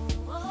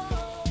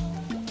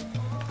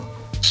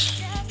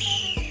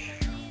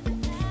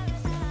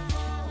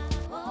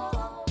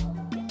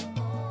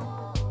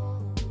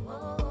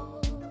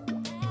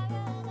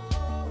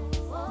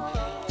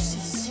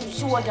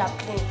 See what they are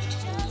playing.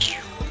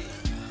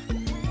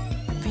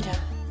 Vida,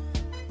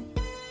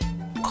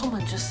 come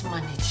and just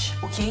manage,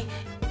 okay?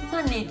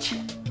 Manage.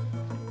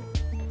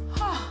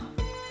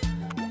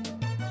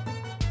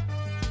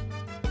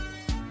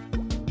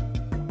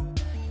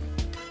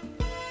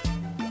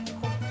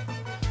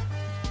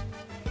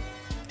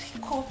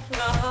 Pick up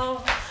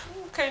now.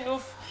 Kind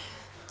of.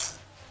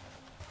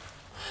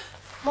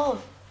 Mom,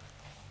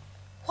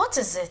 what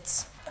is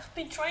it? I've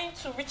been trying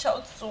to reach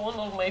out to one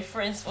of my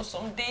friends for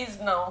some days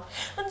now,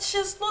 and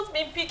she's not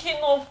been picking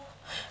up.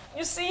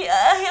 You see,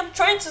 I am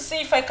trying to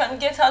see if I can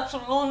get her to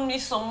loan me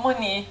some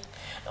money,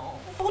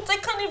 but I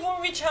can't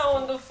even reach her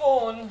on the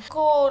phone.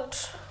 God.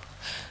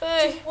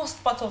 Hey. The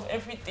worst part of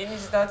everything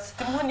is that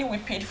the money we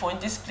paid for in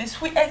this place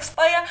will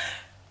expire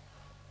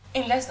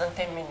in less than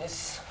 10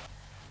 minutes.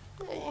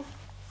 Hey.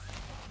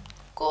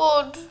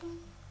 God.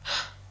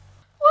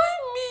 Why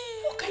me?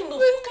 What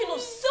kind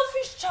of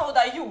selfish child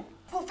are you?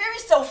 You're very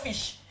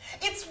selfish.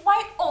 It's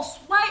why us?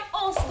 Why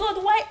us?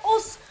 God, why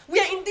us? We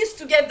are in this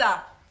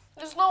together.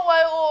 It's not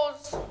why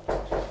us.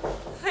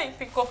 Hey,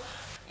 pick up.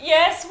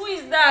 Yes, who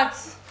is that?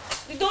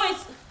 The door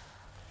is...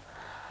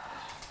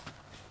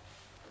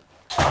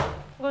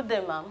 Good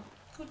day, ma'am.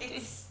 Good day.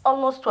 It's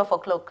almost 12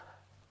 o'clock.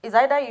 It's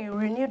either you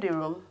renew the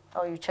room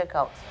or you check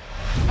out.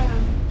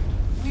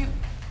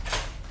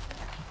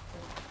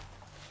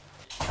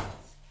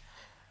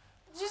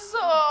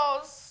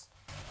 Jesus.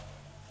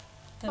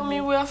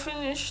 Mommy, we are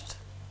finished.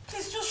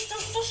 Please, just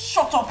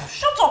shut up.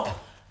 Shut up.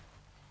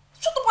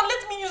 Shut up and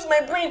let me use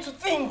my brain to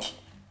think.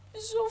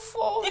 It's your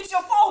fault. It's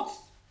your fault.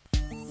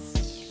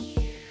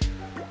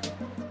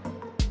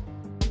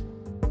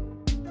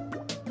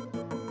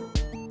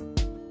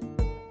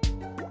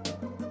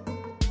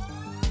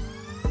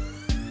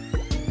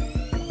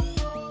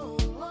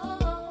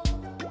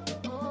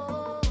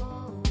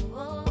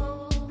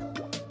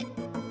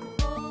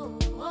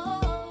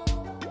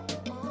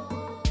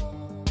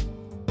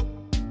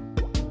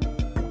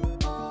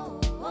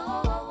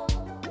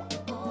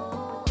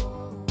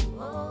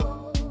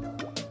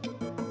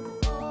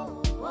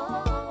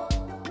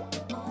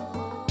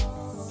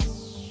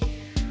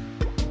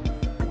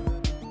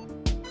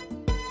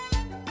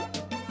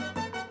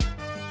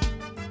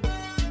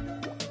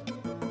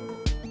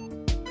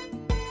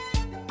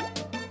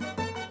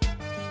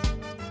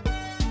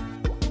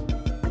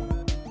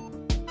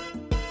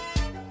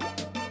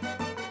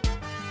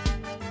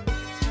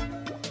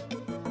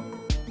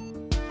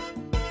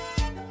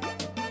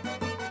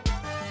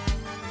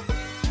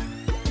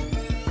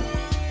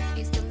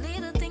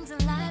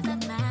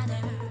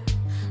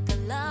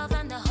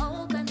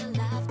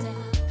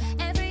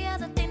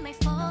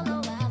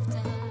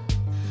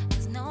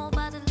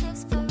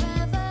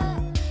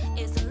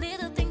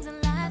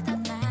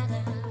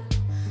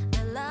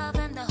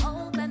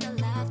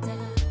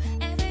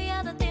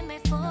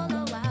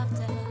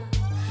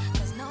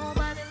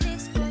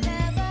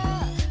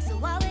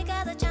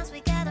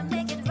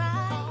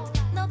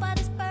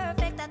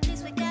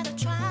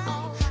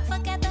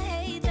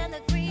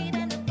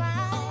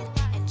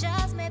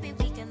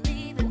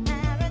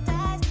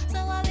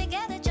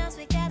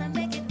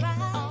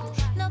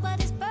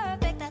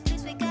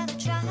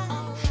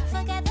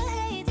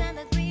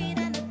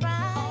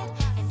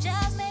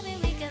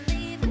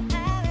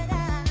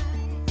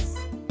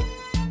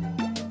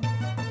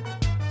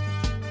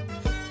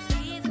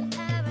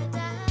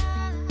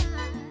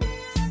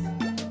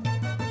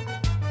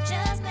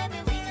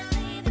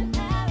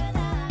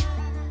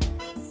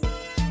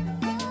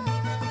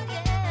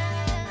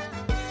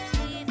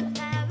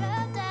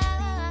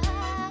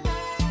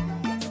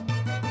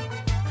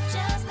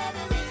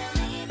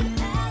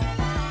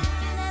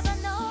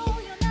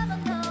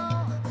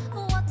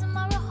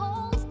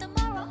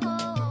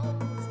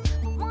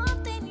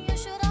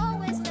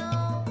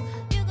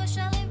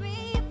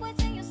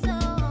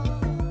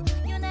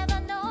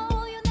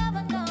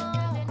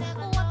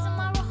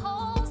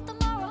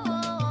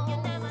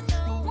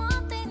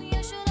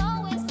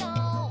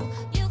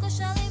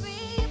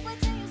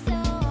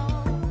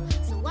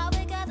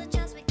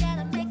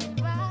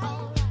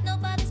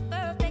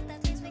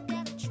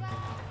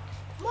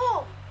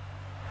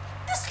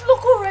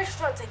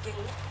 Attendant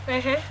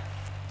again?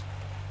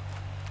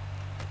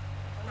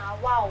 Now,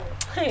 wow.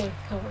 Hey,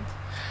 God.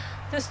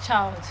 This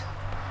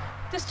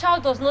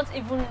child does not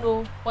even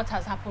know what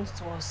has happened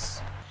to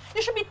us.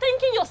 You should be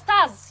thanking your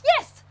stars.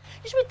 Yes!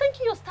 You should be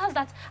thanking your stars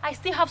that I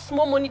still have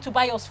small money to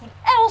buy us food.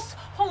 Else,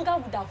 hunger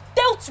would have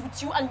dealt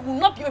with you and you will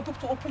not be able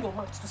to open your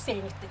mouth to say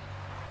anything.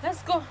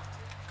 Let's go.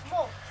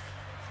 Mom,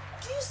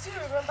 do you still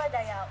remember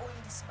that you are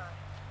owing this man?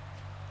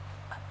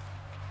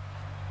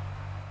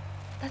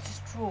 That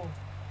is true.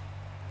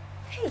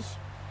 Hey!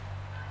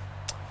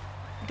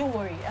 Don't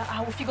worry,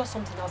 I will figure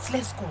something else.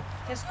 Let's go.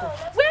 Let's go.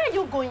 Where are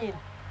you going?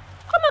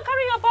 Come and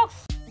carry your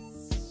box.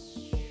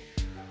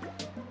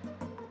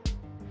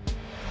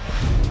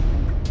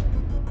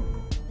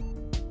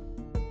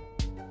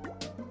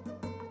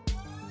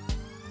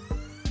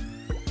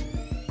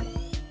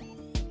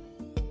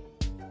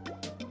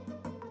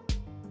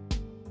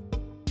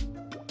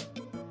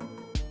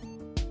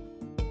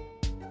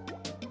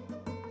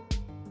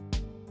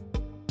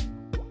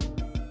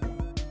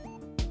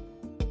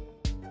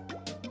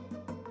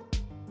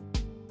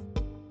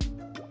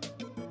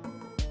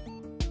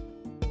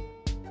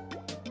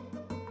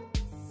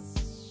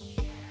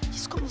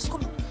 He's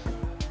coming.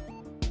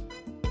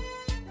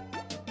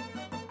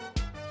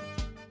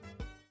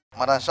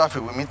 Madam Shafi,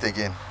 we meet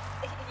again.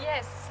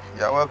 Yes.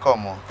 You're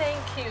welcome.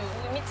 Thank you.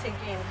 We meet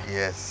again.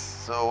 Yes.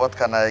 So what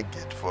can I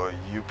get for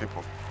you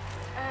people?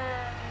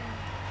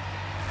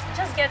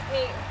 Just get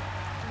me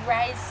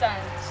rice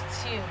and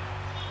stew.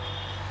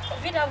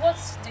 Vida, what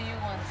do you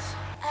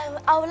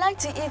want? I would like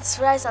to eat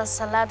rice and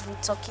salad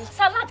with turkey.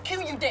 Salad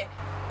kill you there.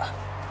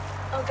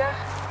 Oga,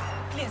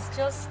 please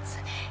just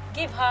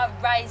give her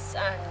rice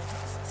and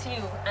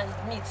stew and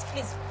meat.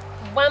 Please,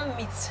 one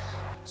meat.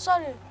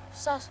 Sorry,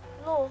 sir.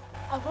 No,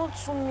 I want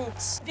 2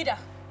 meats. Vida,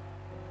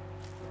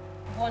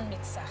 1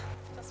 meat, sir.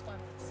 Just 1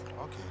 meat.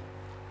 Okay.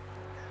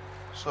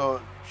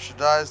 So,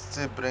 should I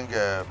still bring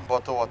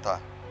bottled water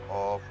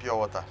or pure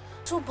water?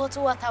 2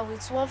 bottled water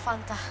with 1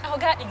 Fanta.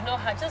 Oga, ignore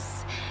her.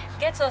 Just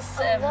get us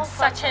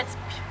sachet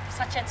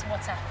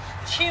water.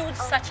 Chilled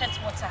sachet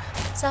water.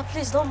 Sir,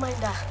 please don't mind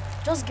her.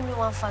 Just give me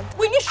 1 Fanta.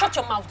 Will you shut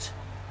your mouth?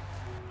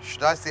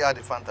 Should I still add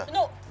the Fanta?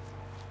 No.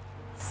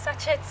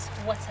 Sachet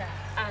water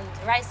and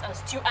rice and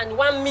stew and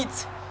 1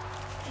 meat.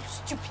 You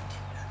stupid.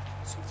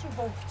 Something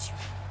wrong with you.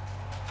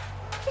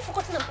 You've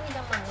forgotten I'm owing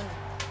that man money.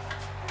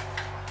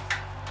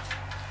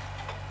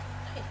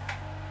 Hey.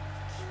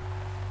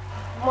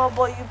 Ma,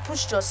 but you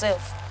pushed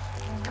yourself.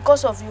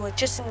 Because of you were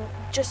chasing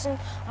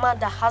man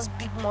that has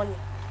big money.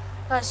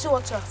 And I see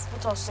what you have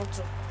put us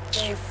into.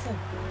 You're a fool.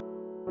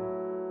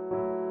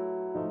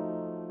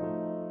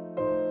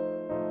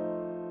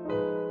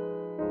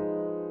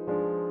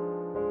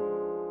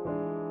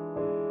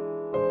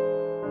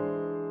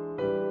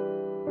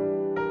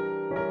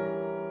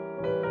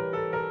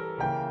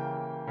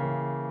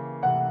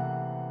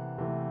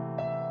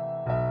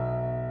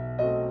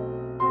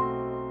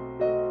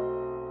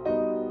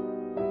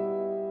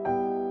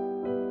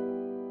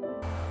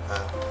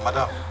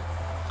 Madam,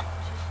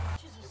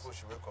 people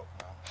should wake up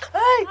now.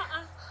 Hey!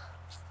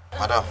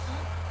 Madam,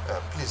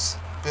 please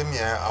pay me.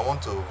 I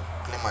want to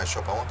clean my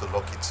shop. I want to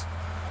lock it.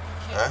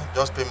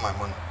 Just pay me my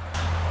money.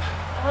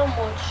 How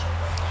much?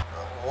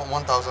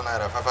 1,000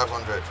 naira,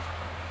 500.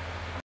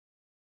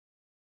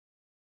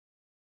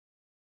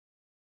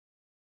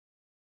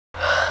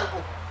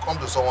 People come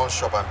to someone's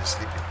shop and be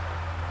sleeping.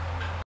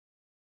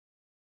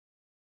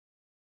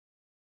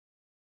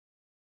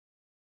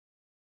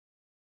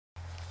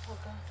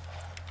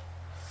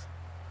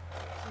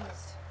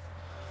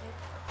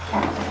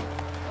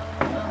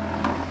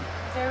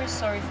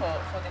 Sorry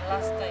for the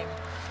last time.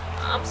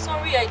 I'm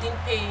sorry I didn't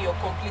pay your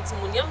complete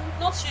money. I'm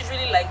not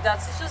usually like that.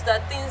 It's just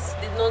that things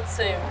did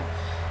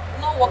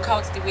not work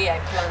out the way I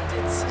planned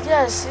it.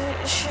 Yes,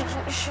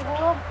 you should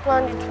not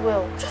plan it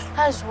well.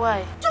 That's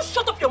why. Just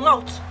shut up your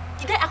mouth.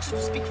 Did I ask you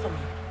to speak for me?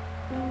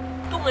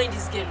 Don't mind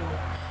this girl.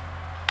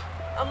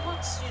 I'm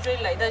not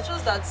usually like that. It's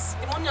just that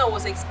the money I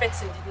was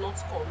expecting did not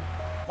come.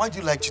 Why do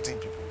you like cheating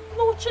people?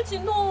 No,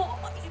 cheating, no.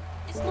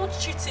 It's not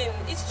cheating.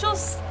 It's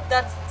just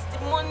that the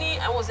money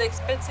I was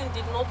expecting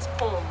did not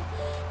come.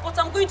 But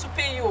I'm going to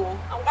pay you.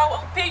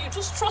 I'll pay you.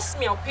 Just trust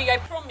me. I'll pay you. I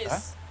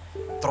promise.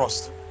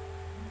 Trust?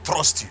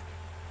 Trust you?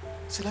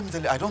 See, let me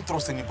tell you, I don't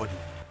trust anybody.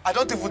 I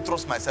don't even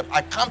trust myself.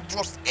 I can't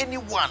trust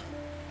anyone.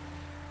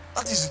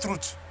 That is the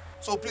truth.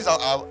 So please,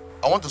 I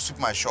want to sweep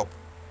my shop.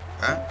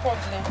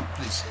 Problem.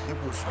 Please,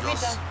 people should Rita,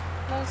 just...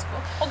 let's go.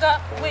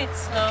 Oga, wait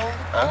now.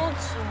 I want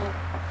to...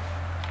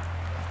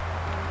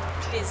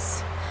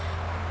 Please.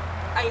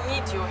 I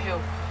need your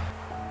help.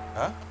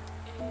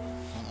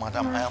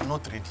 Madam, I am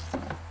not ready.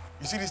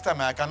 You see, this time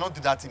I cannot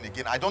do that thing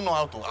again. I don't know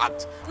how to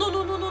act. No,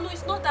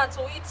 it's not that.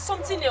 It's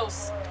something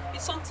else.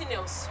 It's something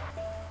else.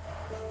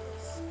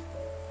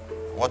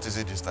 What is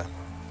it this time?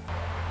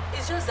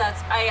 It's just that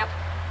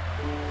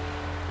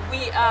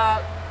we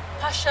are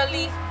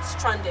partially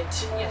stranded,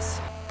 yes.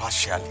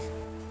 Partially?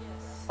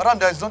 Yes. Madam,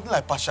 there is nothing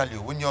like partially.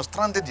 When you're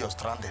stranded, you're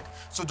stranded.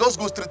 So just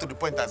go straight to the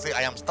point and say,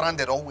 I am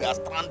stranded or we are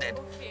stranded.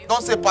 Okay.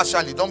 Don't say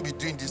partially. Don't be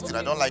doing this thing.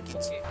 I don't like it.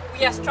 Okay.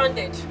 We are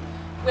stranded.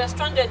 We are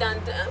stranded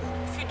and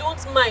if you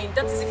don't mind,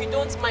 that is if you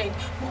don't mind,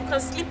 you can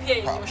sleep here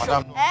in your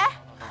shop. Eh?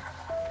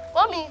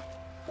 Mommy,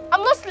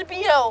 I'm not sleeping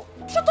here.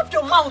 Shut up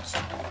your mouth.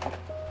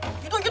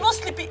 You're not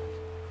sleeping.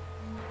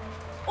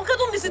 Okay,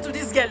 don't listen to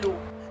this girl. Oh.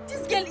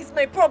 This girl is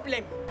my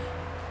problem.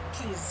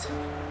 Please,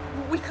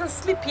 we can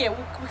sleep here.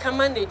 We can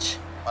manage.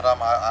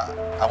 Madam,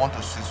 I want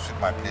to sweep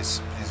my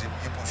place. Please, you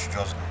should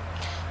just go.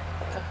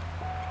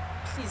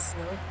 Please,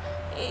 no.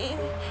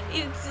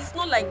 It's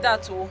not like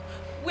that, oh.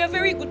 We are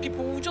very good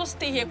people. We'll just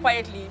stay here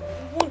quietly.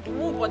 We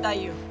won't bother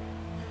you.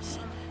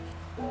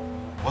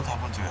 What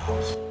happened to your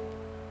house?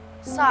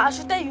 Sir, I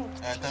should tell you.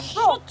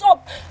 Shut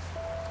up!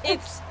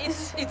 It's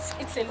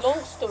a long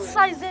story.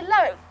 Sir, it's a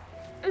lie.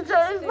 It's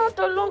not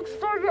a long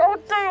story. I'll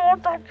tell you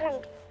what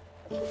happened.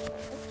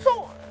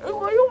 So,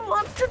 were you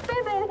mad to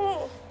tell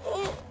me?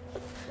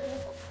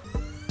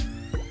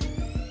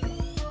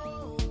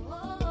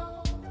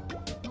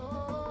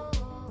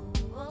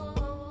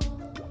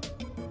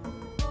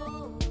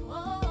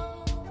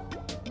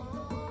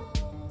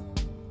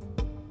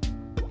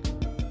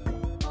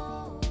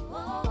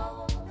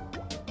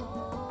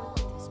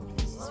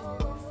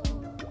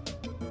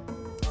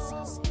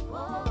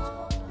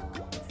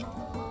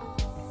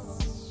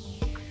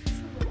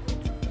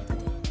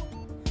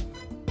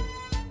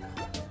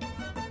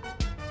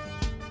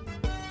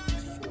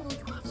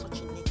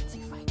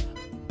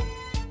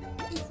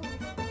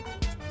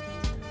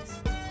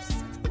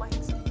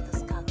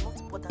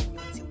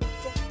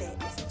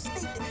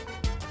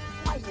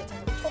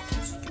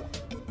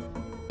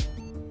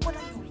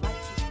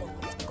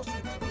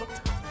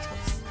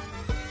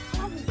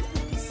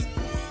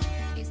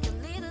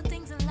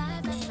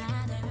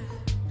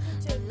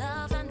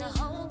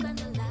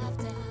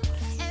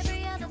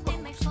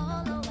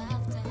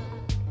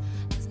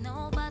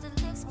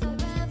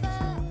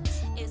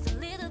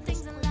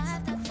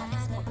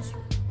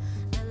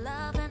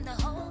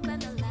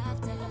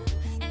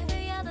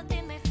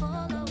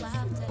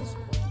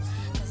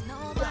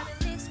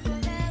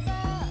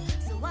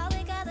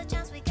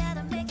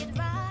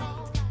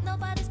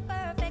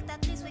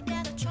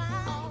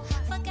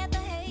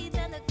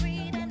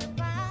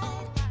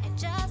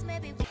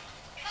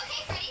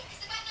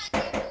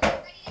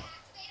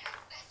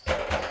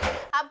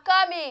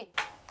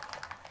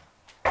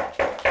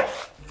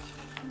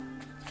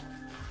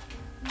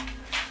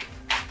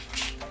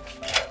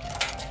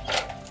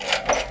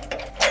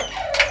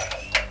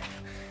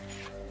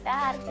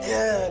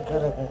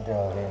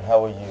 Darling,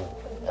 how are you?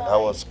 And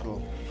how was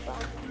school?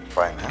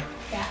 Fine, huh?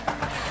 Yeah.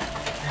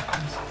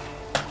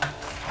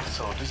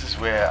 So this is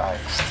where I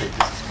stay.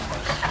 This is my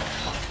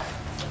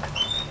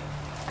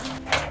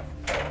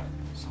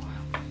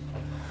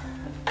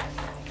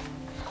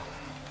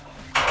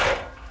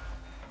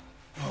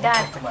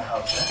Dad. To my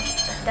house,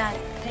 eh? Dad,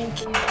 thank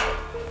you.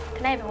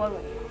 Can I have a word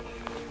with you?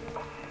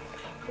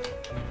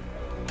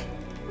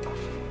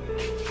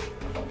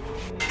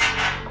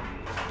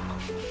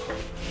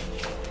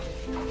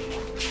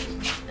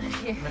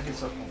 Make it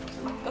so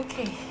comfortable.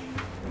 Okay.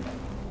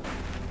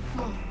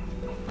 Mom,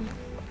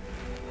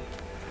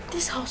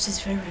 this house is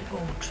very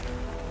old.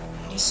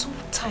 It's so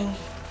tiny.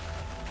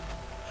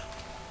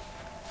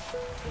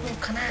 Mom,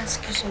 can I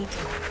ask you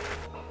something?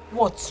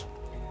 What?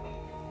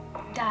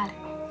 Dad,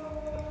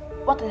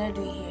 what are they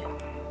doing here?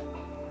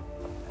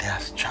 They are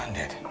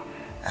stranded.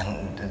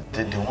 And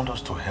they want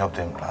us to help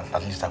them,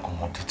 at least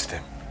accommodate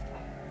them.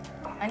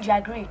 And you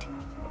agreed?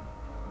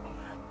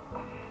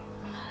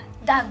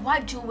 Dad, why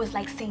do you always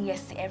like saying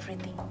yes to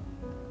everything?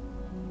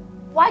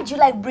 Why do you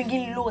like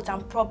bringing loads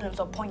and problems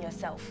upon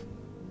yourself?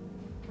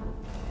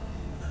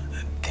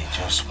 They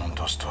just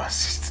want us to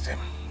assist them.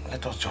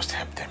 Let us just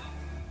help them.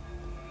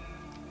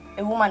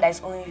 A woman that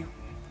is owing you.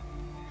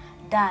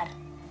 Dad,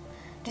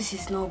 this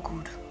is not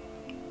good.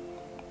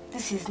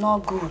 This is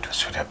not good.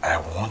 Sweetheart, I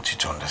want you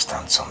to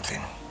understand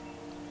something.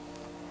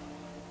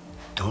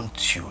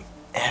 Don't you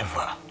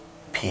ever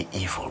pay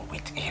evil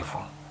with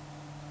evil.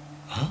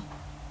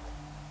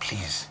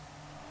 Please.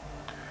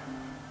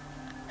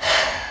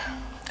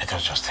 Let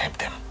us just help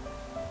them.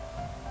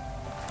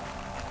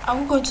 Are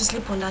we going to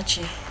sleep on that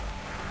chair?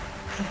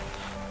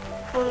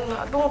 No,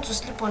 I don't want to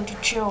sleep on the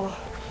chair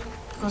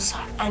because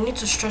I need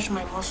to stretch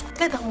my muscle.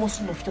 Let that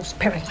muscle of yours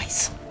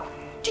paralyze.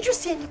 Did you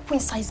see any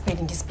queen-size bed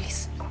in this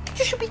place?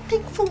 You should be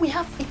thankful we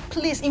have a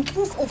place, a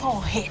roof over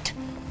our head.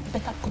 You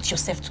better put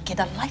yourself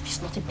together. Life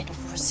is not a bed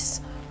of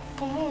roses.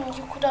 But Mom,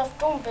 you could have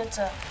done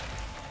better.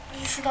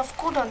 You should have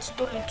called Auntie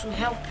Dolly to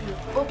help you.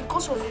 But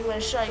because of you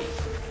and Shy,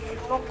 you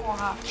not call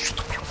her. Shut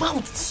up your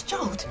mouth, this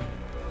child.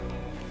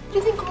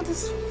 You think all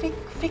these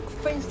fake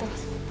friends that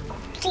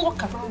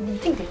flock around me, you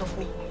think they love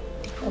me?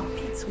 They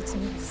compete with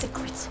me in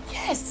secret.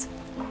 Yes.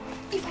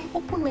 If I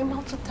open my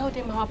mouth to tell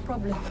them our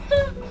problem,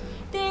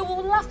 they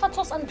will laugh at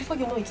us, and before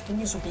you know it, the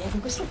news will be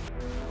everywhere. So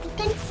be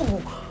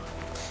thankful.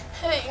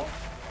 Hey,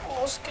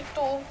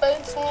 mosquito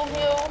bites me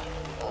here.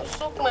 Will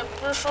suck my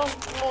precious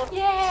blood.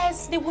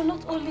 Yes, they will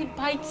not only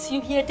bite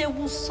you here, they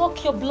will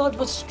suck your blood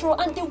with straw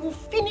and they will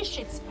finish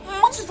it.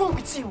 What is wrong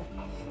with you?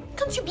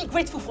 Can't you be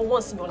grateful for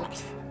once in your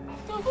life?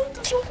 They're going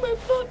to suck my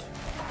blood.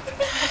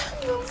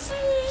 I'm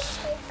finished.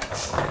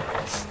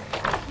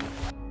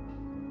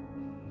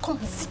 Come,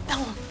 sit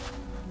down.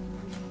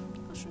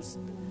 I should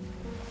sit down.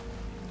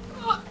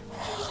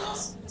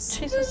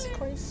 Jesus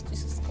Christ,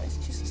 Jesus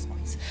Christ, Jesus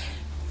Christ.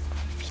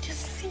 We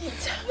just see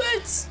it.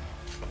 Wait.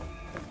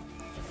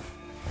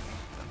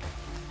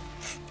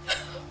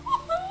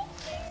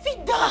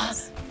 Vida!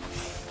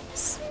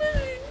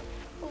 Smelling.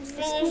 I'm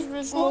finished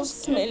with No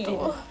mosquito.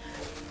 smelling.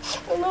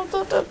 And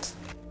after that,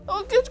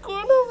 I'll get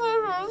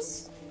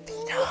coronavirus.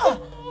 Vida!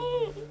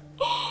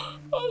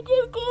 I'll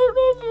get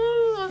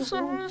coronavirus.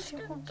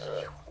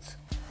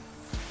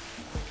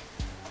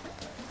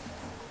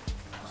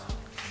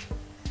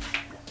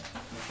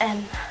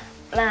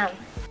 Ma'am,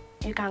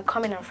 you can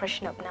come in and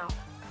freshen up now.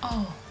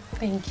 Oh,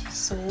 thank you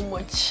so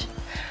much.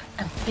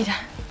 Vida,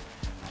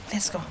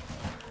 let's go. I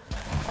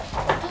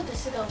thought they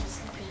said I was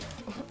sleeping.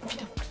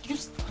 Vida, you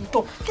stand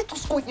up. Let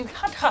us go. You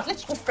had her.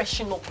 Let's go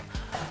freshen up.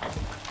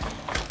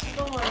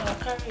 Don't worry, I'll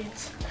carry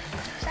it.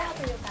 Should I help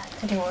you with that?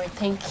 Don't worry,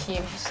 thank you.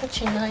 You're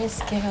such a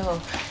nice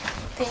girl.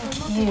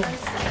 Thank you.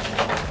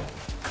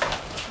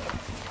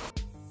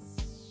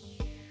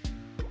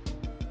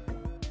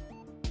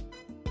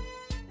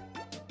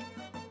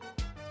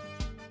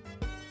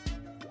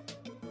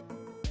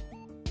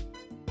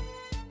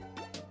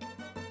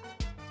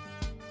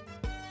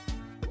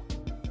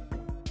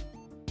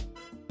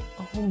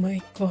 Oh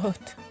my God.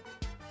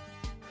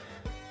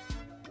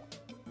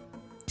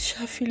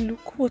 Shafi,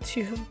 look what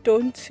you have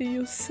done to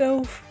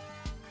yourself.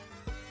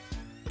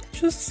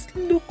 Just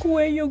look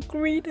where your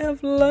greed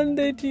have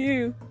landed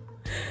you.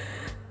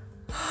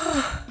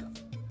 I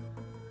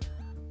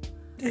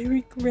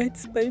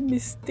regret my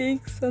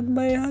mistakes and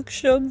my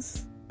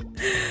actions.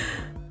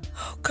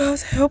 Oh God,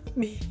 help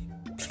me,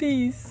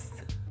 please.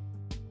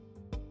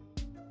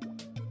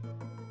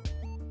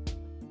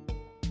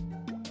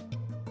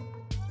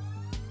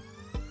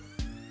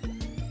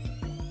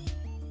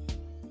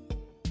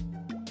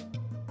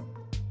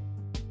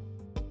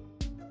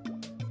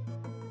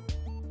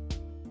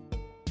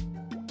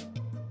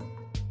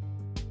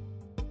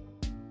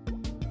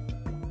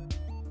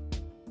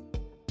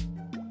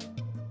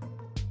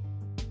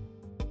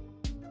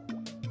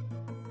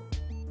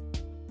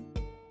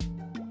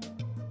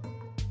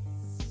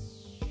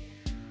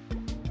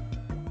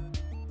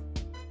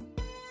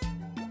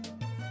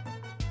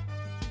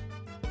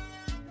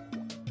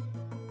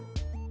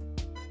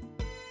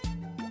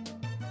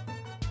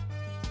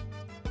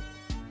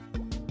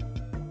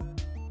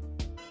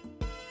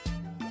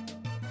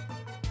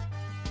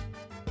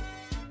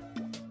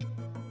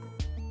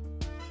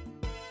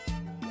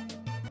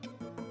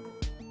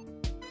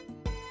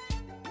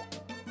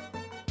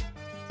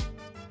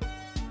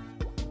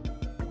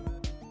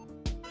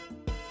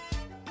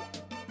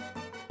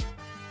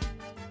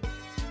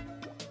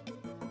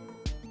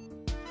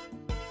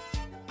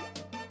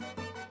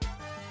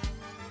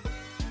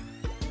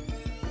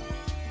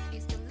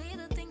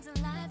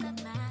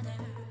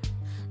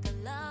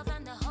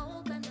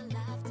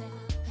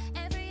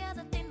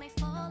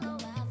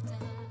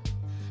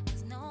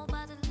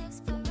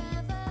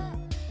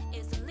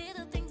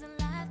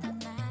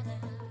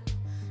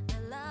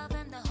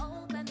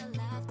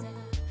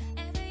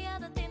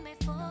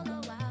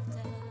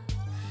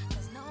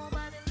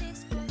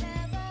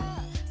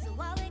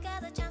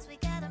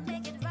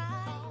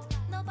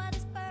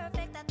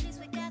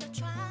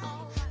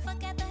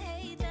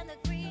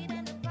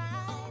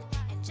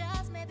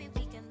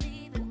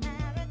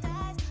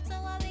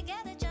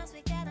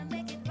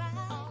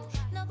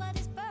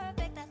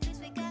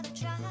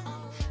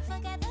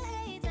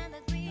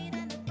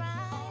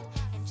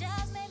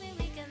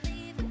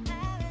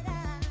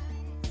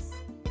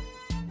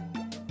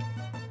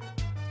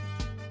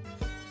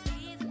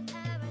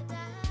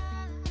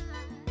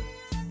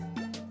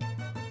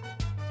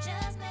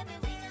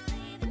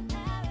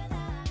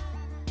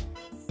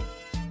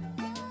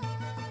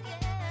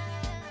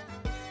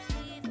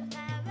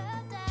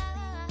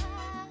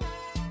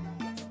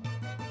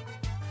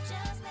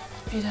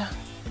 Vida.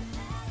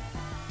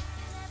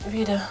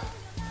 Vida.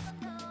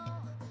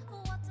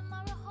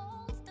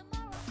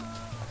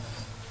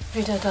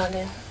 Vida,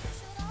 darling.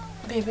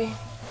 Baby,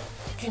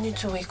 you need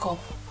to wake up.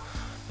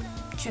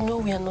 You know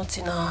we are not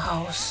in our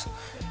house.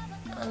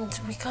 And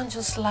we can't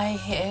just lie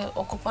here,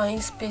 occupying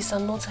space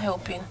and not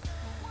helping.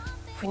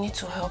 We need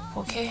to help,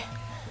 okay?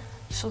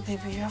 So,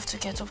 baby, you have to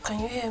get up. Can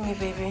you hear me,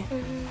 baby?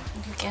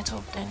 You get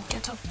up then.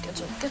 Get up, get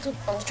up, get up.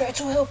 I'll try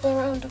to help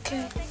around,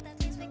 okay?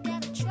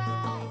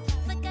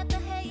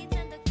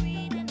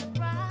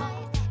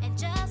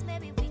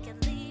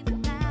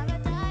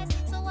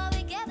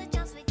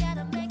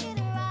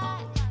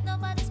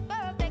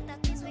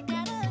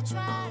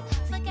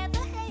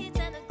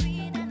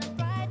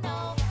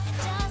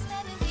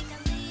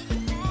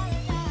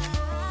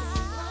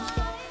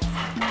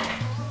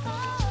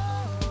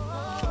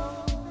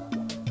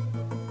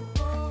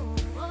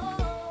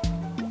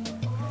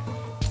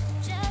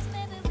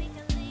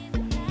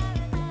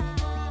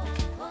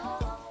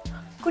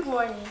 Good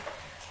morning.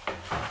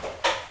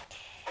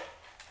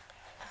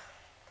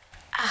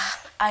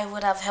 I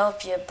would have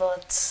helped you,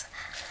 but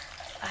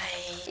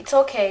It's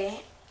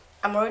okay.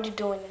 I'm already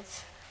doing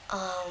it.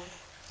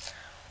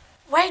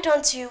 Why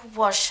don't you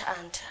wash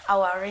and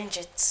I'll arrange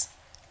it?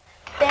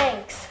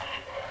 Thanks.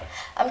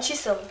 I'm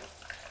Chisom.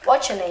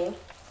 What's your name?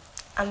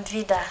 I'm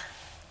Vida.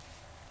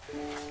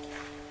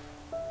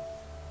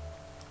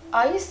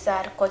 Are you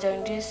sad because you're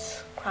in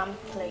this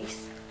cramped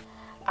place?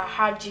 I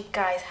heard you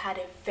guys had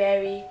a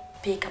very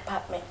big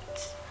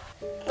apartment.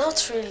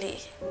 Not really.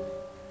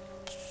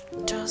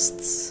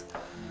 Just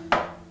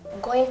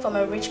going from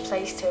a rich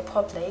place to a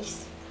poor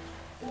place.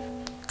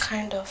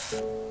 Kind of.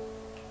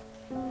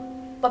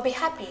 But be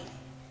happy.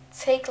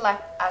 Take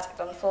life as it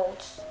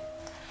unfolds.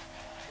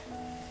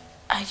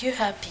 Are you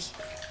happy?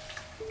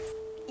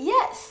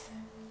 Yes.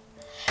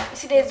 You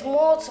see, there's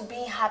more to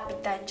being happy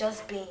than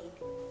just being.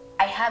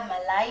 I have my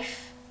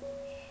life,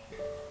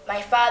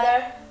 my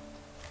father,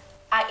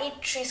 I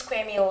eat 3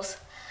 square meals,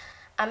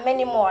 and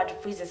many more are the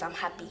reasons I'm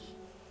happy.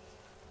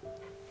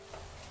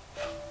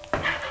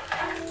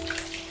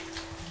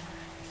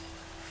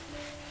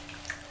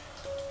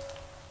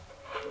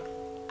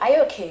 Are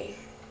you okay?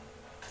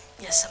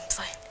 Yes, I'm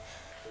fine.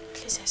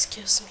 Please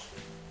excuse me.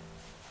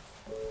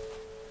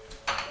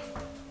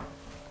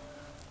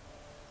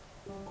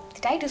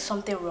 Did I do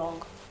something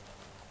wrong?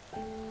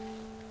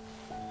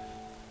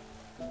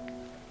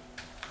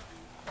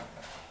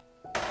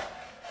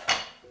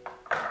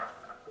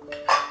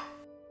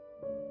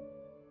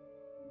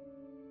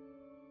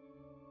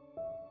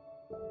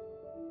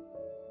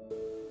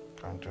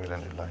 Can't do it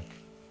any like.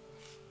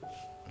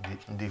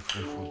 The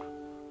free food.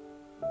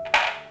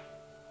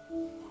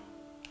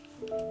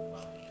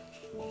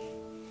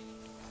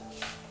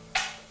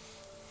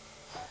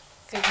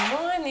 Good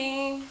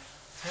morning.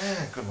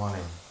 Hey, good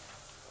morning.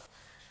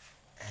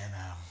 And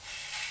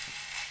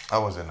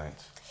how was the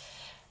night?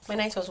 My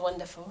night was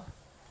wonderful.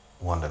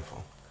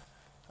 Wonderful.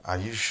 Are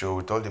you sure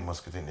with all the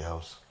mosquito in the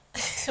house?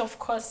 Of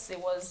course it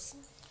was.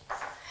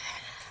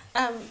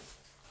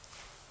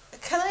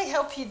 Can I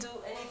help you do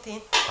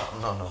anything?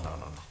 No.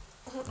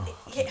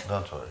 Yeah.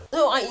 Don't worry.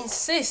 No, I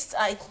insist.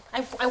 I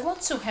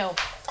want to help.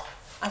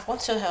 I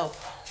want to help.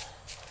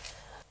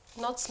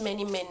 Not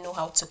many men know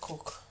how to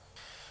cook.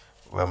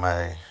 Well,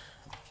 my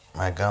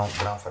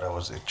grandfather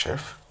was a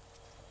chef.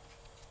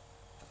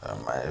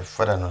 My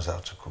father knows how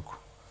to cook.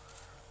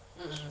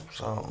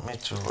 So me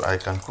too, I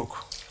can cook.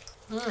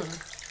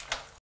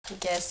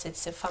 Guess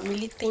it's a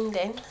family thing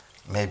then.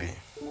 Maybe.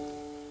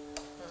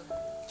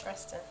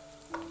 Interesting.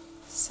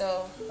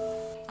 So,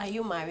 are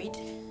you married?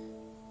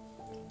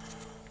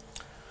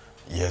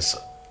 Yes,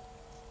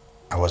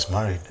 I was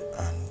married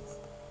and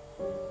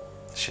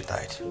she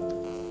died.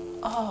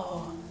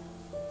 Oh,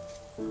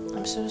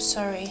 I'm so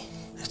sorry.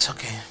 It's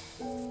okay.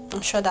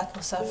 I'm sure that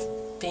must have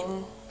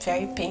been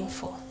very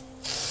painful.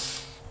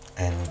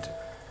 And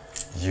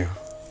you?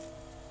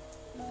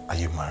 Are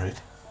you married?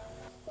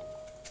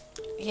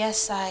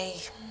 Yes, I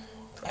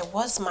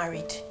was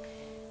married,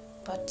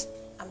 but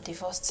I'm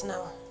divorced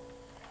now.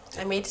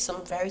 I made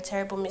some very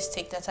terrible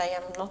mistake that I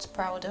am not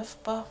proud of,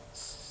 but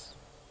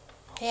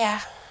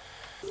yeah.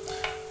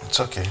 It's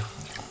okay.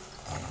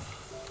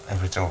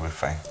 Everything will be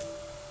fine.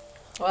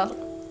 Well,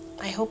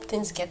 I hope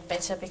things get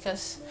better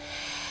because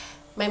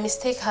my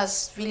mistake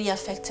has really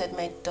affected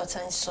my daughter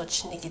in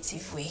such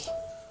negative way.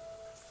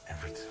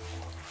 Everything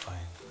will be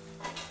fine.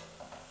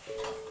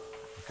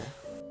 Okay?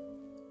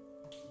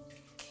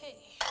 Okay.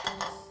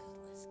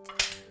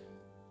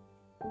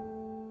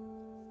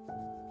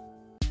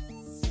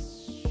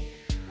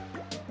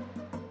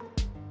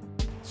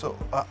 So,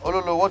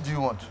 Ololo, what do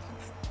you want?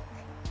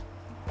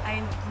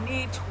 I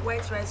need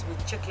white rice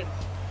with chicken,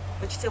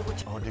 vegetable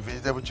chicken. Oh, the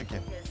vegetable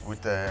chicken. Yes.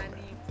 With And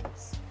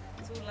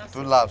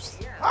two labs.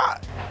 Yeah. Ah!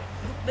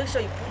 Make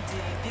sure you put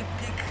the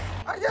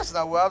big. Yes,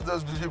 now we have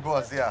those big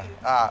ones here.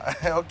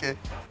 Okay.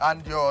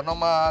 And your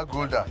normal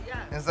golden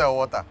inside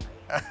water.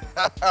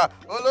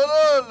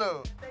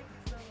 Ololo! Thank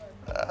you so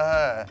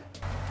much.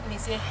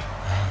 Lizzie,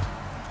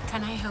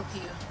 can I help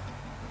you?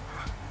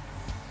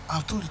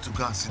 I've told you to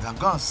go and sit down.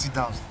 Go and sit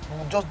down.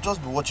 Just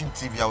be watching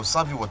TV. I will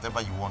serve you whatever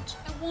you want.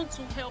 I want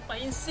to help. I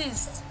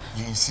insist.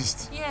 You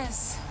insist?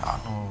 Yes.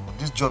 No.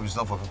 This job is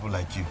not for people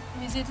like you.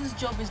 Lizzie, this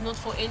job is not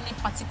for any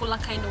particular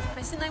kind of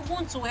person. I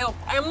want to help.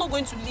 I am not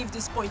going to leave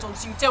this point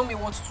until you tell me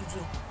what to do.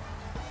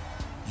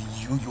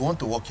 You want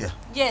to work here?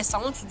 Yes, I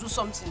want to do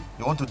something.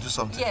 You want to do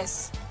something?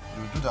 Yes.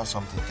 You do that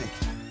something. Take.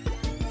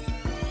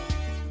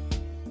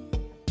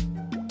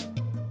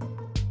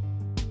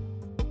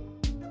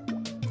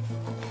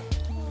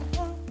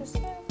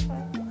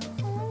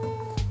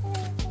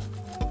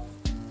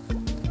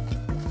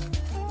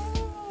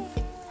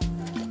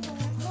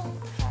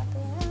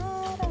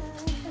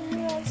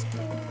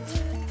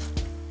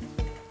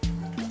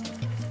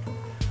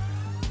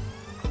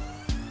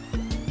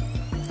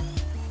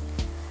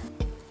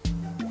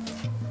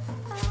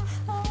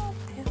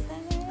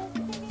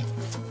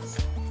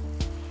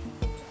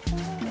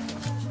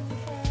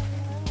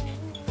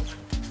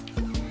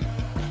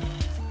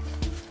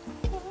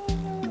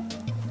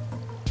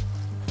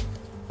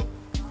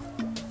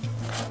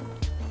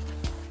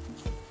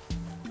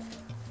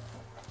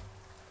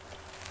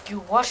 You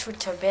wash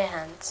with your bare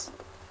hands?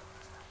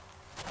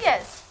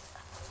 Yes.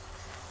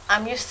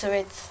 I'm used to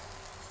it.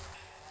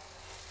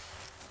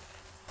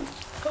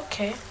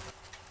 Okay.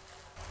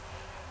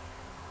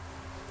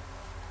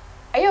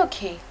 Are you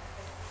okay?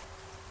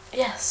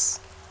 Yes,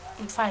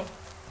 I'm fine.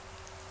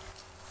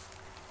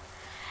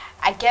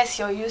 I guess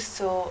you're used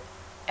to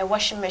a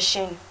washing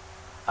machine,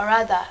 or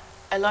rather,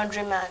 a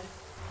laundryman.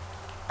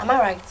 Am I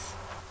right?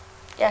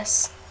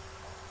 Yes.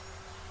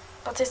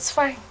 But it's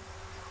fine.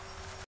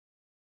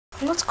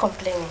 I'm not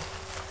complaining.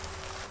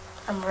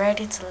 I'm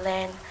ready to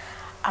learn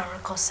and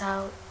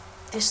reconcile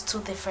these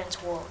two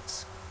different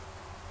worlds.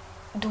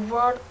 The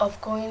world of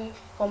going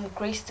from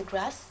grace to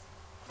grass?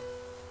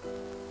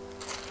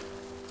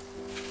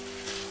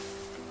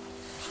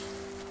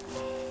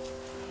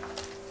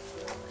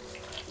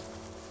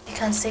 You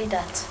can say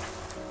that.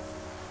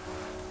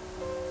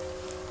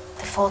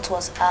 The fault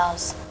was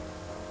ours.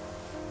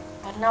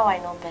 But now I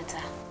know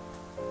better.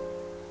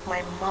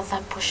 My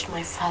mother pushed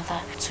my father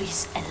to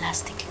his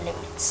elastic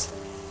limits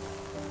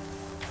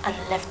and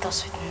left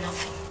us with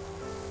nothing.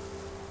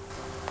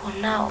 But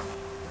now,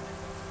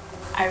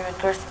 I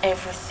regret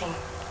everything.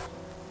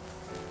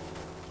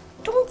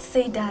 Don't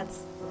say that.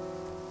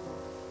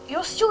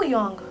 You're still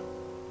young.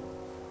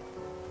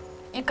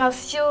 You can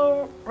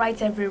still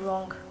right every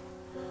wrong.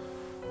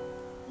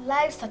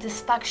 Life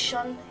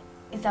satisfaction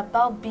is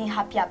about being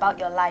happy about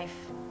your life.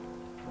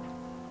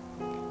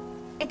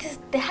 It is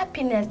the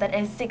happiness that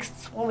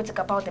exists when we talk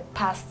about the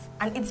past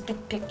and its big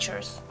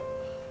pictures.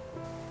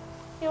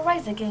 You'll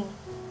rise again.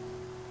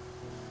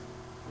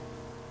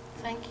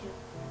 Thank you.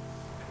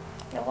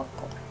 You're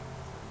welcome.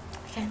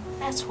 Okay,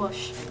 let's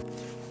wash.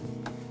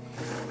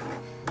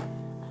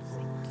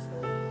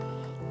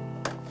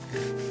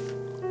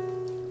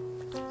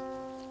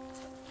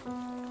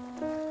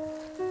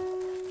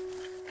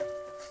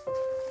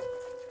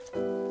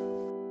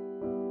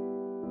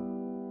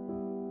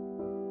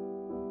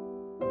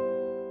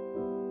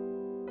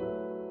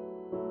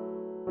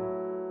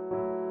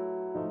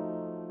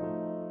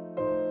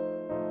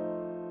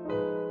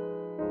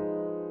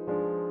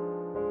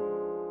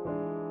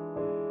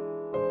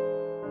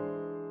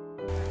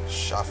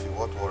 Shafi,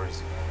 what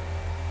worries you?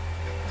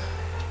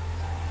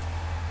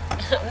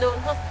 No,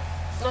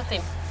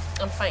 nothing.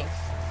 I'm fine.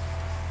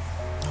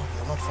 No,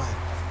 you're not fine.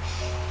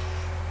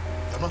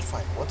 You're not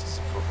fine. What is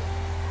the problem?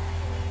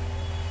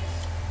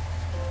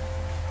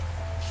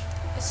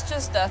 It's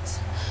just that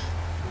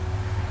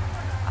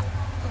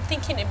I'm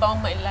thinking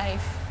about my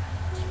life,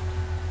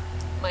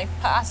 my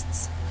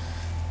past,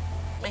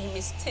 my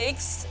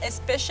mistakes,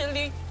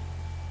 especially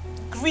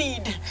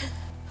greed.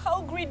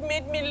 How greed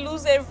made me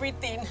lose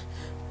everything.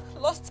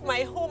 Lost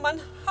my home and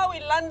how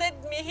it landed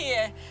me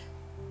here.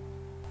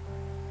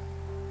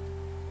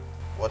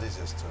 What is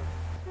your story?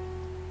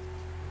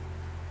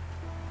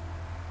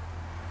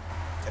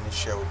 Can you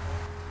share with me?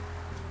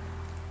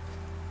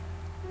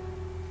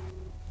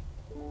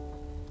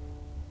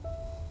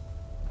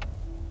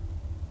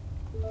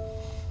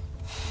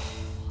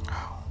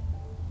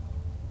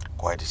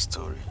 Quite a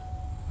story.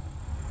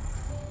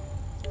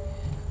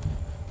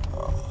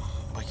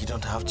 But you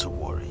don't have to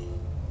worry.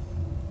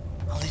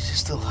 At least you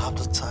still have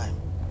the time.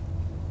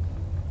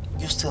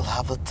 You still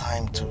have the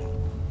time to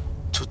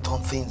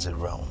turn things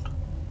around.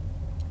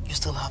 You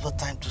still have the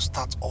time to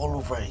start all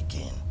over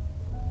again.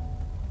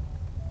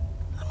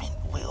 I mean,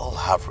 we all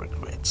have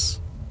regrets.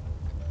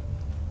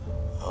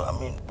 I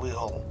mean, we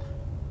all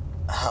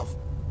have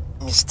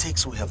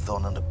mistakes we have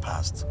done in the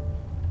past.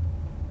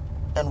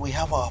 And we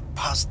have our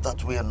past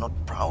that we are not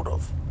proud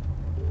of.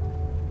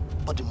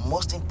 But the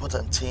most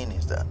important thing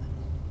is that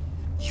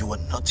you are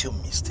not your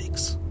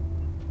mistakes.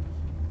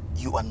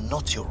 You are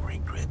not your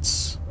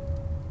regrets.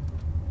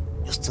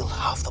 You still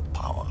have the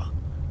power.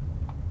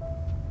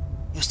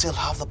 You still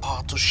have the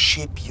power to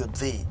shape your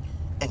day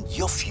and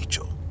your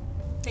future.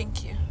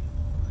 Thank you.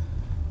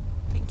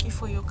 Thank you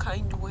for your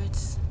kind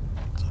words.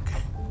 It's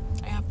okay.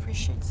 I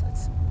appreciate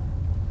it.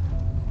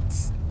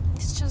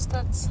 It's just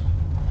that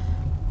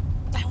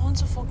I want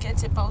to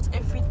forget about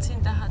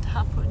everything that had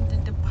happened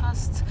in the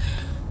past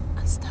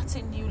and start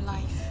a new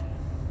life.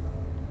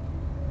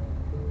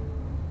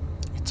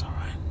 It's all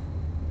right.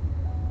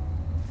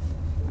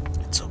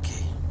 It's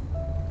okay.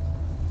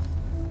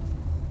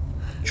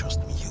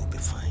 Trust me, you'll be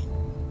fine.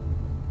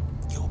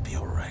 You'll be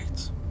all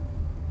right.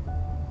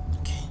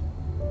 Okay?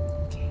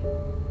 Okay.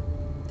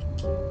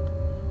 Thank you.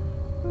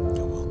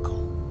 You're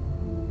welcome.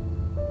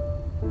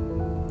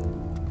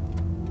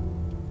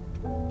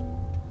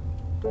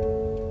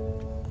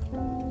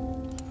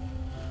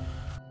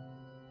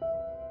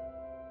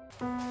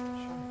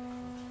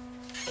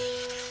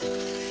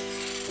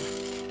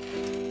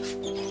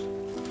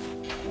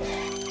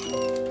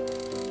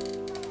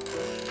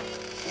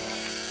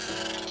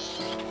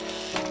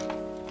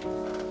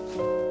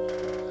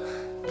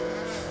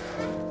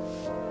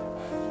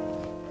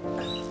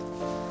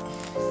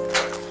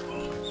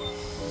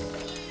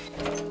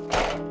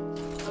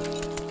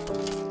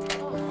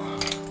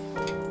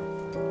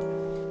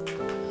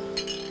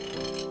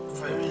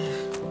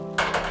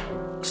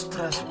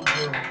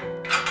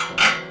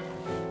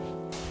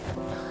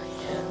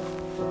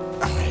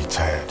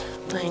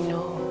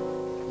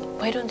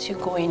 Why don't you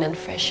go in and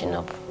freshen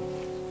up?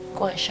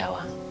 Go and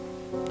shower.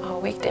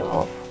 I'll wake them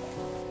up.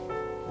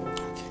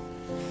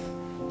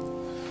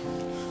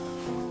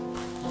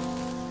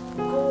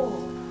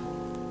 Go.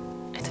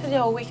 I told you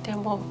I'll wake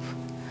them up.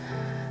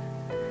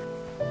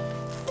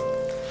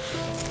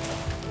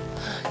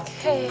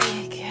 Okay,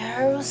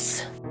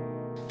 girls.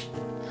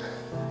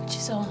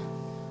 Chisel.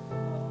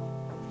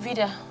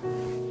 Vida.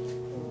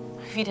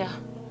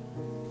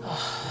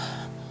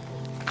 Oh.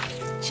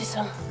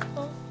 Chisel.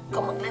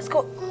 Come on, let's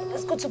go.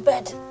 Let's go to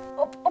bed.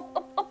 Up.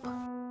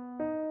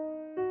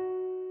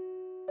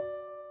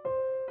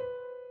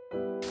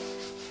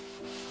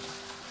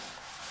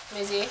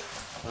 Maisie,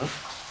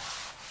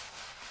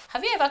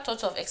 have you ever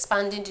thought of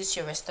expanding this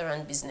your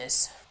restaurant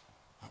business?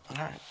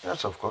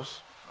 Yes, of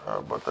course.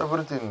 But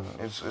everything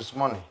is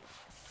money.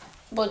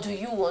 But do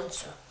you want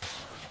to?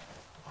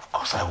 Of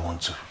course I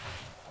want to.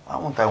 Why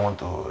won't I want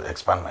to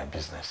expand my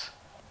business?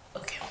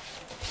 Okay.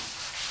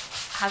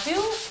 Have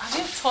you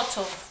thought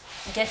of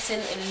getting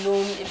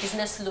a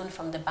business loan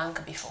from the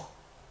bank before?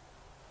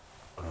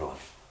 Loan?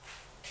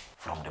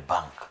 From the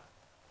bank?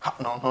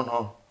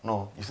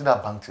 No. You see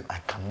that bank thing? I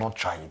cannot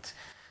try it.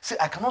 See,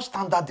 I cannot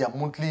stand that their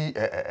monthly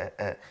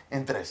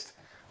interest.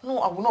 No,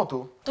 I will not.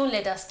 Don't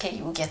let that scare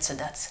you. We'll get to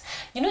that.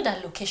 You know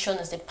that location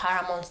is the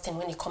paramount thing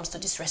when it comes to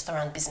this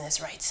restaurant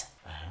business, right?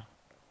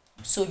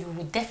 So you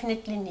will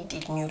definitely need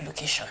a new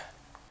location.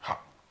 How?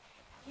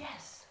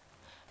 Yes.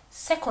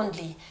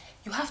 Secondly,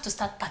 you have to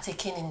start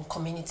partaking in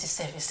community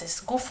services.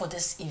 Go for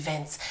these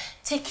events.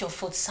 Take your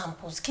food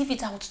samples. Give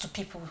it out to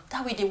people.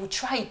 That way they will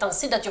try it and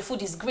see that your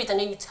food is great and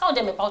then you tell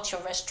them about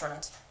your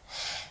restaurant.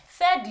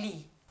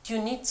 Thirdly, you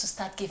need to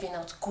start giving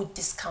out good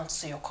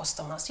discounts to your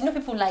customers. You know,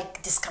 people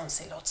like discounts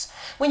a lot.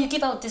 When you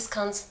give out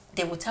discounts,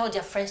 they will tell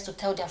their friends to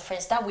tell their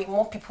friends. That way,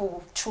 more people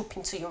will troop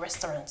into your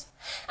restaurant.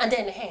 And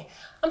then, hey,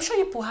 I'm sure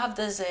people have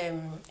this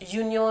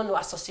union or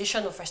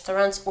association of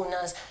restaurant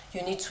owners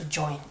you need to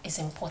join. It's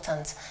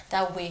important.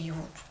 That way, you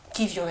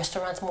give your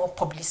restaurant more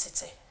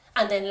publicity.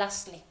 And then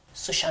lastly,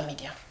 social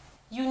media.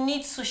 You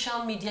need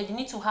social media. You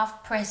need to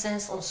have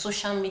presence on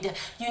social media.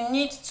 You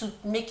need to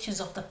make use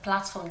of the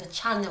platform, the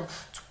channel,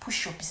 to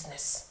push your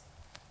business.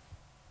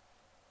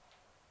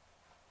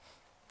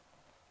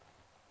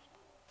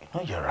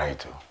 No, you're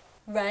right.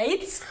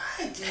 Right?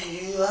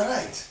 You are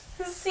right.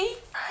 See?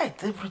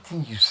 Right.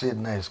 Everything you said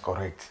now is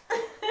correct.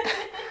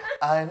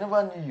 I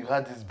never knew you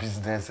had this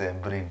business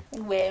brain.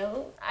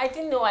 Well, I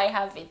didn't know I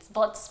have it,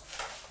 but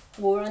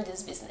we'll run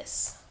this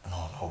business.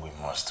 No, we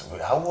must.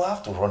 I will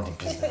have to run the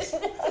business.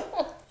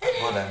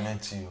 God, I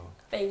met you.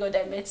 Thank God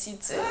I met you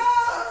too.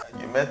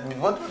 You met me?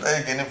 What are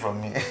you getting from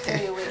me?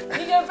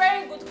 Wait. You're a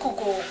very good cook.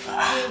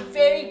 You're a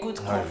very good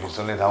cook. No, if it's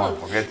only that one,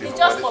 forget it. It's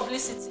just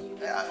publicity.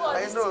 I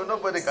know,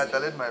 nobody can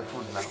challenge my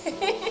food now.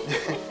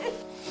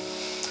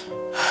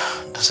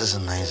 This is the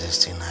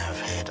nicest thing I have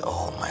heard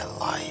all my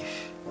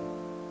life.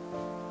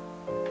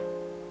 I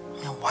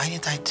mean, why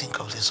did I think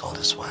of this all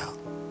this while?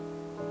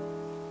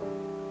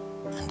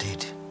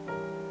 Indeed,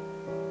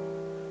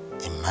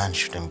 a man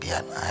shouldn't be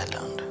an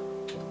island.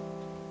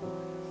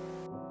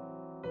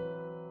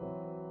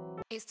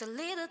 It's the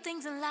little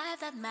things in life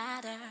that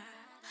matter.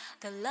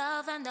 The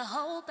love and the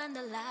hope and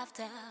the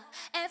laughter.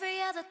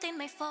 Every other thing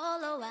may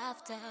follow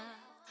after.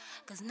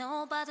 'Cause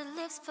nobody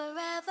lives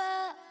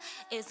forever.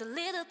 It's the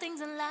little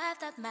things in life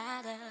that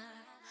matter.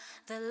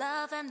 The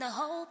love and the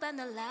hope and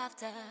the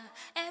laughter.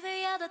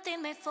 Every other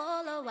thing may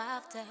follow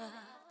after.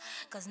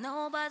 'Cause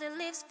nobody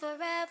lives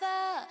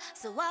forever.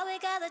 So while we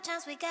got a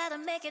chance, we gotta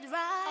make it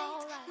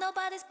right.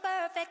 Nobody's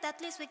perfect,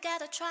 at least we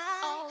gotta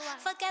try.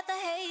 Forget the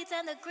hate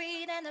and the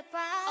greed and the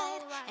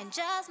pride. And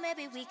just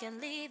maybe we can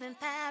live in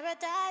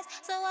paradise.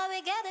 So while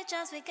we get a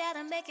chance, we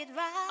gotta make it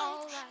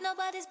right.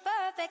 Nobody's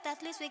perfect,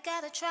 at least we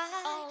gotta try.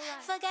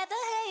 Forget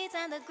the hate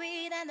and the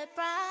greed and the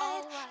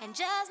pride. And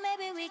just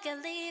maybe we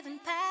can live in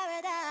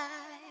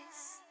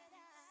paradise.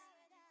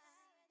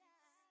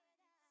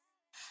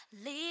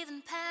 Live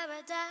in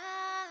paradise.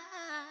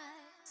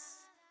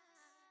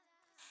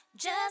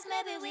 Just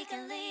maybe we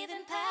can live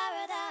in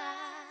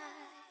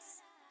paradise.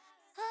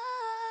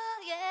 Oh,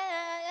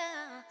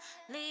 yeah.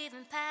 Live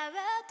in paradise.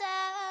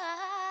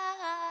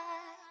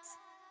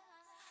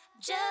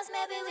 Just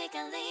maybe we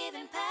can live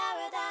in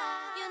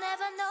paradise. You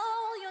never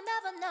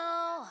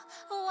know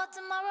what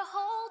tomorrow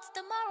holds,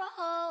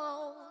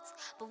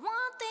 But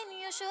one thing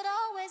you should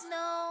always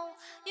know,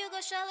 you go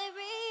surely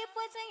reap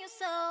what's in your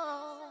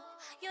soul.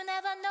 You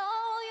never know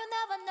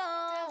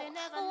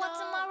what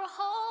tomorrow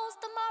holds,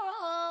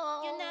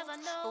 You never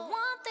know. But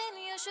one thing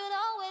you should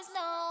always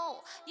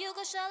know, you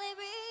go surely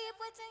reap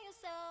what's in your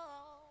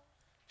soul.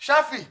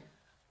 Shafi!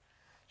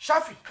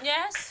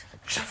 Yes?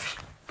 Shafi,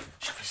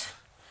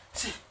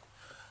 see,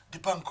 the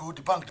bank.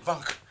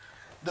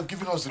 They've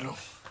given us the loan.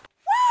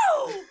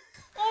 Wow!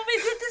 Oh,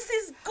 Missy, this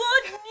is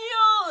good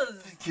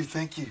news!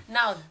 Thank you.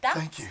 Now that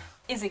Thank you.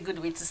 is a good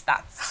way to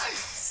start.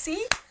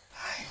 See?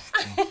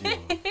 Thank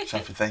you.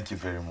 Shafi, thank you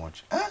very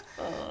much.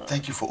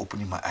 Thank you for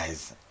opening my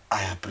eyes.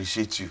 I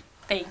appreciate you.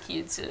 Thank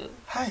you too.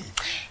 Hi.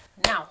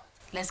 Now,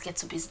 let's get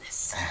to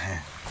business.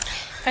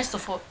 First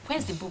of all,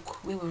 where's the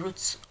book where we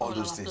wrote all our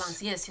those things?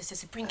 plans?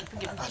 Yes. Bring it.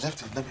 I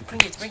left it. Let me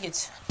Bring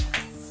it.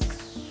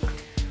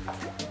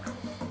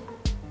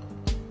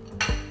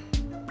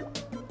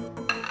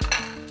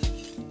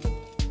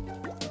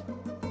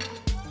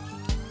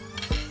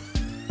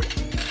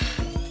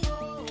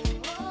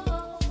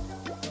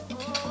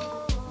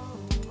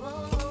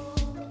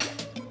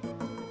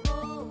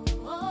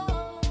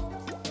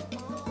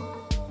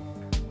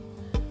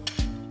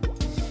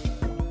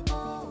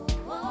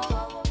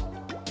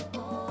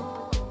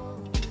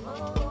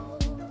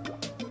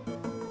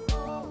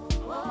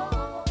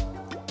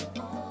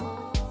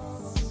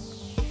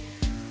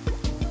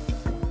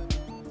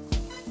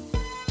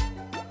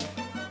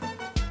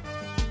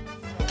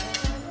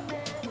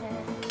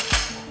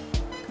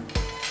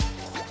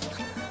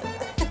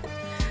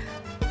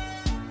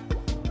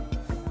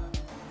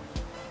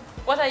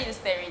 What are you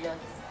staring at?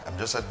 I'm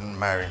just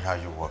admiring how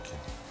you're working.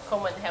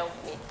 Come and help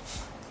me.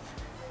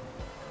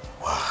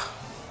 Wow.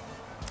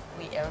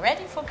 We are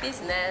ready for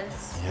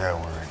business. Yeah,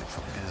 we're ready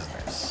for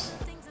business.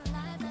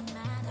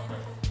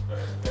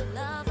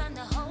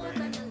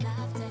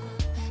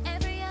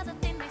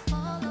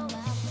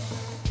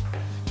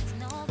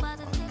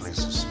 The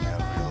place will smell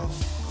real.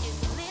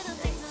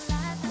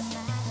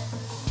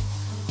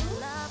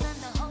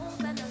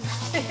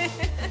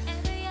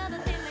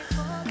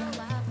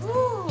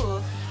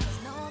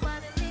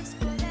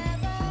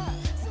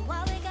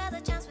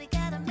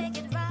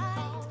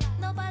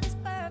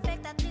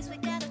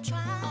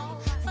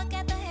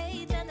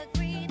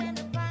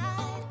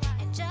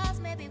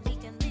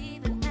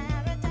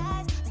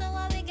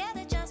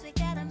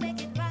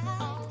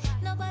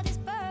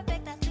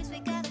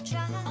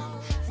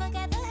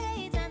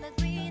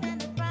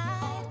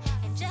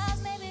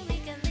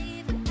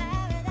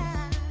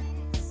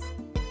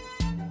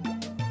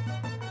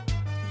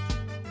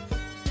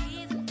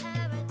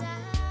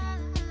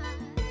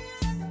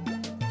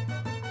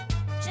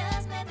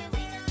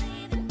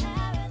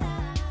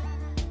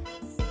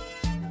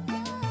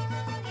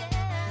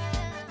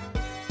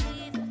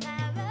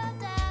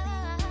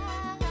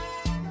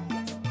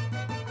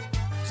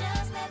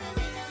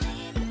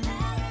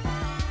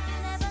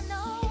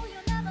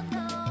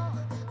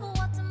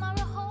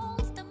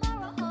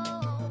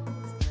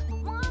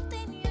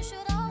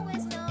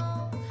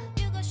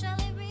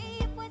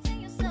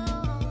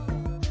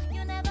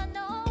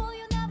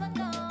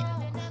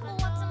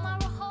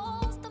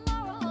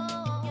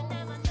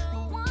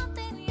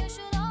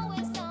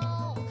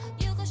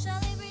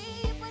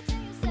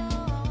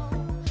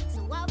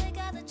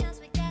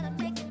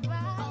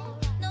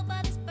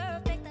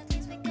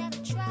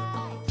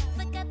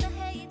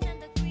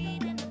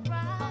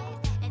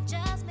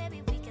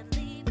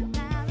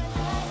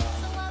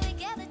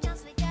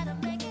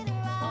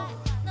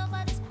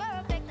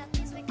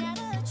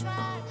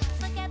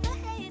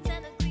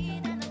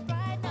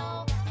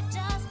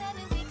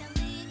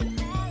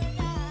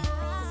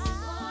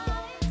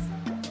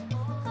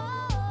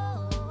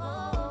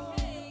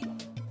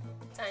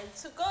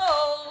 To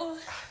go.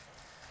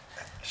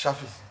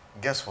 Shafi,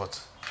 guess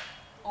what?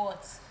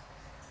 What?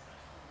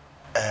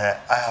 I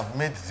have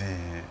made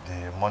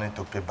the money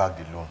to pay back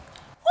the loan.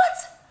 What?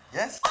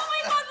 Yes. Oh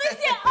my God,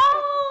 Monsieur!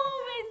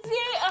 Oh,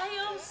 Monsieur, I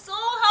am so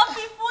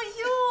happy for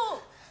you.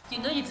 You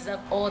know you deserve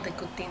all the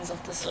good things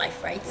of this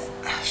life, right?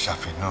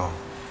 Shafi, no.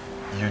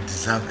 You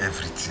deserve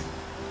everything.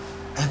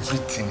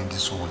 Everything in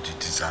this world, you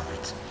deserve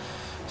it.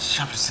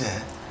 Shafi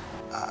said,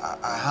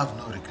 I have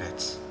no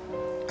regrets.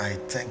 I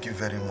thank you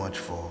very much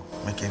for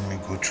making me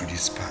go through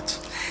this path.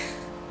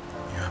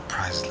 You are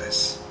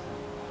priceless.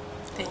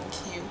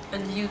 Thank you.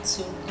 And you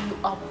too. You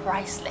are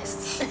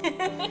priceless.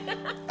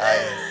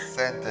 I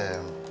sent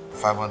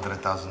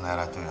 500,000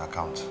 naira to your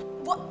account.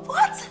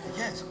 What?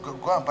 Yes,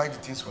 go and buy the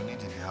things we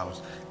need in the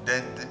house.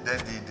 Then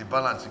the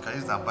balance, you can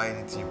use that and buy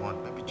anything you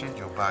want. Maybe change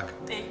your bag.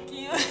 Thank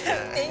you.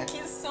 Thank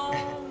you so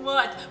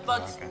much.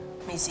 But, okay.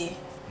 Monsieur,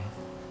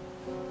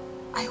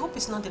 I hope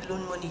it's not the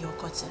loan money you're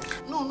cutting.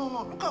 No.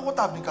 Look at what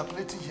I've been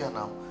calculating here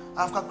now.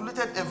 I've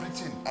calculated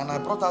everything and I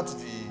brought out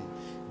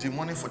the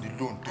money for the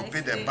loan to pay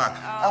them back.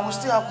 I will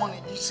still have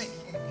money. You see,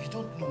 you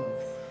don't know.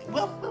 We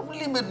have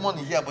really made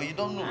money here, but you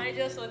don't know. I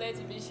just wanted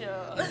to be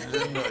sure. No,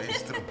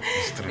 it's true.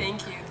 It's true.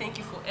 Thank you. Thank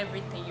you for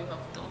everything you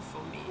have done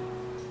for me.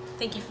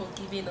 Thank you for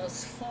giving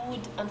us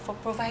food and for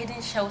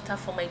providing shelter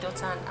for my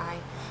daughter and I.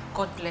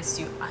 God bless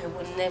you. I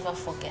will never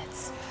forget.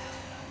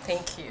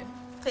 Thank you.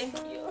 Thank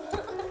you.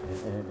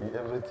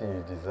 Everything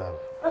you deserve.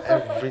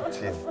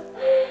 Everything.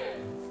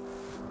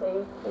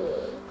 Thank you.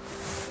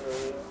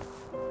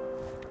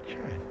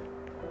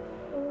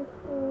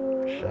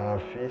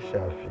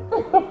 Shafi.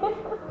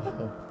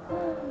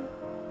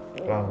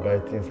 Go and buy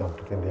things and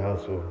put in the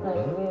house.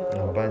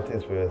 And buy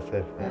things for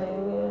yourself. I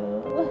will.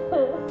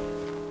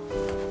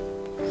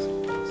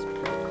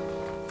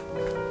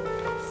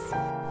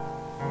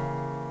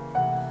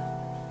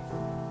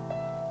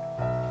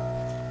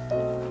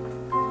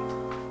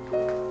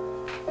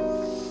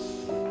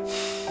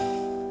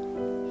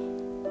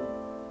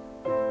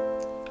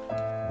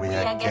 We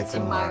are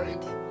getting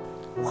married.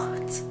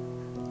 What?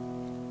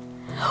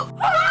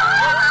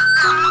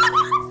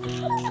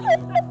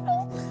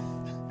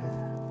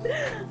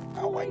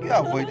 Why are you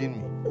avoiding me?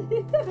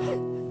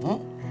 Hmm?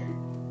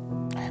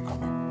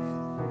 Come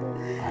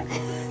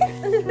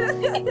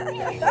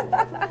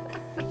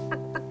here.